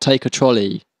not take a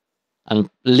trolley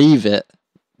and leave it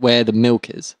where the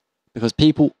milk is, because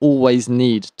people always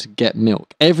need to get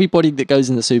milk. Everybody that goes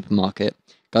in the supermarket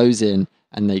goes in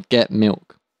and they get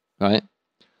milk, right?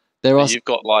 You've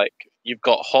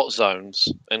got hot zones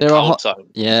and cold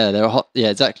zones. Yeah, there are hot. Yeah,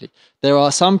 exactly. There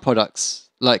are some products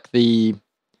like the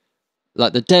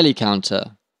deli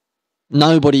counter.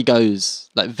 Nobody goes,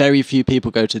 like very few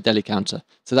people go to the deli counter.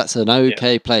 So that's an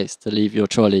okay place to leave your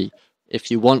trolley if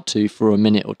you want to for a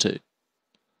minute or two.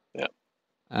 Yeah.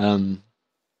 And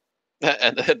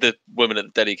the woman at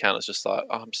the deli counter is just like,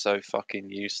 I'm so fucking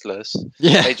useless.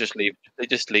 Yeah. They just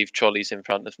leave trolleys in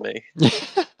front of me.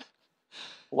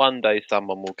 One day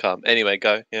someone will come. Anyway,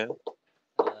 go. Yeah.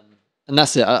 And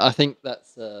that's it. I think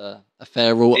that's a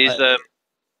fair rule.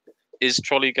 Is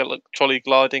trolley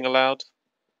gliding allowed?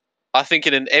 I think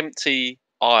in an empty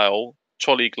aisle,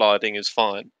 trolley gliding is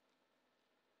fine.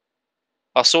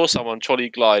 I saw someone trolley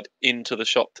glide into the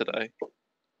shop today.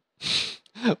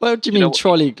 What do you mean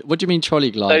trolley? What do you mean trolley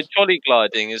glide? So trolley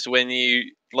gliding is when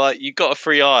you got a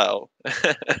free aisle,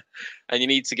 and you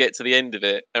need to get to the end of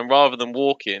it, and rather than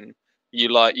walking, you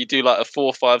do like a 4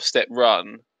 or 5 step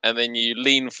run, and then you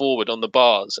lean forward on the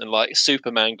bars and like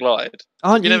Superman glide.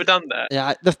 Have you never done that?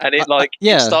 Yeah. And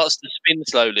it starts to spin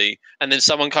slowly, and then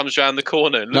someone comes around the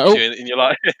corner and looks at you, and you're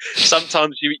like,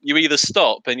 sometimes you either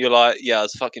stop and you're like, yeah, I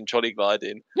was fucking trolley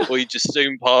gliding, or you just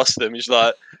zoom past them. You're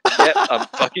like, yep, I'm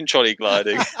fucking trolley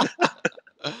gliding.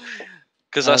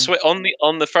 Because I swear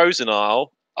on the frozen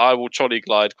aisle, I will trolley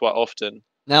glide quite often.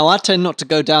 Now, I tend not to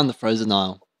go down the frozen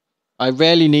aisle. I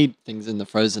rarely need things in the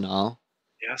frozen aisle.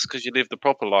 Yeah, that's because you live the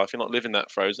proper life. You're not living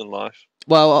that frozen life.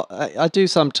 Well, I do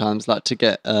sometimes like to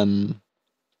get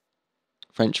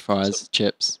French fries, So,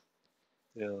 chips,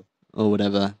 yeah. or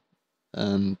whatever.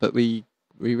 But we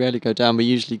rarely go down. We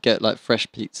usually get like fresh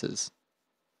pizzas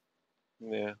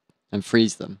Yeah. and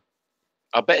freeze them.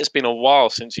 I bet it's been a while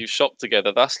since you've shopped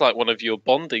together. That's like one of your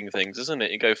bonding things, isn't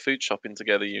it? You go food shopping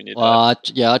together, you and your dad.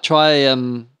 Well, I try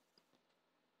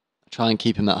and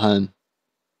keep him at home.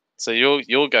 So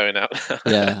you're going out.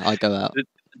 Yeah, I go out.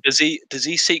 Does he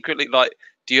secretly like?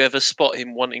 Do you ever spot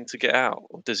him wanting to get out,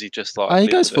 or does he just like Oh, he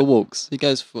live goes with for it? walks. He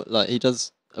goes for like he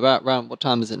does about around what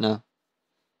time is it now?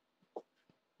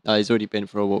 Oh, he's already been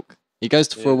for a walk. He goes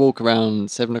for a Yeah. walk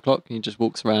around 7 o'clock. And he just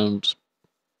walks around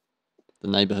the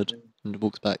neighbourhood Yeah. and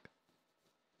walks back.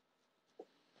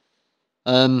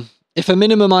 If a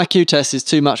minimum IQ test is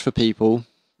too much for people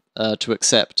to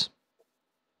accept,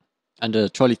 and a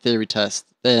trolley theory test,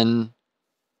 then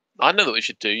I know what we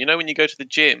should do. You know, when you go to the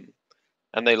gym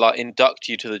and they like induct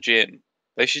you to the gym,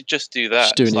 they should just do you should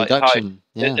that. do It's an like, hi. induction.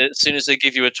 Yeah. As soon as they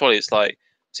give you a trolley, it's like,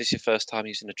 is this your first time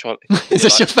using a trolley? Is You're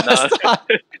this like, your first time?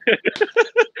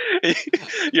 no.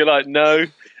 You're like, no.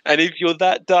 And if you're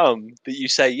that dumb that you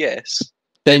say yes,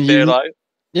 Then then they're you, like,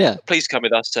 yeah. please come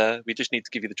with us, sir. We just need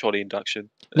to give you the trolley induction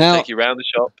and Now, take you around the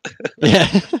shop.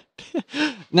 yeah.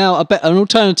 Now, I bet an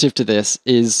alternative to this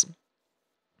is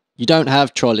you don't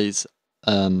have trolleys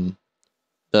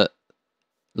that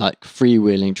like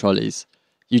freewheeling trolleys.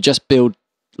 You just build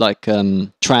like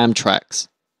tram tracks,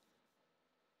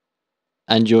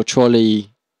 and your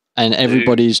trolley, and Dude,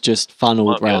 everybody's just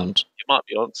funneled round, you might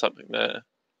be on something there.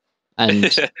 and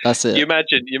that's you it.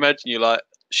 imagine you're like,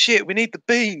 shit, we need the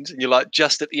beans, and you're like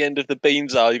just at the end of the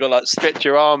beans aisle. You got to like stretch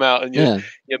your arm out, and Yeah,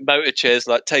 your motor chair's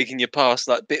like taking you past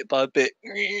like bit by bit.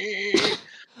 you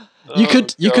Oh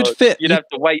could god, fit. you'd have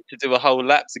to wait to do a whole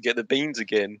lap to get the beans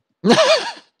again.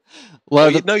 Well,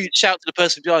 Or you'd know, you'd shout to the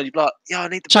person behind. You'd be like, "Yeah, I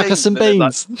need the chuck us beans," some and then they'd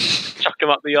like beans. chuck them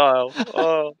up the aisle.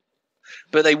 Oh,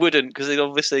 but they wouldn't, because they'd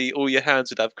obviously all your hands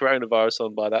would have coronavirus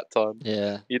on by that time.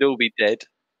 Yeah, You'd all be dead.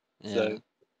 yeah. So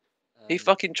he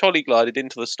fucking trolley glided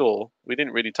into the store. We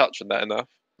didn't really touch on that enough.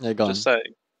 They're Just gone.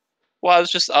 saying. Well,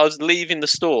 I was leaving the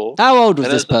store, How old was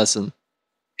and this person?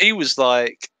 he was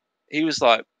like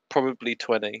probably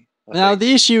 20, I Now think.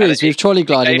 the issue And is with trolley it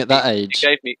gliding gave at me that it age.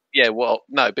 gave me yeah, well,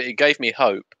 no, but it gave me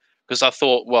hope, because I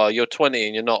thought, well, you're 20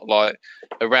 and you're not like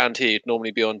around here. You'd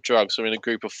normally be on drugs or in a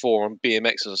group of 4 on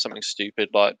BMXs or something stupid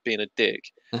like being a dick.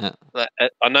 Uh-huh. Like,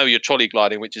 I know you're trolley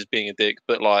gliding, which is being a dick,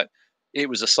 but like it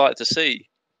was a sight to see.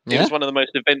 It Yeah. was one of the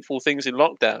most eventful things in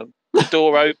lockdown. The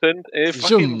door opened, and it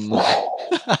fucking Zoom.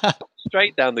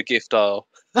 straight down the gift aisle.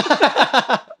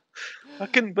 I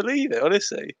couldn't believe it,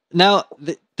 honestly. Now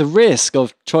the risk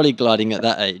of trolley gliding at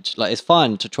that age, like it's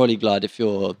fine to trolley glide if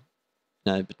you're,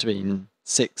 between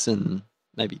 6 and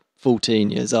maybe 14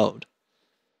 years old.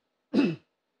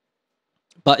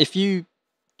 But if you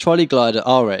trolley glide at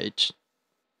our age,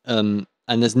 and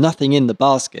there's nothing in the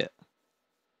basket,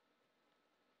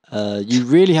 you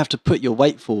really have to put your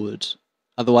weight forward.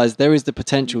 Otherwise, there is the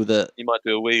potential that You might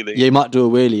do a wheelie. you might do a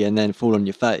wheelie and then fall on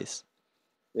your face.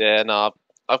 Yeah, no,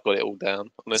 I've got it all down,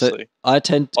 So honestly. I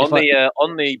tend to, On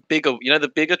the bigger,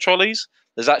 the bigger trolleys,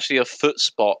 there's actually a foot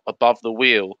spot above the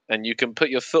wheel, and you can put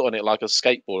your foot on it like a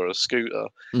skateboard or a scooter,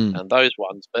 Mm, and those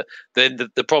ones. But then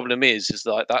the problem is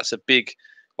like that's a big,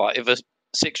 like if a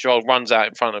 6-year-old runs out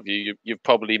in front of you, you've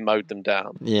probably mowed them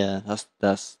down. yeah,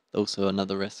 that's also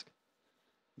another risk.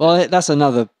 Well, that's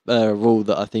another rule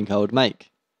that I think I would make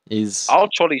is I'll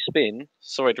trolley spin.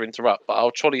 Sorry to interrupt, but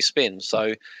I'll trolley spin.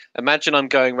 So imagine I'm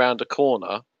going round a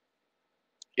corner.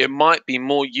 It might be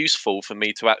more useful for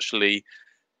me to actually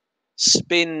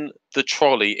spin the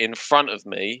trolley in front of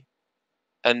me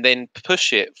and then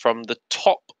push it from the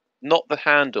top, not the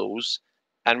handles,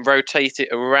 and rotate it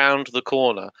around the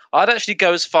corner. I'd actually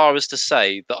go as far as to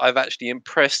say that I've actually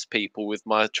impressed people with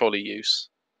my trolley use.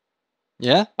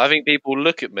 yeah, I think people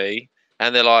look at me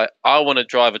and they're like, I want to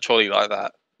drive a trolley like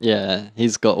that. yeah.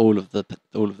 He's got all of the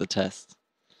tests.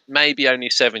 Maybe only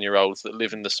 7-year-olds that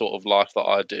live in the sort of life that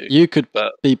I do. You could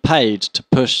But be paid to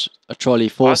push a trolley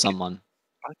for I could, someone.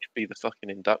 I could be the fucking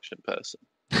induction person.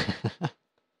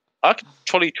 I could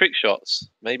trolley trick shots.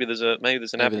 Maybe there's an Maybe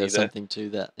avenue there's there. something to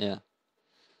that. Yeah,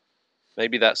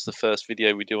 Maybe that's the first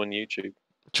video we do on YouTube.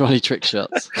 trolley trick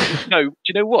shots. No, do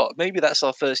you know what? Maybe that's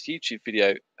our first YouTube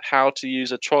video: how to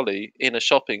use a trolley in a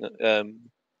shopping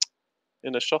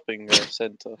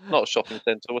centre. Not a shopping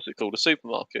centre. What's it called? A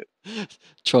supermarket.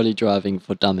 Trolley driving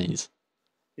for dummies.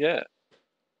 Yeah,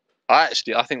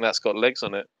 I think that's got legs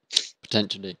on it,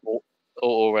 Potentially.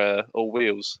 or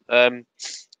wheels.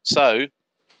 So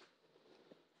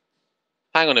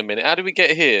hang on a minute. How did we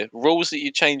get here? Rules that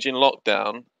you change in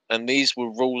lockdown, and these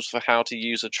were rules for how to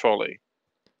use a trolley.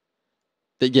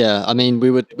 But yeah, I mean,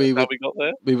 That's how we got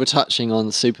there. we were touching on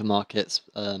supermarkets.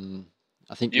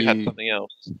 I think You had you. something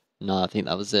else. No, I think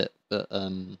that was it. But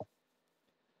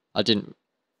I didn't.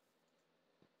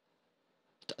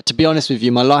 To be honest with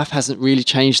you, my life hasn't really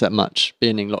changed that much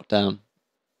being in lockdown.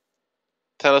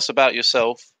 Tell us about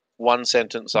yourself. One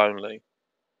sentence only.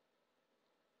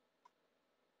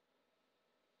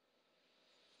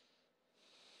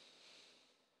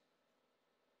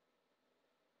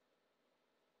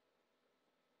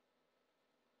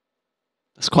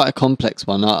 It's quite a complex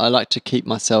one. I like to keep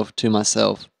myself to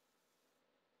myself.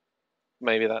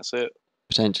 Maybe that's it.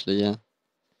 Potentially, yeah.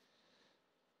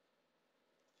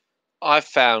 I've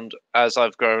found as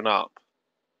I've grown up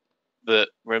that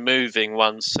removing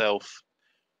oneself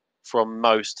from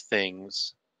most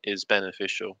things is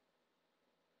beneficial.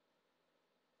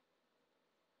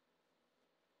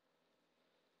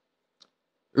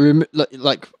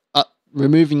 Like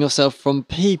removing yourself from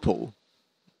people,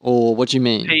 or what do you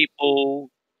mean? People,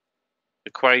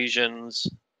 equations,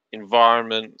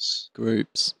 environments,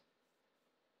 Groups.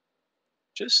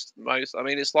 just most. I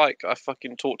mean, it's like I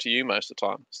fucking talk to you most of the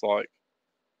time. It's like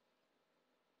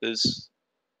there's.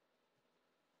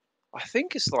 I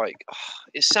think it's like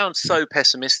it sounds so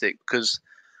pessimistic because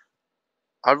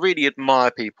I really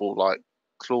admire people like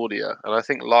Claudia, and I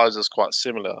think Liza's quite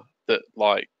similar. That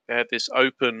like they had this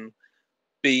open,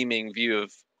 beaming view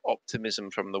of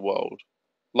optimism from the world.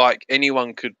 Like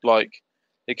anyone could like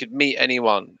they could meet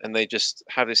anyone and they just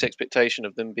have this expectation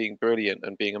of them being brilliant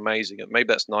and being amazing. And maybe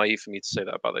that's naive for me to say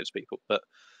that about those people, but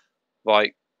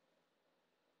like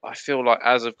I feel like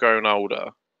as I've grown older,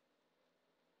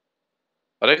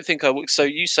 I don't think I would. So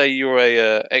you say you're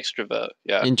a extrovert,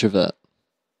 yeah, Introvert.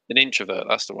 an introvert.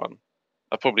 That's the one.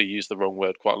 I probably used the wrong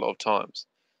word quite a lot of times.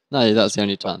 No, that was the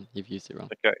only time you've used it wrong.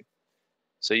 Okay,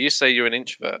 so you say you're an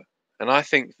introvert, and I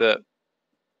think that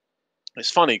it's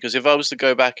funny because if I was to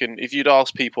go back and if you'd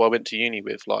ask people I went to uni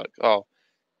with, like, oh,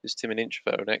 is Tim an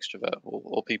introvert or an extrovert,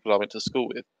 or people I went to school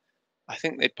with, I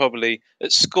think they'd probably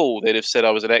at school they'd have said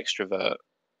I was an extrovert.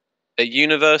 At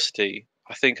university,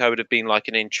 I think I would have been like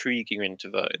an intriguing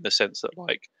introvert in the sense that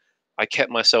like I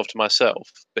kept myself to myself,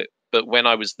 but when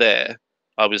I was there,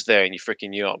 and you freaking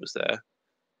knew I was there.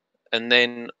 And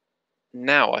then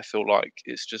now I feel like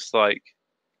it's just like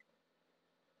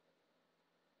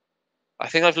I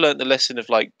think I've learned the lesson of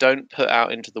like don't put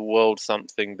out into the world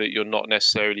something that you're not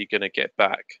necessarily going to get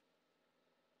back.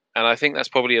 And I think that's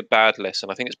probably a bad lesson.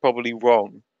 I think it's probably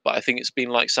wrong, but I think it's been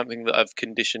like something that I've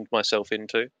conditioned myself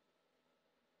into.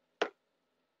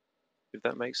 If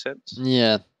that makes sense.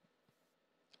 Yeah,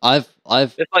 I've.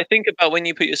 If I think about when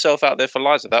you put yourself out there for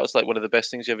Liza, that was like one of the best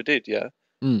things you ever did. Yeah.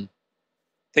 Mm,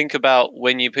 Think about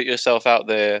when you put yourself out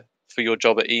there for your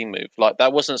job at eMove. Like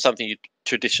that wasn't something you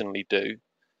traditionally do,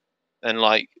 and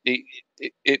like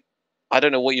it I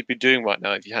don't know what you'd be doing right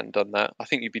now if you hadn't done that. I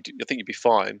think you'd be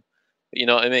fine. But you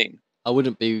know what I mean? I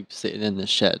wouldn't be sitting in the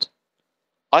shed.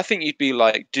 I think you'd be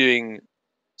like doing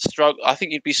struggle. I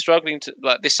think you'd be struggling to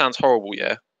like. This sounds horrible,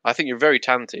 yeah. I think you're very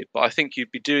talented, but I think you'd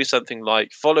be doing something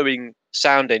like following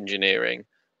sound engineering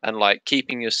and like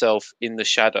keeping yourself in the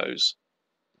shadows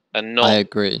and I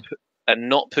agree.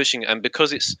 not pushing. And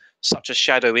because it's such a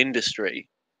shadow industry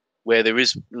where there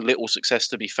is little success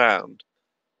to be found,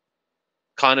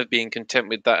 kind of being content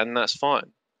with that, and that's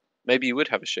fine. Maybe you would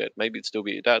have a shed. Maybe it'd still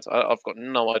be your dad's. I've got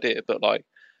no idea, but like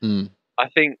Mm. I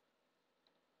think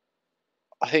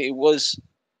it was.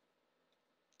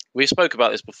 We spoke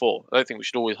about this before. I don't think we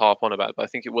should always harp on about it, but I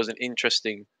think it was an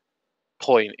interesting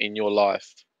point in your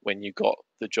life when you got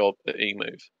the job at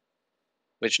eMove,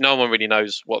 which no one really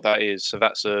knows what that is. So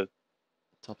that's a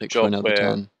Topic for job another where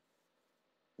time.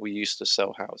 we used to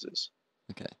sell houses.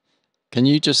 Okay. Can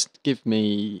you just give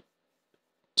me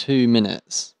 2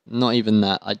 minutes? Not even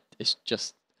that. It's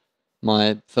just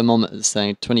my thermometer is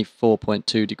saying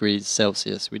 24.2 degrees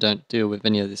Celsius. We don't deal with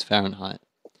any of this Fahrenheit.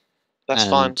 That's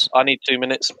fine. And I need 2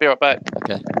 minutes. Be right back.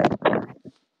 okay.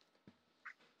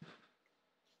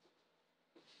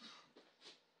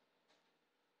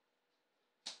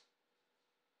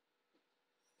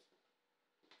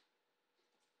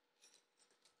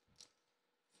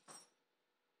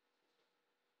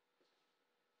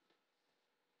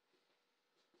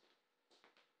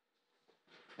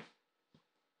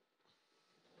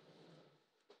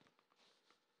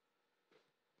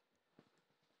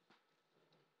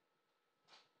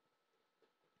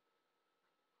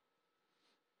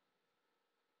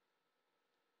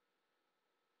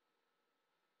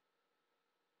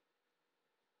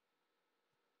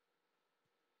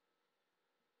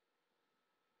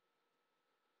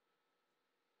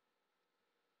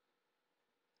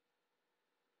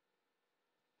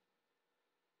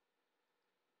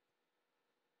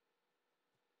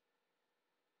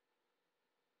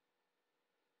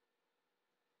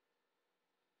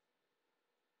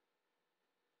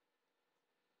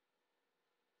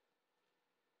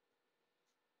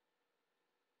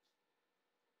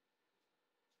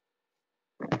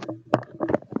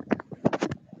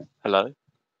 Hello.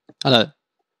 Hello.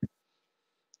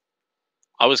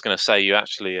 I was going to say you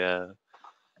actually,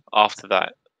 after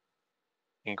that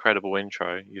incredible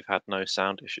intro, you've had no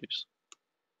sound issues,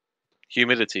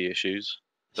 humidity issues,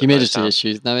 but no Humidity sound.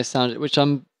 issues. No, it sounded, which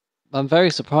I'm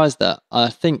very surprised at. I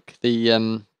think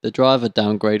the driver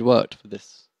downgrade worked for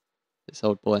this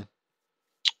old boy.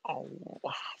 Oh,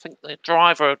 I think the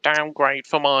driver downgrade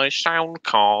for my sound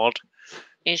card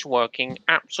is working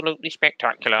absolutely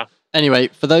spectacular. Anyway,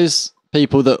 for those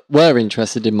people that were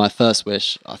interested in my first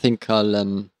wish, I think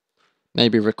I'll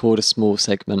maybe record a small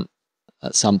segment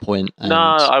at some point No, and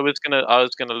I was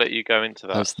gonna let you go into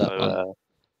that. post So that one.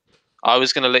 I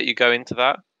was gonna let you go into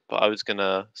that, but I was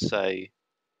gonna say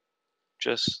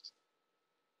just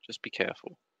be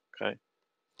careful, okay?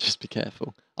 Just be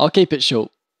careful. I'll keep it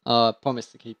short. I promise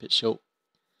to keep it short.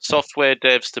 Software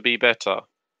devs to be better.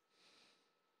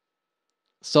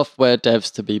 Software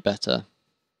devs to be better.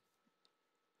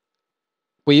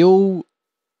 We all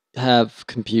have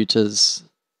computers.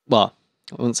 Well,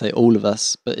 I wouldn't say all of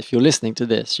us, but if you're listening to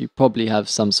this, you probably have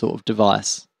some sort of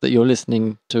device that you're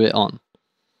listening to it on.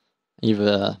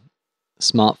 Either a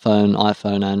smartphone,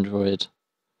 iPhone, Android,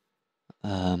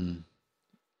 a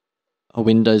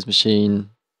Windows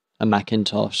machine, a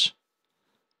Macintosh,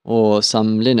 or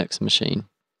some Linux machine.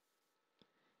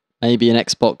 Maybe an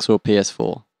Xbox or a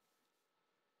PS4.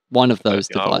 One of I don't those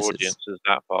think our devices. audience is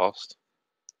that vast.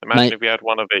 Imagine if we had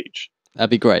one of each. That'd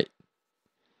be great.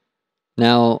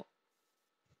 Now,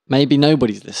 maybe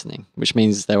nobody's listening, which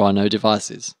means there are no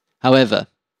devices. However,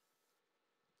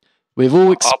 we've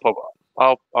all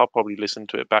I'll probably listen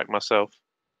to it back myself.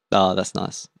 that's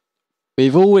nice.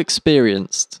 We've all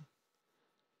experienced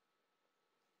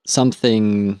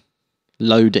something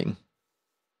loading.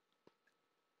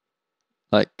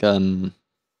 Like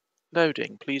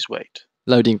Loading, please wait.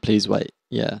 loading, please wait.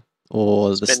 Yeah. Or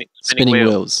the Spinning spinning wheel.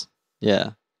 wheels.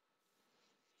 Yeah.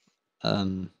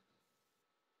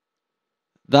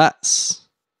 That's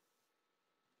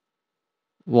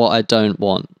what I don't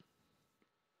want.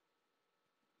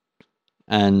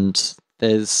 And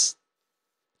there's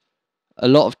a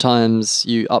lot of times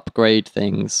you upgrade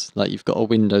things, like you've got a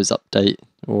Windows update,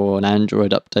 or an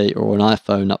Android update, or an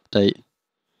iPhone update,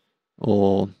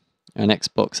 or an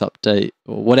Xbox update,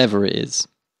 or whatever it is.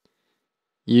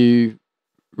 You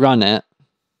run it,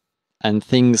 and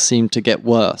things seem to get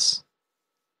worse.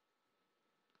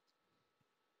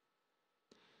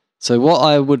 So what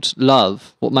I would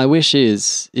love, what my wish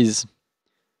is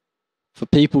for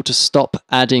people to stop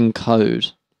adding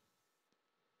code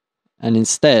and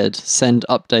instead send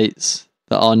updates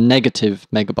that are negative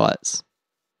megabytes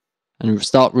and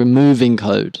start removing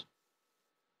code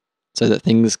so that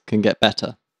things can get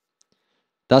better.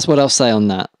 That's what I'll say on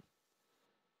that.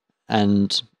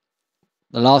 And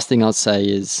the last thing I'll say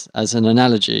is, as an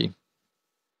analogy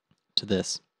to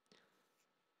this,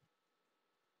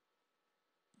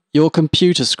 your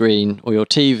computer screen or your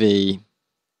TV,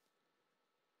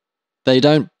 they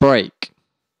don't break.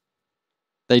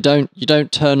 You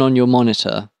don't turn on your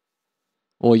monitor,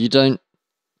 or you don't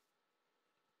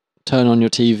turn on your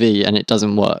TV and it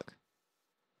doesn't work.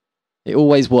 It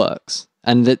always works.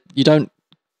 And that you don't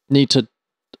need to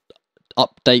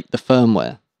update the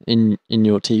firmware in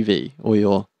your TV or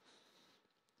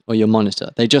your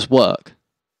monitor. They just work.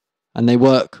 And they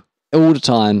work all the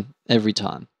time, every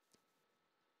time.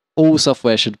 All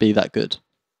software should be that good.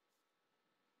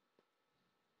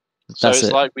 So That's it's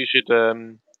it. like we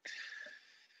should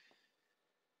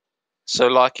so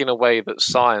like in a way that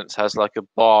science has like a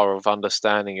bar of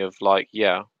understanding of like,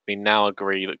 yeah, we now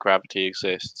agree that gravity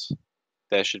exists.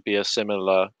 There should be a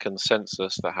similar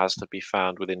consensus that has to be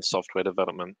found within software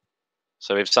development.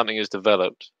 So if something is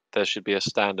developed, there should be a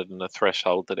standard and a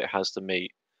threshold that it has to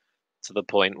meet, to the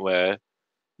point where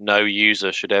no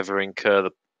user should ever incur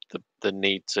the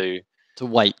need to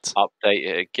wait. update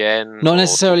it again. Not or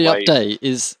necessarily to wait.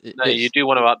 update. No, you do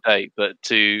want to update, but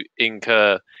to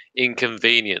incur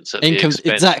inconvenience at the expense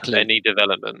exactly. of any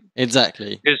development.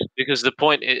 Exactly. Because the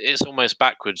point it's almost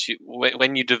backwards.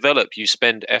 When you develop, you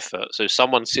spend effort. So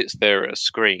someone sits there at a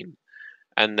screen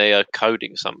and they are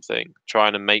coding something,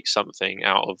 trying to make something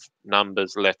out of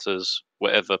numbers, letters,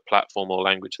 whatever platform or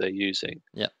language they're using.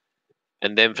 Yeah.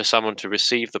 And then for someone to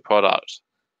receive the product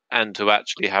and to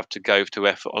actually have to go to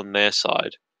effort on their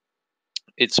side,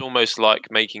 it's almost like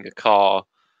making a car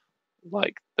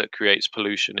like that creates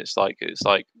pollution. It's like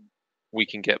we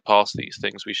can get past these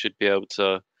things. We should be able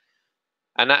to.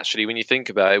 And actually, when you think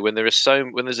about it, when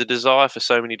there's a desire for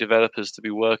so many developers to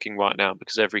be working right now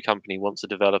because every company wants a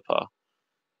developer,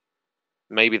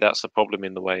 maybe that's the problem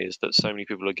in the way, is that so many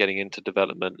people are getting into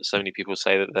development. So many people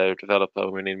say that they're a developer,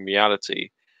 when in reality,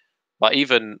 like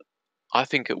even I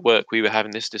think at work we were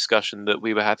having this discussion that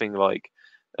we were having like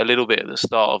a little bit at the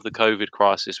start of the COVID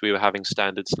crisis. We were having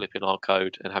standard slip in our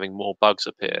code and having more bugs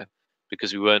appear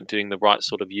because we weren't doing the right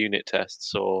sort of unit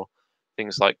tests or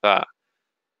things like that.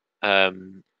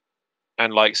 Um,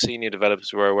 and like senior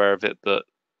developers were aware of it, but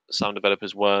some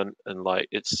developers weren't. And like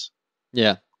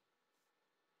Yeah.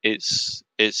 it's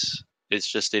it's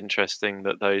it's just interesting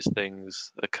that those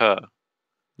things occur.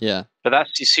 Yeah. But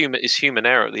it's human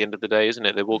error at the end of the day, isn't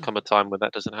it? There will come a time when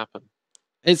that doesn't happen.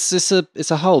 It's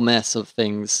a whole mess of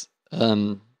things.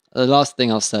 The last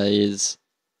thing I'll say is,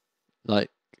 like,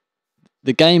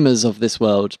 the gamers of this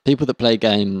world, people that play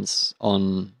games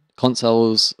on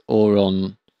consoles or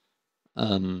on,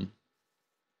 I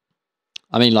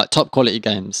mean, like top quality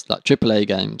games, like AAA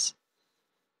games,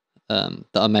 that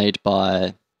are made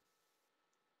by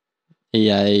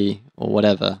EA or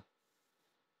whatever.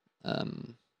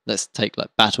 Let's take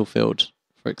like Battlefield,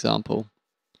 for example.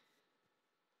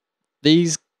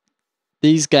 These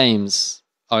games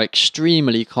are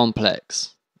extremely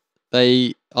complex.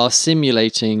 They are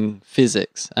simulating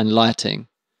physics and lighting,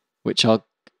 which are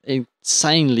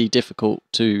insanely difficult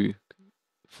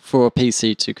for a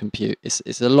PC to compute.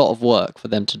 It's a lot of work for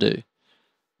them to do.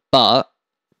 But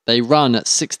they run at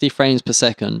 60 frames per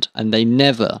second and they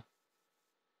never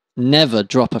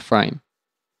drop a frame.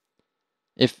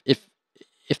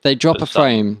 If they drop a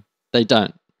frame, they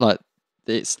don't. Like,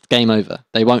 it's game over.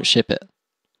 They won't ship it.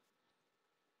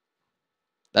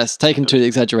 That's taken to the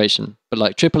exaggeration, but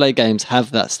like AAA games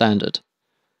have that standard.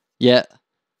 Yet,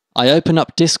 I open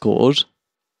up Discord,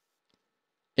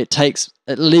 it takes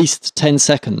at least 10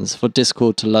 seconds for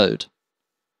Discord to load.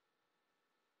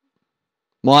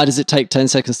 Why does it take 10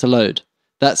 seconds to load?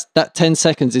 That 10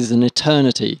 seconds is an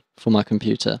eternity for my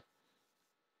computer.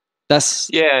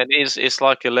 Yeah, and it's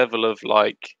like a level of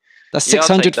like... That's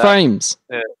 600 frames.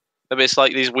 Yeah. I mean, it's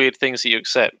like these weird things that you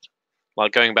accept.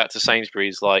 Like going back to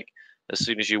Sainsbury's, like as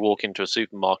soon as you walk into a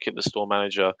supermarket, the store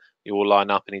manager, you all line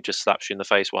up and he just slaps you in the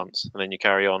face once and then you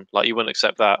carry on. Like you wouldn't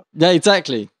accept that. Yeah,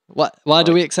 exactly. Why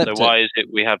do we accept it? So why is it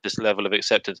we have this level of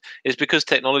acceptance? It's because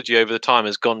technology over the time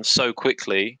has gone so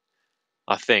quickly,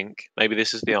 I think. Maybe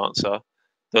this is the answer.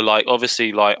 That like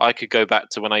obviously like I could go back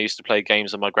to when I used to play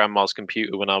games on my grandma's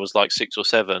computer when I was like 6 or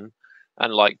 7,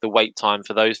 and like the wait time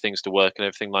for those things to work and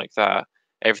everything like that,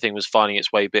 everything was finding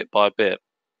its way bit by bit.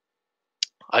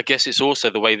 I guess it's also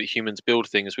the way that humans build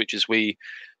things, which is we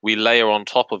layer on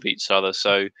top of each other.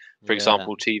 So, for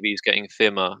example, TVs getting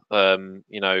thinner,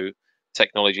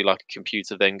 technology like a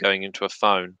computer then going into a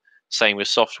phone. Same with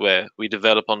software. We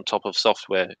develop on top of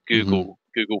software. Google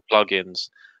plugins.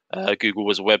 Google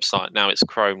was a website. Now it's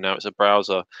Chrome. Now it's a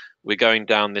browser. We're going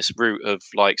down this route of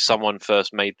like someone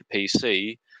first made the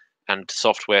PC, and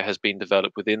software has been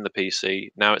developed within the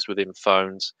PC. Now it's within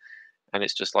phones. And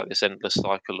it's just like this endless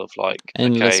cycle of like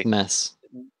endless mess.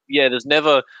 Yeah, there's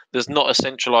not a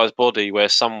centralized body where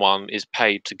someone is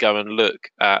paid to go and look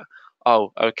at,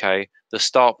 oh, okay, the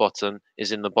start button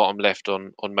is in the bottom left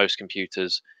on most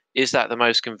computers. Is that the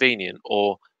most convenient?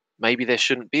 Or maybe there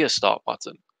shouldn't be a start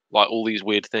button. Like all these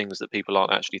weird things that people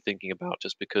aren't actually thinking about,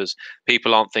 just because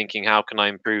people aren't thinking, how can I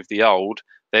improve the old?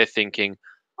 They're thinking,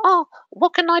 oh,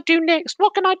 what can I do next?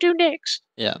 What can I do next?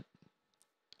 Yeah.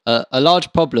 A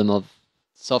large problem of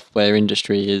software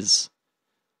industry is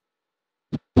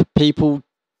people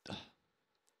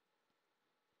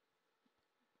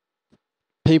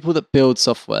that build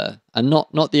software, and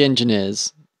not the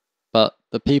engineers, but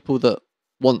the people that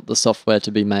want the software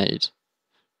to be made,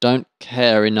 don't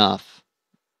care enough.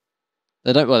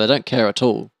 They don't care at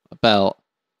all about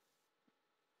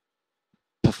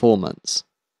performance.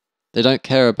 They don't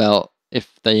care about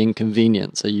if they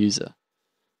inconvenience a user.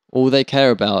 All they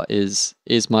care about is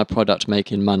my product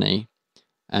making money,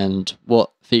 and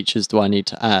what features do I need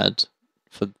to add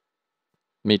for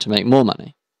me to make more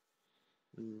money.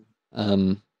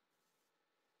 But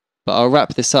I'll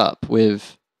wrap this up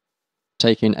with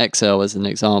taking Excel as an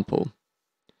example.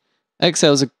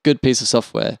 Excel is a good piece of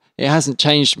software. It hasn't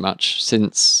changed much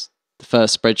since the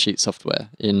first spreadsheet software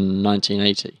in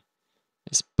 1980.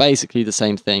 It's basically the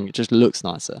same thing, it just looks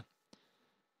nicer.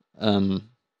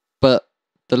 But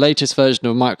the latest version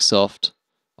of Microsoft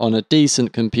on a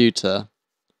decent computer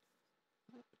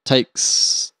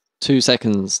takes 2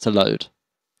 seconds to load.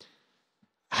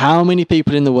 How many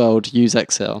people in the world use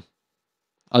Excel?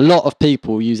 A lot of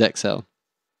people use Excel.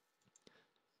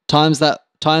 Times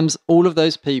all of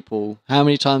those people, how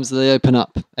many times do they open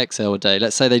up Excel a day?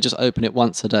 Let's say they just open it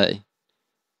once a day.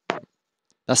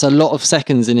 That's a lot of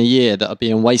seconds in a year that are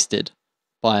being wasted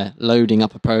by loading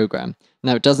up a program.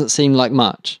 Now, it doesn't seem like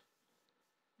much,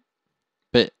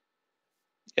 but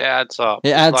It adds up. it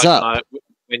It's adds like up.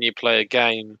 when you play a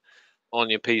game on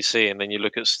your PC and then you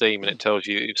look at Steam and it tells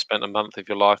you you've spent a month of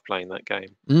your life playing that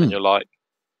game, and Mm. you're like,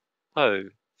 oh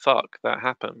fuck, that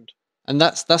happened. And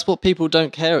that's what people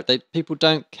don't care. People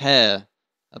don't care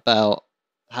about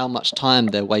how much time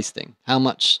they're wasting. How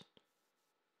much.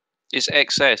 It's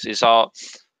excess. It's our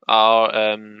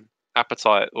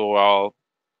appetite, or our,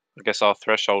 I guess, our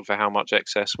threshold for how much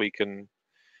excess we can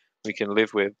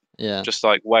live with. Yeah. Just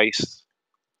like waste.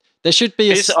 There should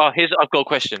be a. Here's I've got a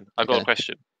question. I've got a Okay.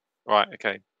 question. Right.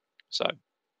 Okay. So,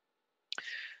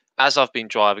 as I've been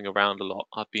driving around a lot,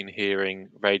 I've been hearing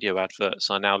radio adverts.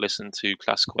 I now listen to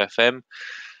classical FM.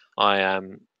 I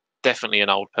am definitely an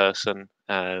old person,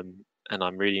 and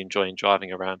I'm really enjoying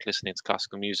driving around listening to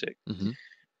classical music. Mhm.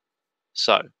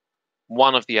 So,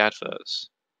 one of the adverts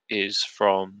is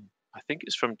from, I think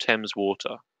it's from Thames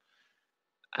Water,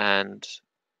 and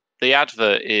the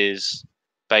advert is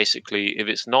basically, if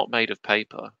it's not made of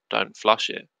paper, don't flush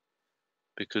it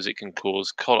because it can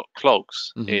cause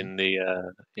clogs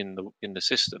Mhm. in the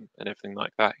system and everything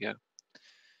like that. Yeah,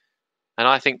 and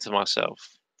I think to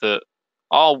myself that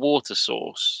our water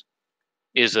source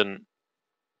isn't.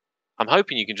 I'm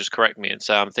hoping you can just correct me and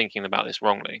say I'm thinking about this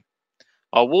wrongly.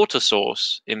 Our water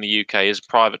source in the UK is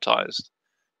privatized,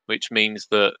 which means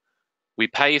that we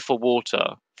pay for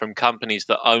water from companies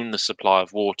that own the supply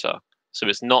of water. So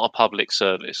it's not a public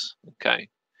service. Okay.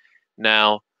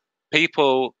 Now,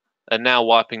 people are now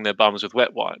wiping their bums with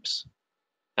wet wipes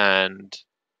and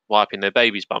wiping their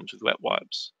babies' bums with wet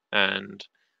wipes. And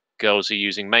girls are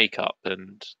using makeup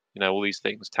and, all these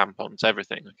things, tampons,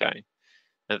 everything. Okay.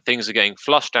 And things are getting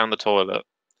flushed down the toilet,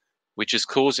 which is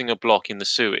causing a block in the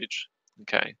sewage.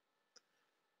 Okay.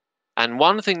 And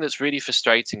one thing that's really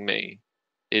frustrating me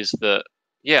is that,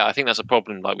 yeah, I think that's a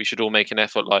problem. Like, we should all make an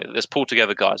effort. Like, let's pull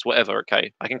together, guys. Whatever.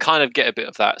 Okay, I can kind of get a bit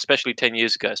of that, especially 10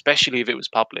 years ago, especially if it was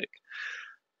public.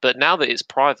 But now that it's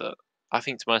private, I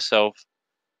think to myself,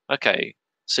 okay,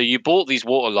 so you bought these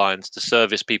water lines to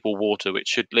service people water, which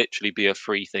should literally be a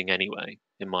free thing anyway,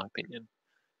 in my opinion.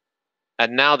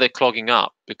 And now they're clogging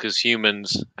up because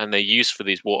humans and their use for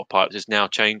these water pipes is now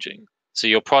changing. So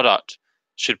your product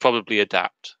should probably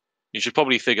adapt. You should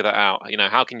probably figure that out.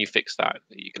 How can you fix that? Are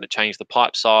you going to change the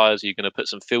pipe size? Are you going to put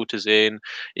some filters in? Are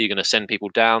you going to send people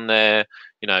down there?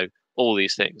 All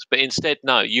these things. But instead,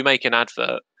 no, you make an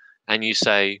advert and you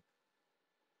say,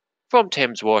 from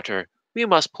Thames Water, we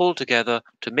must pull together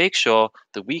to make sure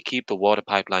that we keep the water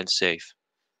pipeline safe.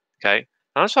 Okay? And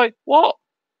I was like, what?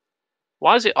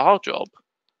 Why is it our job?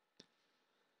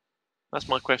 That's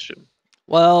my question.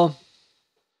 Well,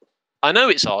 I know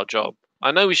it's our job.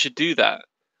 I know we should do that.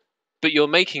 But you're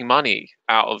making money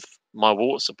out of my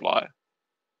water supply.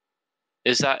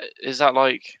 Is that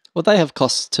like, well, they have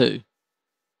costs too.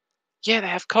 yeah, they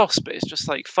have costs, but it's just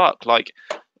like, fuck. Like,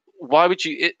 why would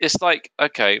you? It's like,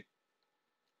 okay,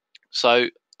 so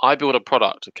I build a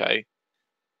product, okay,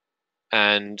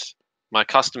 and my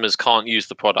customers can't use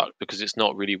the product because it's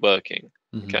not really working.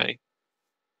 Mhm. Okay.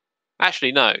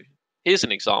 Actually, no. Here's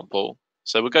an example.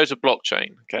 So we'll go to blockchain,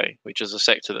 okay, which is a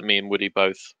sector that me and Woody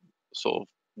both sort of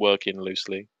work in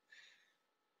loosely.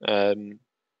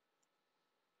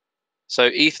 So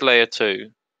ETH layer 2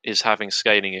 is having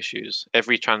scaling issues.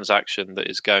 Every transaction that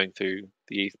is going through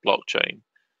the ETH blockchain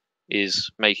is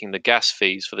making the gas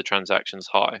fees for the transactions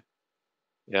high.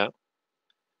 Yeah.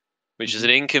 Which is an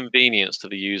inconvenience to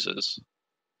the users.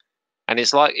 And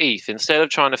it's like ETH, instead of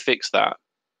trying to fix that,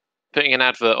 putting an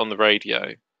advert on the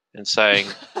radio and saying,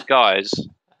 guys,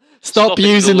 Stop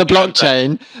using the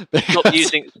blockchain.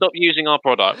 Stop using our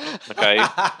product. Okay.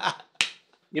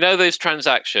 Those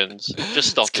transactions, just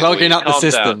stop It's it. clogging up the Calm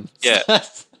system. down. Yeah.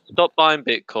 Stop buying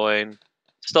Bitcoin.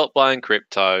 Stop buying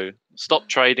crypto. Stop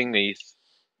trading ETH.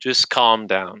 Just calm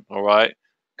down, all right?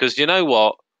 Because you know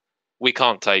what? We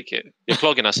can't take it. You're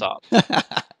clogging us up. You know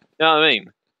what I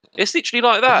mean? It's literally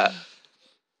like that.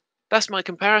 That's my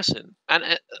comparison. And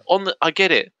I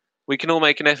get it. We can all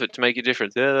make an effort to make a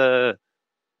difference.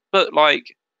 But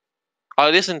like, I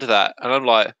listen to that and I'm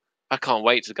like, I can't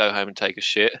wait to go home and take a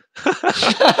shit.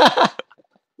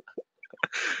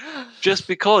 Just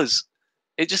because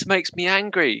it just makes me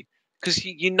angry. Because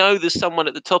there's someone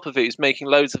at the top of it who's making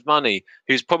loads of money,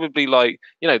 who's probably like,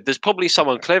 there's probably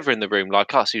someone clever in the room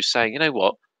like us who's saying, you know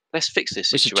what, let's fix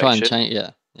this We should try and situation.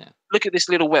 change. Yeah. Look at this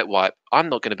little wet wipe. I'm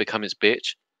not going to become its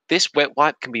bitch. This wet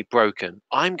wipe can be broken.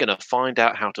 I'm going to find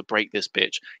out how to break this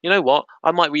bitch. You know what?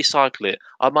 I might recycle it.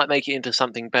 I might make it into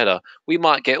something better. We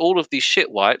might get all of these shit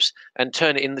wipes and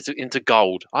turn it into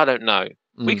gold. I don't know.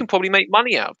 We can probably make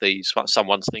money out of these.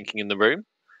 Someone's thinking in the room,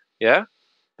 yeah.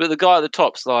 But the guy at the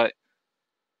top's like,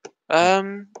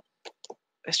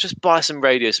 let's just buy some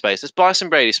radio space. Let's buy some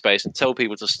radio space and tell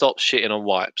people to stop shitting on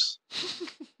wipes.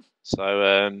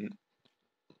 So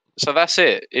that's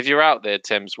it. If you're out there,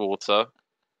 Thames Water.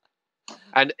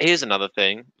 And here's another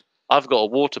thing. I've got a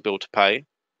water bill to pay.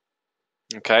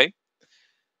 Okay.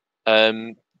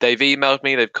 They've emailed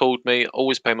me. They've called me.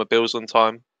 Always pay my bills on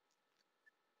time.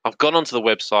 I've gone onto the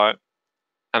website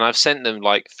and I've sent them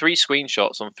like 3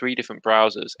 screenshots on 3 different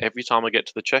browsers. Every time I get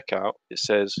to the checkout, it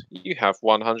says, you have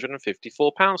 £154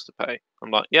 to pay. I'm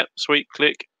like, yep, sweet,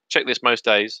 click. Check this most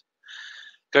days.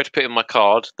 Go to put in my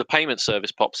card. The payment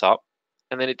service pops up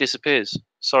and then it disappears.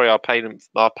 Sorry, our payment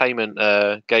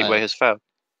gateway has failed.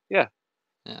 Yeah.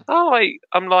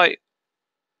 I'm like,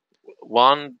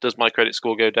 1, does my credit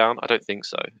score go down? I don't think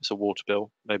so. It's a water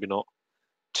bill. Maybe not.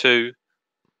 2,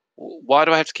 why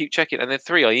do I have to keep checking? And then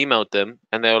 3, I emailed them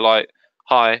and they were like,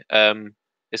 hi,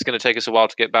 it's going to take us a while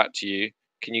to get back to you.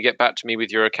 Can you get back to me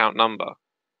with your account number?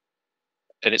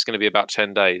 And it's going to be about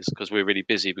 10 days because we're really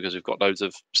busy because we've got loads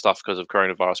of stuff because of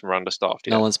coronavirus and we're understaffed.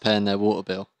 No one's paying their water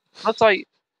bill. I was like,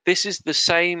 this is the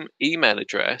same email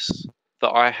address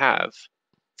that I have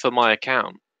for my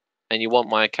account and you want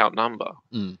my account number.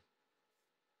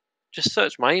 Just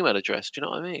search my email address. Do you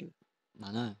know what I mean?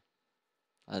 I know.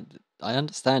 I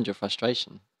understand your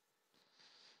frustration.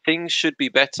 Things should be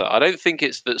better. I don't think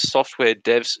it's that software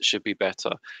devs should be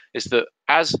better. It's that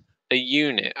as a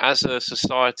unit, as a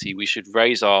society, we should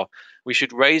raise our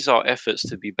efforts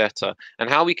to be better. And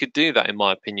how we could do that, in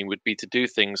my opinion, would be to do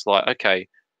things like, okay,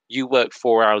 you work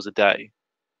 4 hours a day.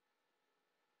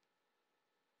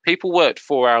 People worked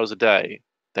 4 hours a day.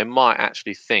 They might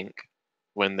actually think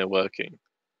when they're working.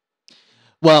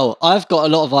 Well, I've got a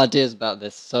lot of ideas about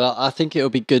this, so I think it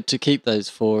would be good to keep those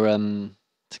for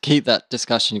to keep that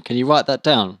discussion. Can you write that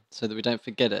down so that we don't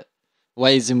forget it?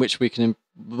 Ways in which we can,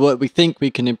 what we think we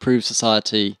can improve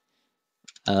society,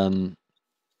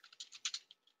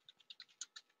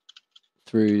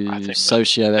 through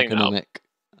socio-economic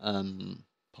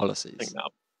policies.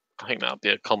 I think that'll be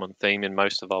a common theme in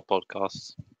most of our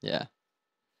podcasts. Yeah.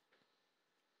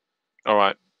 All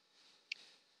right.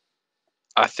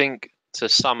 I think to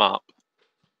sum up,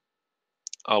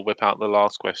 I'll whip out the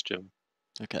last question.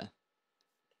 Okay.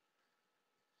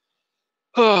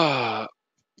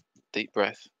 Deep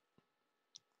breath.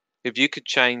 If you could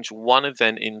change one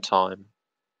event in time,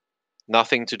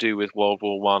 nothing to do with World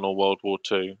War I or World War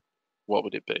II, what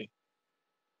would it be?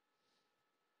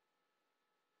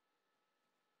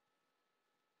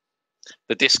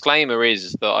 The disclaimer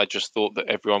is that I just thought that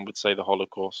everyone would say the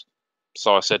Holocaust.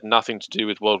 So I said nothing to do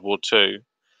with World War II.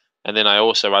 And then I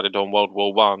also added on World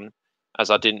War I, as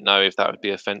I didn't know if that would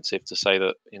be offensive to say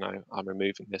that, I'm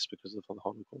removing this because of the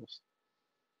Holocaust.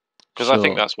 Because I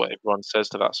think that's what everyone says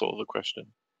to that sort of a question.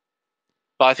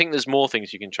 But I think there's more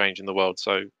things you can change in the world.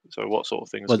 So what sort of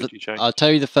things would you change? I'll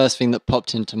tell you the first thing that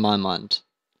popped into my mind.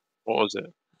 What was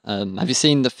it? Have you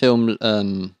seen the film,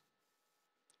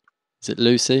 is it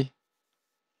Lucy?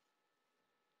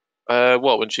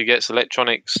 What, when she gets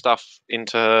electronic stuff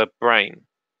into her brain?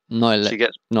 Not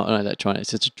electronic,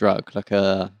 it's just a drug, like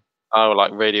a... Oh,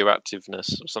 like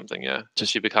radioactiveness or something, yeah.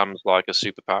 She becomes like a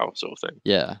superpower sort of thing.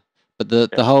 Yeah. But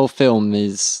the whole film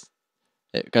is...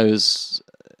 It's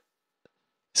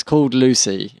called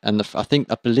Lucy, and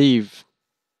I believe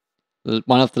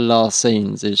one of the last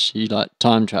scenes is she like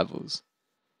time travels.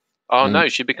 Oh no,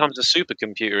 she becomes a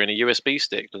supercomputer in a USB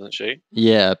stick, doesn't she?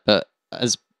 Yeah, but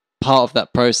as part of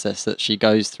that process that she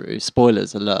goes through,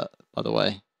 spoilers alert, by the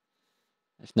way,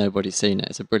 if nobody's seen it,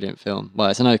 it's a brilliant film. Well,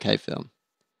 it's an okay film.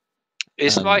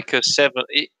 It's like a 7.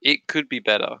 It could be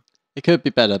better. It could be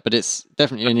better, but it's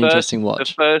definitely an interesting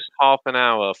watch. The first half an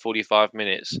hour, 45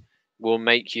 minutes, will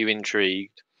make you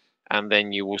intrigued, and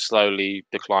then you will slowly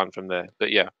decline from there.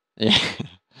 But yeah. Yeah.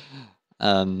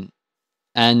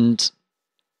 And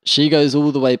she goes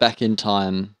all the way back in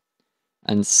time,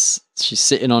 and she's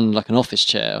sitting on like an office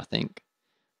chair, I think,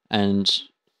 and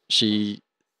she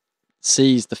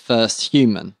sees the first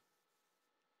human,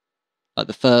 like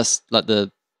the first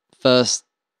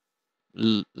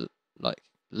like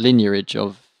lineage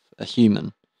of a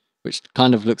human, which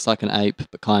kind of looks like an ape,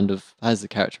 but kind of has the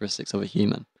characteristics of a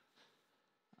human.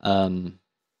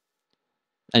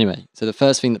 Anyway, so the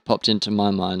first thing that popped into my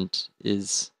mind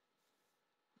is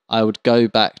I would go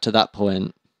back to that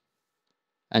point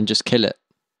and just kill it.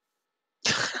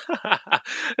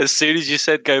 As soon as you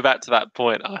said go back to that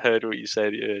point, I heard what you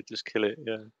said. Yeah, just kill it.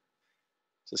 Yeah,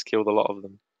 just kill the lot of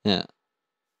them. Yeah.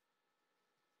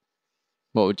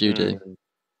 What would you do?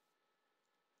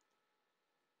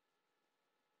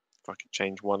 I could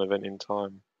change one event in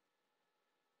time.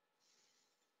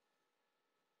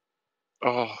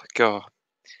 Oh God.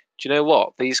 Do you know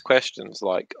what? These questions,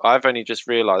 like, I've only just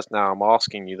realised now I'm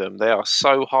asking you them. They are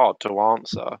so hard to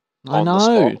answer I on the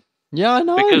spot know. Yeah, I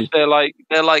because know.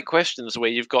 they're like questions where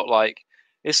you've got like,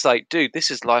 it's like, dude,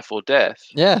 this is life or death.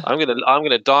 Yeah. I'm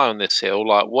gonna die on this hill.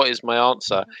 Like, what is my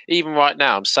answer? Even right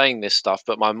now, I'm saying this stuff,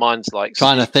 but my mind's like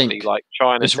Trying to secretly think. like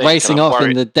trying to It's think, and racing I'm off in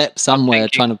worried. the depth I'm somewhere,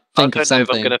 thinking, trying to I think of don't know if I'm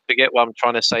something. gonna forget what I'm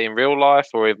trying to say in real life,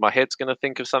 or if my head's gonna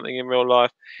think of something in real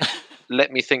life.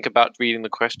 Let me think about reading the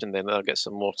question, then I'll get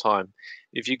some more time.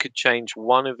 If you could change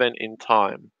one event in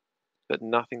time, but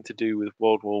nothing to do with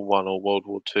World War One or World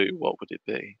War Two, what would it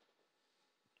be?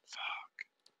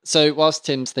 So whilst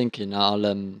Tim's thinking,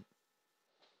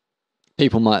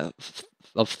 people might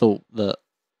have thought that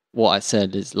what I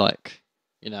said is like,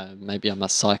 maybe I'm a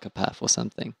psychopath or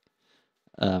something.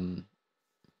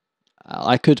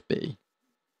 I could be,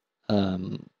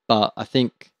 but I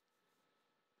think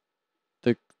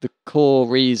the core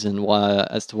reason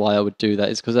as to why I would do that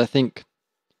is because I think,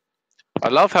 I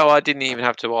love how I didn't even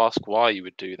have to ask why you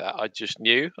would do that. I just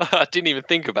knew. I didn't even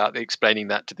think about explaining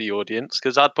that to the audience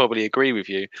because I'd probably agree with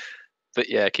you. But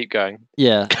yeah, keep going.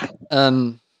 yeah,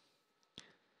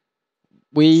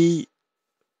 we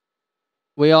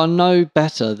we are no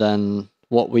better than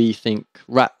what we think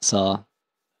rats are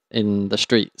in the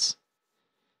streets.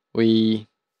 We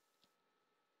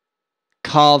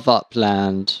carve up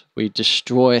land, we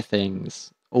destroy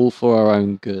things, all for our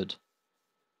own good.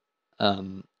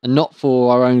 And not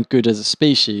for our own good as a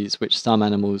species, which some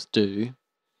animals do,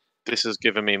 This has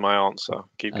given me my answer.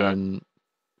 Keep going.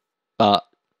 but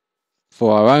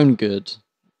for our own good,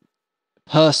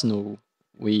 personal,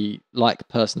 we like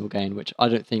personal gain, which I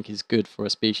don't think is good for a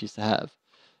species to have.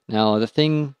 Now, the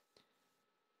thing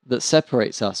that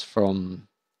separates us from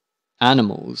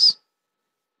animals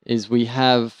is we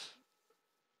have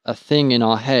a thing in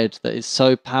our head that is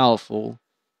so powerful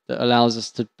that allows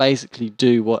us to basically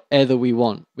do whatever we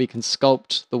want. We can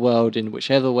sculpt the world in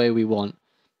whichever way we want,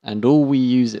 and all we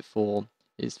use it for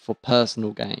is for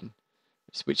personal gain,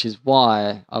 which is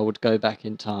why I would go back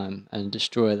in time and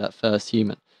destroy that first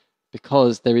human,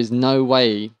 because there is no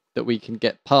way that we can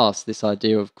get past this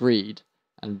idea of greed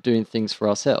and doing things for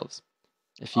ourselves.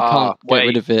 If you can't get rid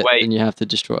Wait, of it, wait. then you have to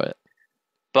destroy it.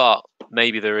 But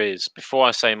maybe there is. Before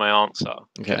I say my answer,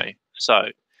 Okay. okay. So,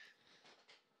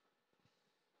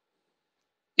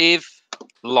 if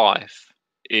life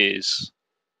is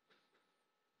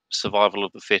survival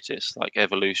of the fittest, like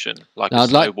evolution, like a Now,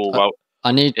 snowball roll,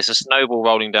 I need it's a snowball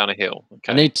rolling down a hill. I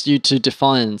Okay. need you to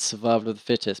define survival of the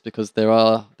fittest, because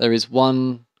there is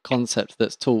one concept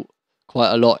that's taught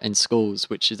quite a lot in schools,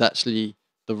 which is actually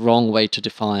the wrong way to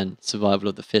define survival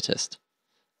of the fittest.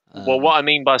 Well, what I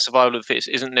mean by survival of the fittest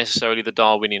isn't necessarily the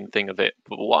Darwinian thing of it,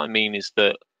 but what I mean is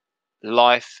that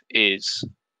life is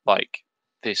like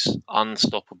this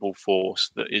unstoppable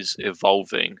force that is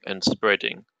evolving and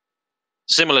spreading,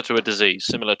 similar to a disease,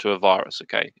 similar to a virus,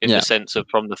 okay? In the Yeah. sense of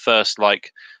from the first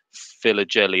like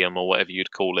flagellum or whatever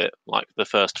you'd call it, like the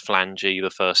first phalange, the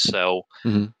first cell,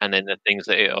 Hmm. and then the things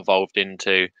that it evolved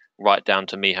into, right down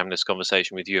to me having this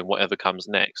conversation with you and whatever comes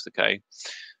next, okay?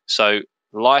 So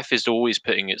life is always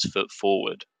putting its foot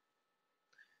forward.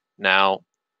 Now,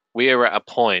 we are at a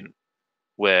point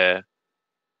where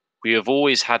we have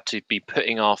always had to be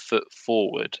putting our foot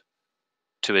forward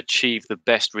to achieve the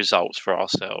best results for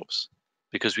ourselves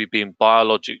because we've been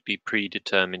biologically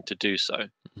predetermined to do so.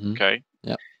 Hmm. Okay.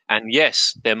 Yeah. And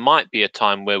yes, there might be a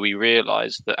time where we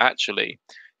realize that actually,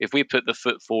 if we put the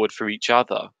foot forward for each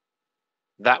other,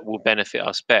 that will benefit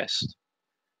us best.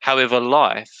 However,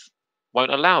 life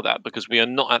won't allow that because we are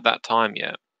not at that time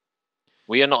yet.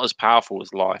 We are not as powerful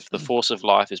as life. The force of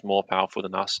life is more powerful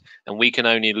than us, and we can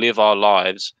only live our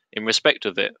lives in respect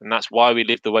of it. And that's why we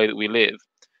live the way that we live.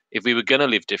 If we were going to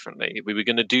live differently, if we were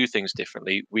going to do things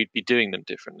differently, we'd be doing them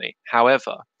differently.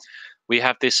 However, we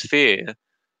have this fear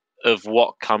of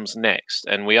what comes next.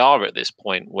 And we are at this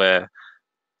point where,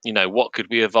 what could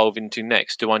we evolve into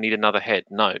next? Do I need another head?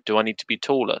 No. Do I need to be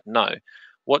taller? No.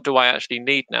 What do I actually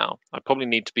need now? I probably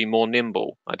need to be more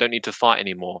nimble. I don't need to fight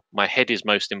anymore. My head is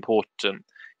most important.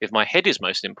 If my head is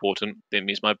most important, it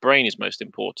means my brain is most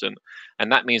important.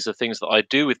 And that means the things that I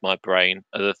do with my brain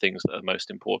are the things that are most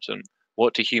important.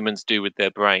 What do humans do with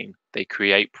their brain? They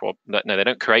create problems. No, they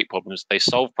don't create problems. They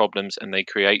solve problems and they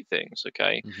create things.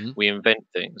 Okay. Hmm. We invent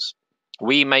things.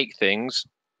 We make things.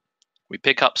 We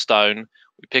pick up stone.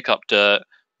 We pick up dirt.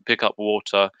 We pick up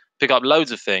water. Pick up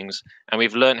loads of things, and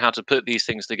we've learned how to put these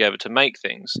things together to make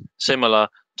things similar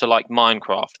to like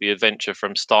Minecraft, the adventure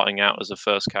from starting out as a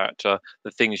first character,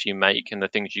 the things you make and the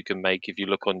things you can make if you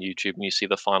look on YouTube and you see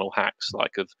the final hacks,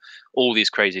 like of all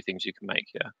these crazy things you can make.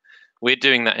 Yeah, we're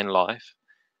doing that in life,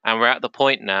 and we're at the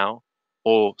point now,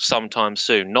 or sometime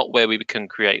soon, not where we can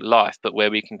create life, but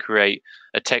where we can create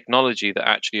a technology that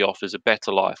actually offers a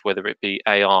better life, whether it be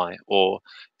AI or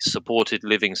supported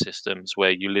living systems where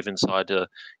you live inside a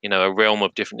realm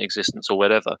of different existence or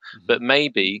whatever. Hmm. But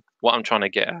maybe what I'm trying to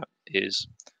get at is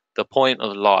the point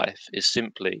of life is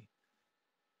simply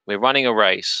we're running a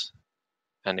race,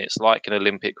 and it's like an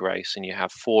Olympic race, and you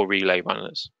have four relay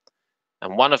runners,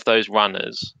 and one of those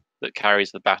runners that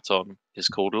carries the baton is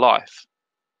called life.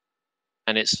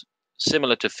 And it's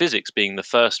similar to physics being the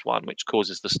first one, which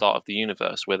causes the start of the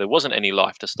universe, where there wasn't any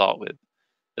life to start with,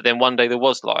 but then one day there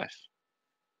was life.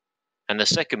 And the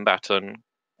second baton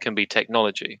can be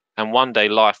technology, and one day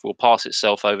life will pass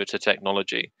itself over to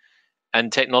technology,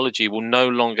 and technology will no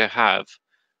longer have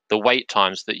the wait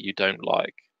times that you don't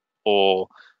like, or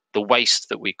the waste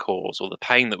that we cause, or the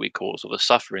pain that we cause, or the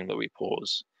suffering that we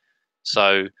cause.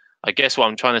 So I guess what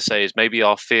I'm trying to say is maybe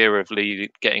our fear of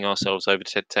getting ourselves over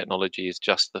to technology is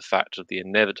just the fact of the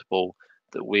inevitable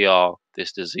that we are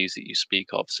this disease that you speak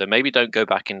of. So maybe don't go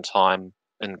back in time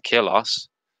and kill us.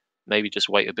 Maybe just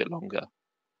wait a bit longer.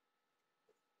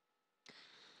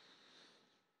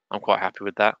 I'm quite happy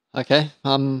with that. Okay.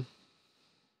 That's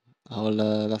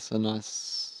a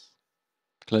nice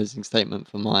closing statement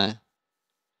for my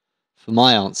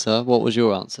answer. What was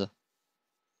your answer?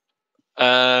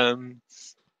 Um,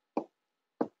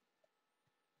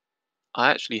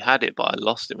 I actually had it, but I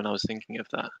lost it when I was thinking of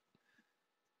that.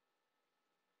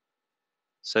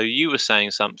 So you were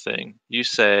saying something. You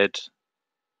said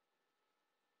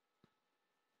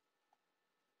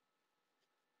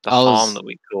the I harm was that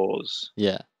we cause.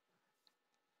 Yeah.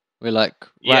 We're like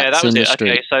Yeah, that rats was in the it.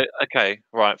 Okay, street. so okay,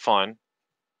 right, fine.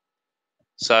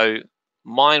 So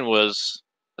mine was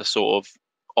a sort of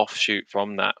offshoot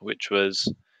from that, which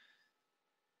was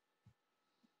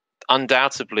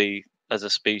undoubtedly as a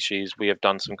species we have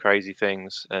done some crazy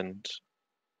things, and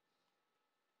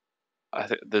I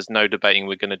think there's no debating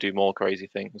we're going to do more crazy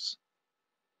things.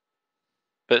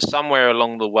 But somewhere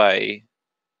along the way,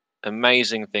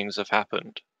 amazing things have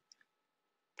happened.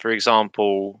 For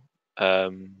example,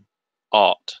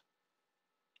 art,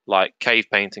 like cave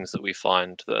paintings that we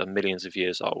find that are millions of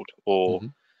years old, or Hmm.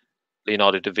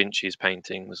 Leonardo da Vinci's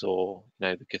paintings, or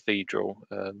the cathedral,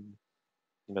 the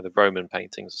Roman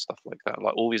paintings and stuff like that.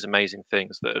 Like all these amazing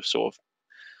things that have sort of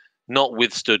not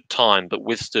withstood time, but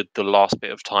withstood the last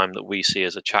bit of time that we see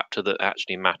as a chapter that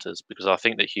actually matters. Because I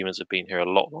think that humans have been here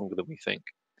a lot longer than we think.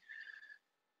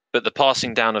 But the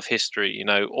passing down of history,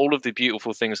 all of the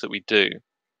beautiful things that we do,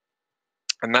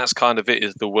 and that's kind of it,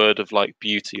 is the word of like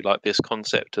beauty, like this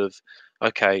concept of,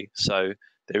 okay, so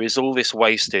there is all this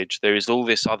wastage, there is all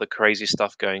this other crazy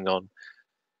stuff going on.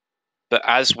 But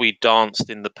as we danced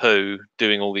in the poo,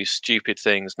 doing all these stupid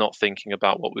things, not thinking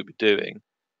about what we were doing,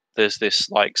 there's this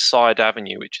like side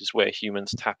avenue, which is where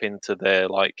humans tap into their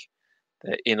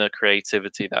inner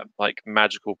creativity, that like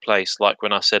magical place. Like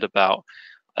when I said about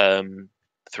um,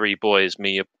 three boys,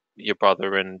 me, your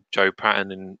brother, and Joe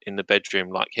Pratton in the bedroom,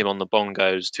 like him on the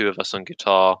bongos, two of us on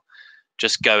guitar,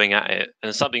 just going at it,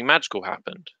 and something magical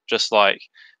happened. Just like,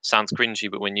 sounds cringy,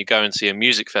 but when you go and see a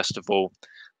music festival,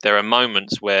 there are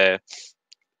moments where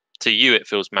to you it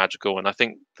feels magical, and I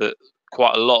think that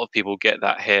quite a lot of people get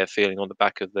that hair feeling on the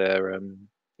back of their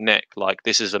neck, like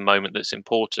this is a moment that's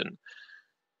important.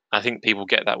 I think people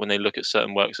get that when they look at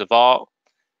certain works of art.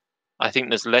 I think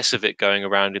there's less of it going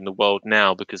around in the world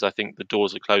now because I think the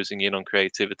doors are closing in on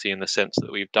creativity in the sense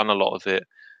that we've done a lot of it.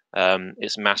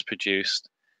 It's mass produced.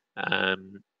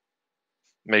 Um,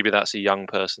 Maybe that's a young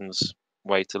person's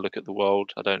way to look at the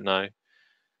world. I don't know.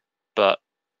 But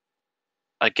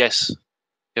I guess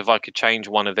if I could change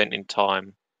one event in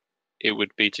time, it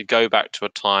would be to go back to a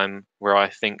time where I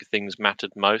think things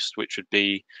mattered most, which would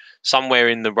be somewhere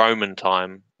in the Roman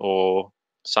time or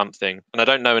something. And I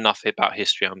don't know enough about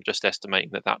history. I'm just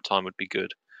estimating that that time would be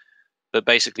good. But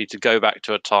basically, to go back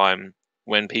to a time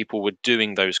when people were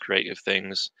doing those creative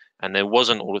things and there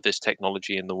wasn't all of this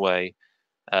technology in the way.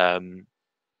 Um,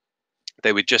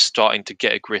 they were just starting to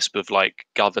get a grasp of like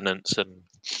governance, and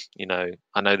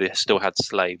I know they still had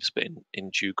slaves, but in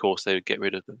due course they would get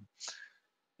rid of them.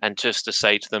 And just to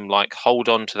say to them, like, hold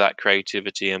on to that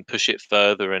creativity and push it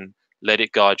further and let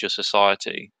it guide your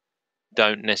society.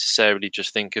 Don't necessarily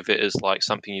just think of it as like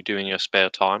something you do in your spare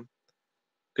time,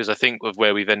 because I think of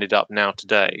where we've ended up now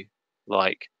today,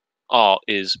 like art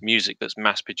is music that's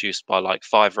mass produced by like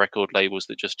five record labels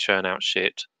that just churn out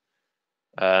shit.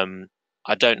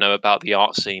 I don't know about the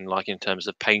art scene, like in terms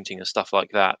of painting and stuff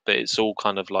like that, but it's all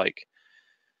kind of like,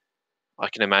 I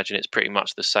can imagine it's pretty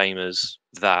much the same as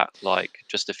that. Like,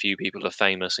 just a few people are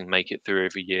famous and make it through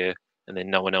every year, and then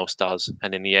no one else does.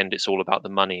 And in the end, it's all about the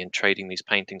money and trading these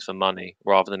paintings for money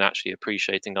rather than actually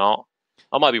appreciating art.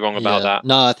 I might be wrong about Yeah. that.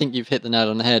 No, I think you've hit the nail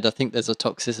on the head. I think there's a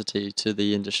toxicity to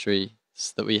the industry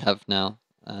that we have now,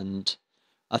 and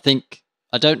I think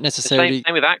I don't The same necessarily.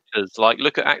 same with actors. Like,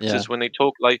 look at Yeah. actors when they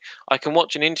talk. Like, I can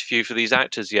watch an interview for these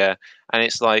actors, yeah, and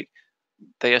it's like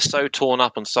they are so torn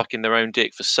up on sucking their own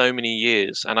dick for so many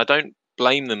years, and I don't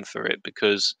blame them for it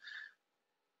because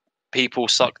people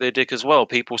suck their dick as well.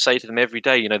 People say to them every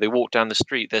day, you know, they walk down the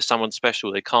street, they're someone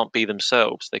special. They can't be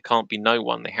themselves. They can't be no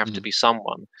one. They have to Mm. be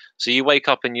someone. So you wake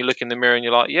up and you look in the mirror and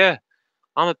you're like, yeah,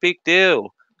 I'm a big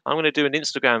deal. I'm going to do an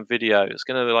Instagram video. It's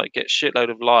going to like get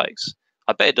shitload of likes.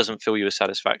 I bet it doesn't fill you with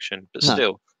satisfaction, but No.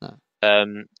 still, No.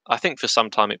 I think for some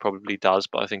time it probably does,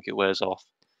 but I think it wears off.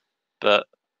 But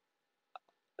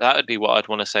that would be what I'd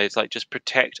want to say. It's like just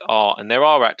protect art, and there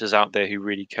are actors out there who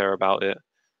really care about it.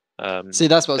 See,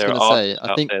 that's what I was There going are to say. artists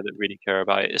I out think, there that really care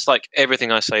about it. It's like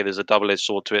everything I say, there's a double-edged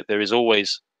sword to it. There is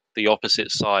always the opposite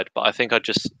side, but I think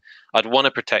I'd want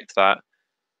to protect that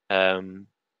um,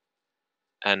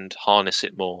 and harness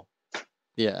it more.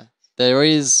 yeah, there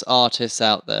is artists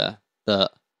out there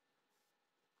that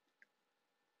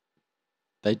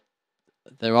they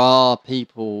there are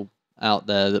people out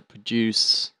there that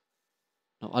produce.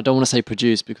 I don't want to say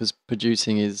produce because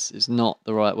producing is not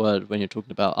the right word when you're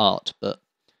talking about art, but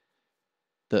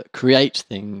that create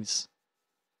things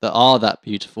that are that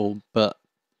beautiful, but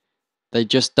they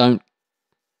just don't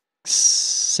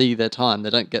see their time.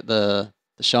 They don't get the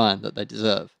shine that they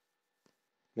deserve.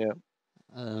 Yeah.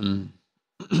 Um,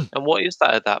 And what is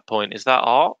that at that point? Is that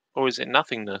art or is it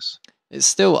nothingness? it's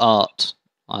still art,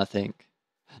 I think.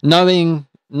 Knowing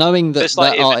But that it's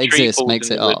like that if a art tree exists falls makes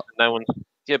in the it woods art. and no one.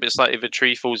 Yeah, but it's like if a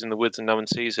tree falls in the woods and no one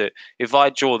sees it. If I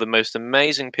draw the most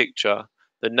amazing picture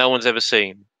that no one's ever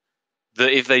seen,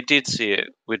 that if they did see it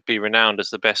would be renowned as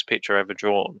the best picture ever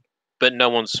drawn, but no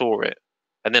one saw it,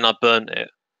 and then I burnt it.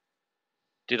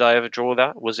 Did I ever draw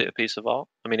that? Was it a piece of art?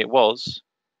 I mean, it was.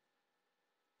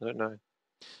 I don't know.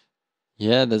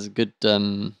 Yeah, there's a good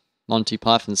Monty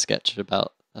Python sketch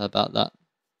about that.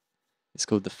 It's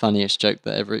called "The Funniest Joke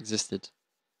That Ever Existed,"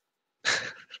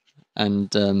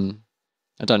 and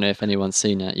I don't know if anyone's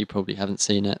seen it. You probably haven't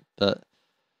seen it, but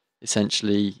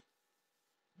essentially,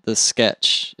 the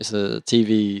sketch is a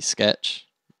TV sketch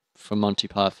from Monty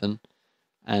Python,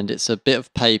 and it's a bit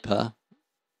of paper.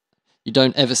 You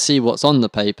don't ever see what's on the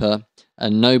paper,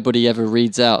 and nobody ever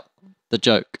reads out the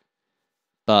joke.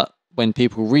 But when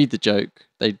people read the joke,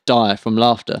 they die from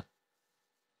laughter.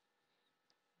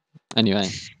 Anyway,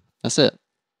 that's it.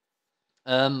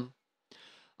 Um,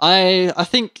 I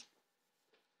think.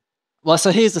 Well,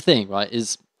 so here's the thing, right?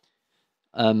 Is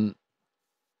um,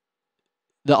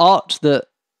 the art that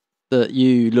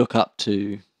you look up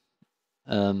to,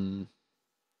 um,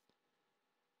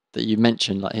 that you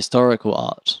mentioned, like historical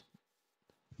art,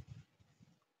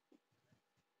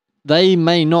 they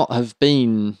may not have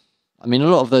been. I mean, a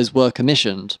lot of those were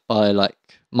commissioned by like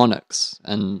monarchs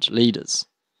and leaders.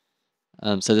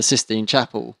 So the Sistine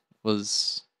Chapel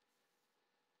was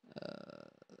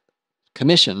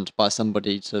commissioned by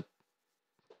somebody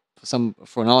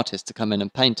for an artist to come in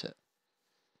and paint it.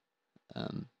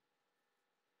 Um,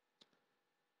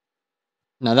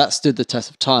 Now that stood the test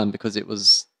of time because it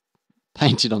was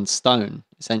painted on stone,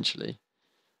 essentially.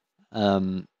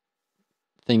 Um,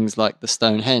 Things like the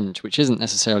Stonehenge, which isn't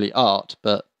necessarily art,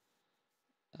 but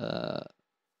uh,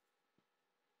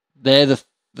 they're the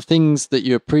things that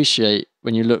you appreciate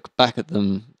when you look back at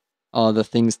them are the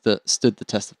things that stood the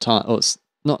test of time, or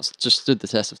not just stood the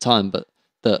test of time, but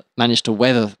that managed to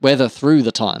weather through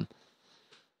the time.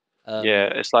 Yeah,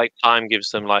 it's like time gives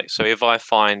them like. So if I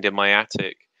find in my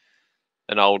attic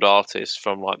an old artist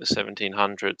from like the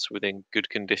 1700s within good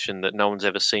condition that no one's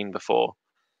ever seen before,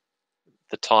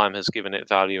 the time has given it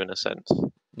value in a sense.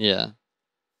 Yeah,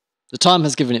 the time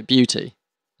has given it beauty,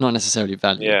 not necessarily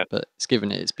value, Yeah, but it's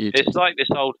given it its beauty. it's like this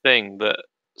old thing that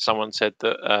someone said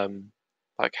that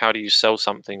like how do you sell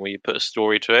something where you put a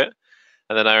story to it?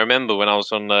 And then I remember when I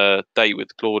was on a date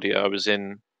with Claudia, I was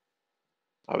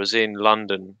in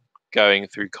London going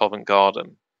through Covent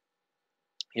Garden.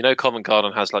 You know, Covent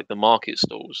Garden has like the market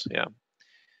stalls, yeah.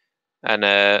 And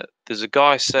there's a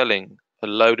guy selling a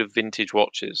load of vintage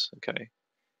watches, okay.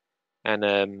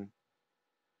 And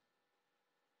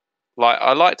like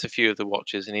I liked a few of the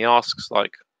watches, and he asks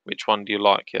like, "Which one do you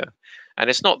like?" Yeah. And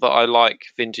it's not that I like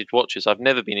vintage watches. I've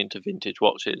never been into vintage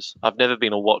watches. I've never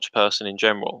been a watch person in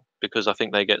general because I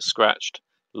think they get scratched,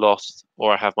 lost,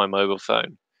 or I have my mobile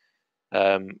phone.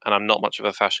 And I'm not much of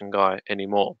a fashion guy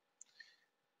anymore.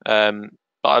 But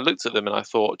I looked at them and I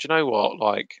thought, do you know what?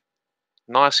 Like,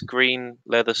 nice green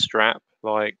leather strap.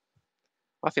 Like,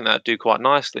 I think that'd do quite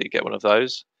nicely. Get one of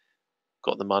those.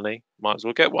 Got the money, might as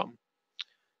well get one.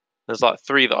 There's like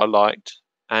three that I liked,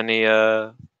 and he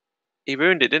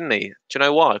ruined it, didn't he? Do you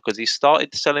know why? Because he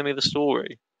started telling me the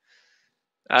story,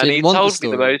 and Didn't want the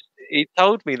story. he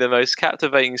told me the most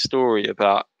captivating story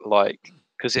about, like,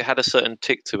 because it had a certain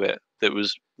tick to it that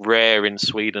was rare in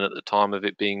Sweden at the time of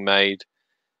it being made.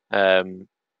 And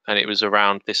it was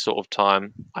around this sort of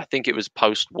time. I think it was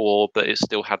post-war, but it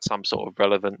still had some sort of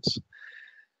relevance.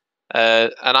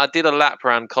 And I did a lap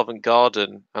around Covent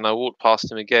Garden, and I walked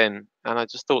past him again, and I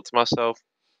just thought to myself,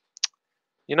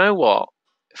 you know what?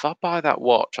 If I buy that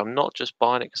watch, I'm not just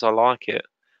buying it because I like it.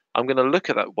 I'm going to look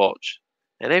at that watch,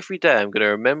 and every day I'm going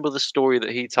to remember the story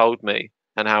that he told me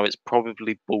and how it's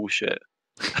probably bullshit.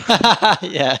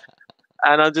 Yeah.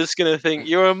 And I'm just gonna think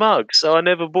you're a mug, so I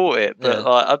never bought it. But Yeah.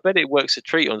 like, I bet it works a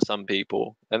treat on some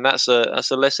people, and that's a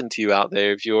lesson to you out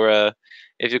there. If you're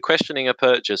questioning a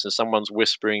purchase and someone's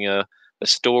whispering a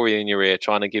story in your ear,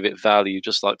 trying to give it value,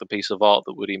 just like the piece of art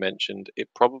that Woody mentioned, it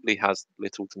probably has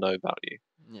little to no value.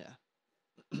 Yeah.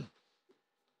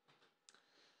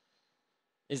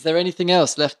 Is there anything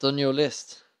else left on your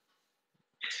list?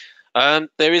 There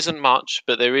isn't much,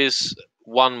 but there is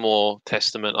one more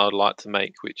testament I'd like to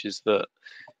make, which is that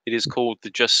it is called the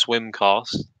Just Swim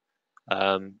cast.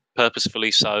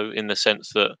 Purposefully so, in the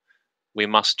sense that we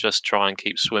must just try and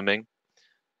keep swimming.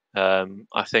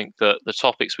 I think that the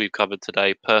topics we've covered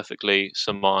today perfectly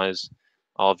surmise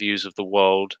our views of the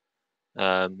world,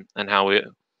 and how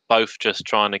we're both just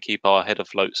trying to keep our head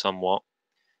afloat somewhat.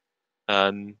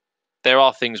 There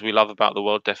are things we love about the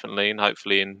world, definitely, and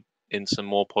hopefully in some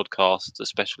more podcasts,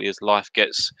 especially as life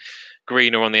gets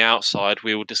greener on the outside,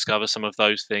 we will discover some of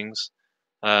those things.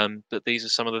 But these are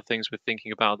some of the things we're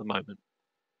thinking about at the moment.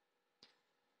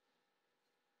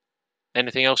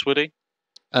 Anything else, Woody?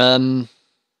 I'm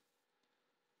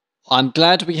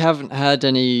glad we haven't had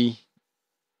any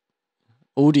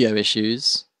audio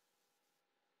issues.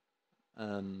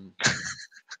 I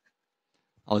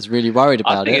was really worried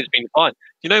I about think it. it's been fine.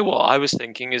 You know what I was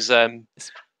thinking is,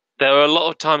 there are a lot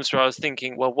of times where I was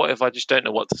thinking, well, what if I just don't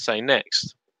know what to say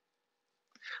next?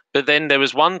 But then there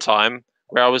was one time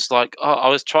where I was like, oh, I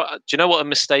was trying. Do you know what a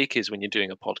mistake is when you're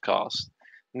doing a podcast?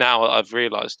 Now I've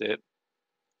realised it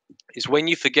is when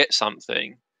you forget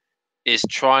something, is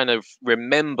trying to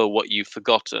remember what you've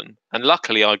forgotten. And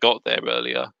luckily, I got there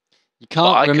earlier. You But can't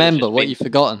I could have remember just what been. you've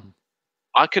forgotten.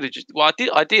 I could have just. Well, I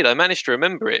did. I did. I managed to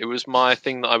remember it. It was my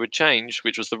thing that I would change,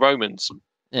 which was the Romans,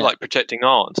 Yeah. like protecting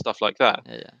art and stuff like that.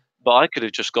 Yeah. But I could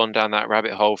have just gone down that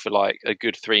rabbit hole for like a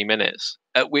good 3 minutes.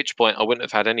 At which point, I wouldn't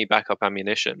have had any backup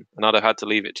ammunition, and I'd have had to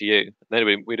leave it to you. Then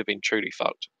we'd have been truly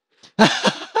fucked.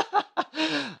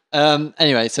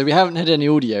 Anyway, so we haven't had any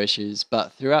audio issues,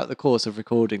 but throughout the course of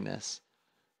recording this,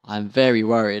 I'm very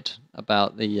worried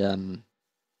about the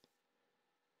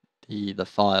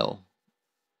file.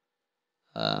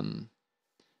 There What,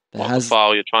 the has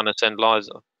file you're trying to send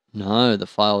Liza? no the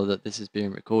file that this is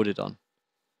being recorded on,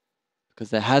 because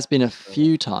there has been a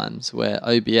few times where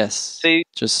OBS See,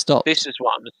 just stopped. this is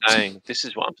what I'm saying. This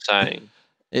is what I'm saying.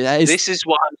 It is, This is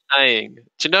what I'm saying.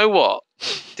 Do you know what?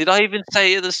 Did I even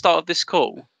say at the start of this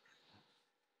call?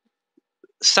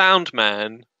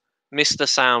 Soundman, Mr.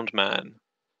 Soundman.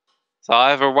 So I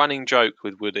have a running joke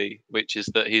with Woody, which is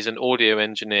that he's an audio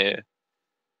engineer.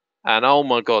 And oh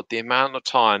my God, the amount of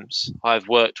times I've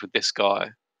worked with this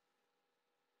guy.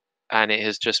 And it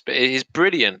has just been, he's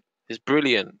brilliant. He's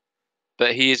brilliant.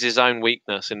 But he is his own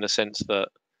weakness in the sense that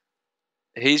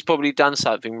he's probably done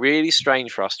something really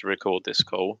strange for us to record this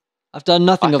call. I've done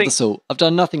nothing I of the think sort. I've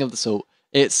done nothing of the sort.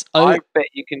 It's I bet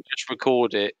you can just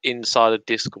record it inside of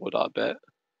Discord, I bet.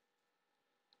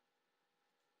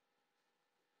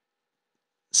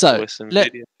 so With some let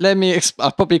video. let me. I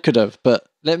probably could have, but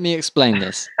let me explain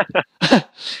this.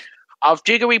 I've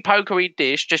jiggery pokery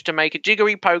dish just to make a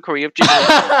jiggery pokery of jiggery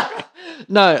pokery.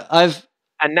 No,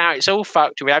 And now it's all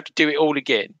fucked and we have to do it all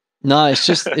again. No, it's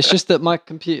just that my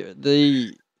computer,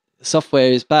 the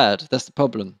software is bad. That's the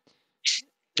problem.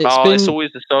 It's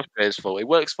always the software's fault. It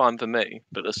works fine for me,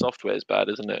 but the software's bad,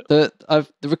 isn't it? the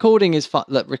recording is fine.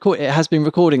 Look, it has been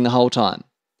recording the whole time.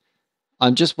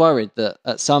 I'm just worried that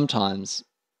at some times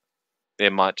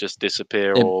It might just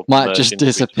disappear it or might merge just into each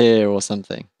other. disappear or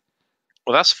something.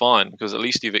 Well, that's fine because at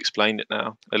least you've explained it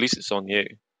now. At least it's on you.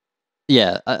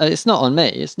 Yeah, it's not on me.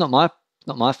 It's not my It's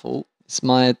not my fault. It's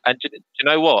my And do you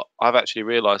know what? I've actually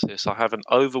realised this. I have an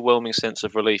overwhelming sense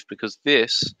of relief because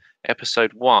this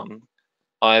episode 1,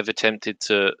 I have attempted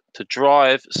to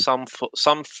drive some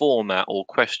format or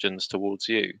questions towards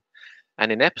you,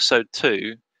 and in episode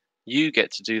 2, you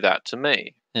get to do that to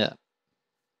me. yeah.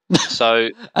 So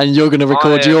And you're going to I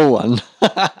record am your one.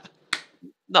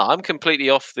 no, I'm completely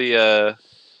off the.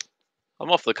 I'm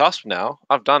off the cusp now.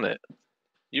 I've done it.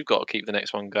 You've got to keep the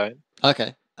next one going.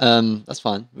 Okay. That's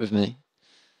fine with me.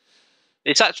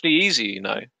 It's actually easy, you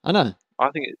know. I know.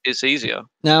 I think it's easier. I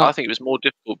Now, think it was more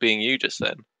difficult being you just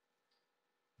then.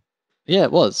 yeah,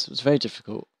 it was. It was very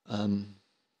difficult. I'm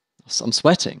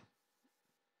sweating.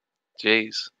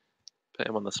 Jeez, put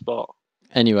him on the spot.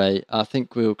 Anyway, I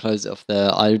think we'll close it off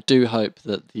there. I do hope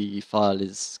that the file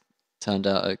is turned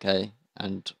out okay,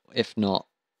 and if not,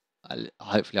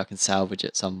 hopefully I can salvage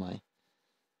it some way.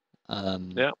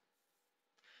 Yeah.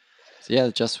 So yeah,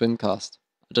 the Just Swimcast.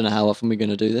 I don't know how often we're going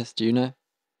to do this. Do you know?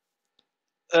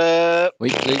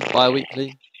 Weekly,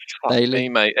 bi-weekly, Fuck daily? me,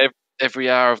 mate. Every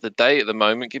hour of the day at the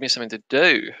moment. Give me something to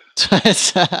do.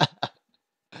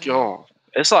 God,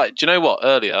 it's like, do you know what?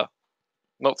 Earlier,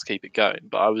 not to keep it going,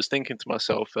 but I was thinking to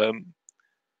myself, I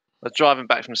was driving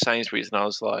back from Sainsbury's and I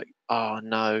was like, oh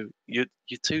no, you're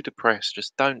too depressed.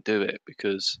 Just don't do it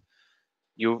because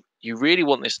you really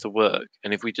want this to work.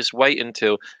 And if we just wait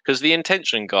until, because the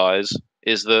intention, guys,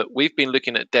 is that we've been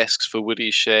looking at desks for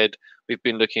Woody's shed. We've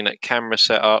been looking at camera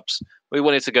setups. We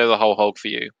wanted to go the whole hog for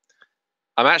you.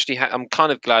 I'm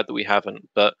kind of glad that we haven't,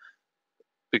 but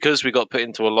because we got put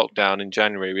into a lockdown in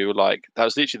January, we were like, that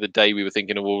was literally the day we were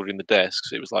thinking of ordering the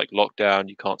desks. It was like lockdown,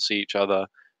 you can't see each other. I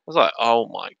was like, oh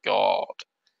my God.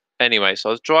 Anyway, so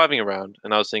I was driving around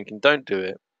and I was thinking, don't do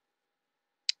it.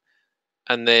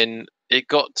 And then it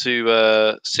got to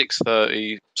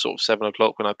 6:30, sort of 7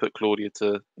 o'clock when I put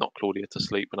not Claudia to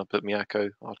sleep, when I put Miyako,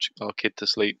 our kid, to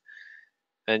sleep.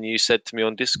 And you said to me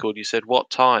on Discord, you said, what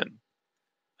time?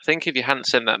 I think if you hadn't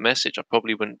sent that message, I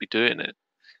probably wouldn't be doing it.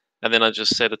 And then I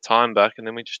just said a time back and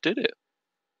then we just did it.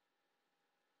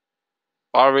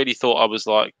 I really thought, I was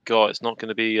like, God, it's not going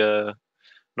to be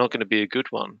a good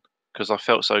one because I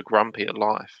felt so grumpy at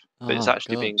life. But it's Oh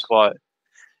actually been God. quite.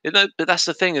 But that's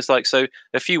the thing, is like, so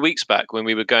a few weeks back when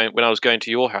I was going to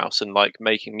your house and like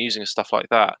making music and stuff like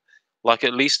that, like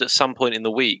at least at some point in the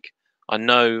week, I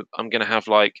know I'm gonna have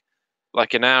like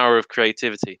an hour of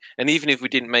creativity. And even if we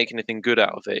didn't make anything good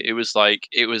out of it, it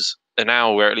was an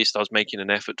hour where at least I was making an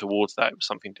effort towards that. It was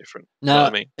something different. Do you know Now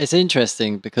what I mean? it's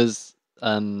interesting because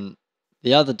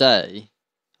the other day,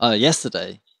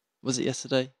 yesterday, was it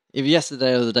yesterday? Either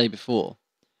yesterday or the day before,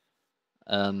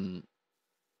 um,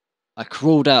 I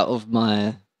crawled out of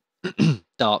my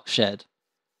dark shed,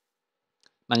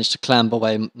 managed to clamber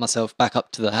myself back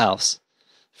up to the house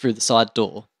through the side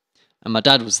door, and my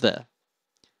dad was there.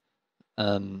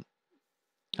 And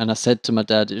I said to my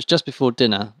dad, it was just before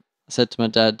dinner. I said to my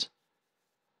dad,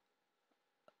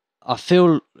 I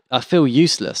feel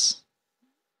useless.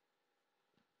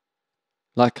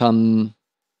 Like I'm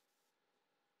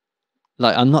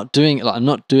not doing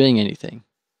anything,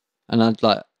 and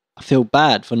I feel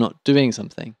bad for not doing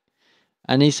something.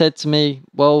 And he said to me,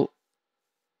 "Well,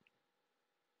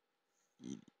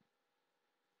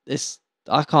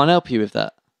 I can't help you with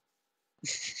that."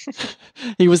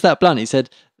 He was that blunt. He said,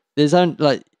 "There's only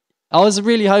like." I was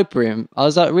really hoping him. I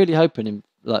was like really hoping him,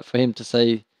 like, for him to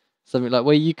say something like,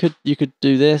 "Well, you could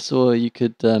do this, or you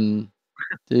could do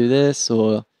this,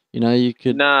 or you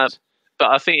could." Nah, but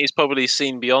I think he's probably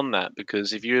seen beyond that,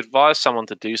 because if you advise someone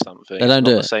to do something, They it's don't not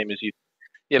do the it. same as you.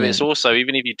 Yeah, but Yeah. it's also,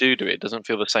 even if you do it, it doesn't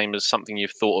feel the same as something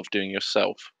you've thought of doing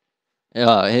yourself. Yeah,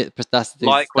 Like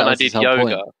that when I was his did whole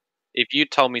yoga, point. if you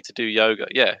told me to do yoga,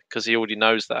 yeah, because he already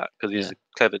knows that, because he's Yeah.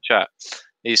 a clever chap.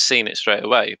 He's seen it straight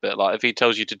away. But like, if he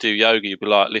tells you to do yoga, you'd be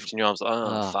like lifting your arms, like, oh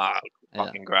Ah, fuck, yeah.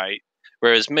 fucking great.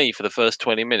 Whereas me, for the first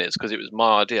 20 minutes, because it was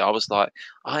my idea, I was like,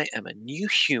 I am a new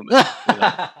human, you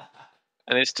know.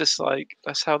 And it's just like,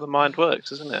 that's how the mind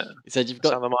works, isn't it? He said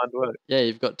That's how the mind works.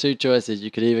 you've got two choices. You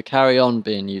could either carry on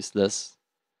being useless,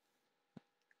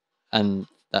 and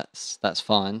that's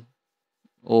fine,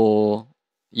 or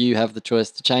you have the choice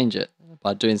to change it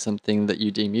by doing something that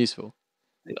you deem useful.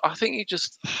 I think you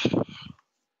just,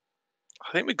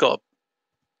 I think we got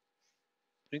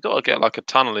to get like a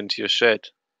tunnel into your shed.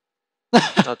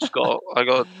 I got to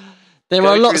There are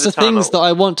go through lots the of things that tunnel,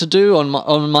 I want to do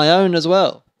on my own as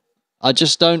well. I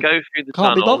just go through the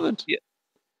can't be tunnel. bothered. Yeah,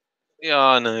 yeah,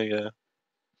 I know, yeah.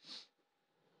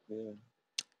 Yeah.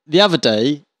 The other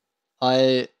day,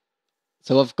 I've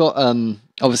got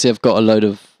obviously I've got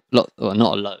well, not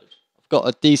a load. I've got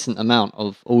a decent amount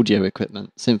of audio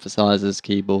equipment, synthesizers,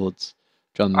 keyboards,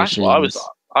 drum That's what machines.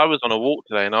 I was on a walk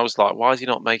today, and I was like, "Why is he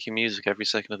not making music every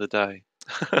second of the day?"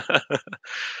 I was like,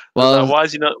 Well, Why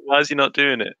is he not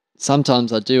doing it?"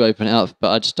 sometimes I do open it up,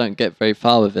 but I just don't get very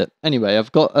far with it. Anyway,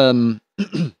 I've got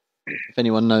if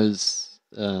anyone knows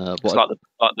It's what like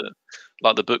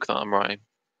the book that I'm writing.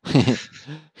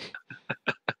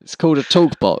 it's called a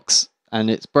talk box, and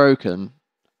it's broken.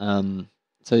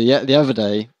 So yeah, the other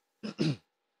day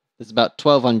there's about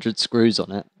 1,200 screws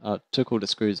on it. I took all the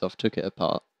screws off, took it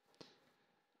apart,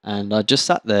 and I just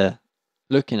sat there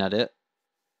looking at it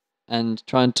and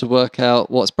trying to work out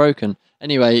what's broken.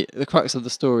 Anyway, the crux of the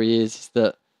story is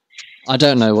that I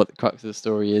don't know what the crux of the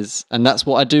story is, and that's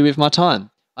what I do with my time.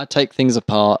 I take things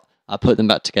apart, I put them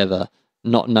back together,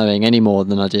 not knowing any more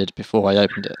than I did before I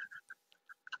opened it.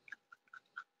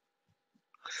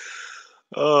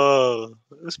 Oh,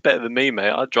 it's better than me,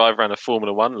 mate. I drive around a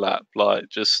Formula One lap, like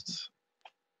just.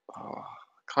 Oh,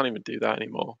 I can't even do that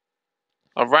anymore.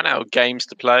 I've run out of games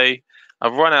to play.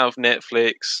 I've run out of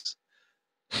Netflix.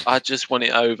 I just want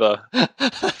it over.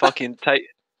 Fucking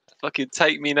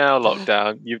take me now,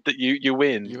 lockdown. You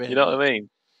win. You You know win. what I mean?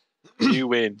 You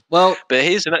win. Well, But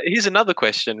here's another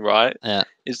question, right? yeah,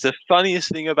 Is the funniest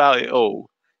thing about it all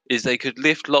is they could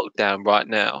lift lockdown right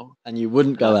now, and you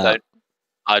wouldn't and go out.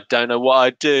 I don't know what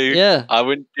I'd do. Yeah, I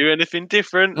wouldn't do anything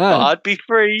different, but no. I'd be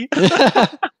free.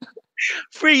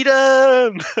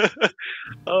 Freedom.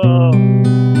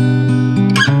 Oh.